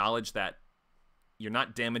 with the knowledge that you're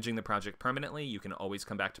not damaging the project permanently. You can always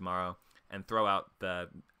come back tomorrow and throw out the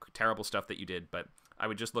terrible stuff that you did, but I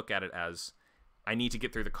would just look at it as I need to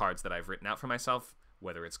get through the cards that I've written out for myself.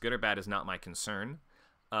 Whether it's good or bad is not my concern.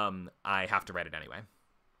 I have to write it anyway.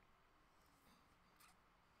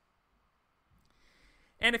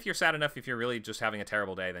 And if you're sad enough, if you're really just having a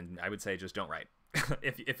terrible day, then I would say just don't write.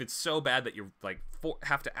 if it's so bad that you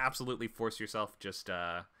have to absolutely force yourself, just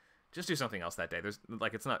do something else that day.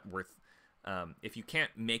 It's not worth. If you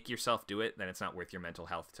can't make yourself do it, then it's not worth your mental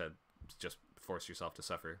health to just force yourself to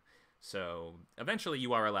suffer. So eventually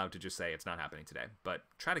you are allowed to just say it's not happening today, but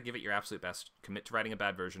try to give it your absolute best, commit to writing a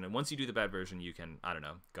bad version, and once you do the bad version, you can, I don't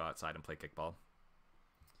know, go outside and play kickball.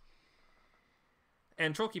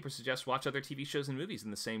 And Trollkeeper suggests watch other TV shows and movies in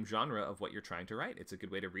the same genre of what you're trying to write. It's a good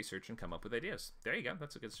way to research and come up with ideas. There you go.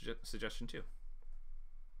 That's a good suggestion too.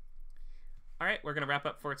 All right, we're going to wrap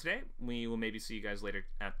up for today. We will maybe see you guys later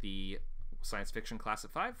at the science fiction class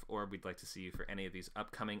at 5, or we'd like to see you for any of these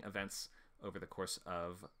upcoming events over the course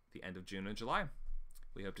of the end of June and July.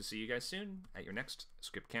 We hope to see you guys soon at your next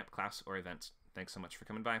Script Camp class or event. Thanks so much for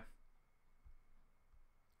coming by.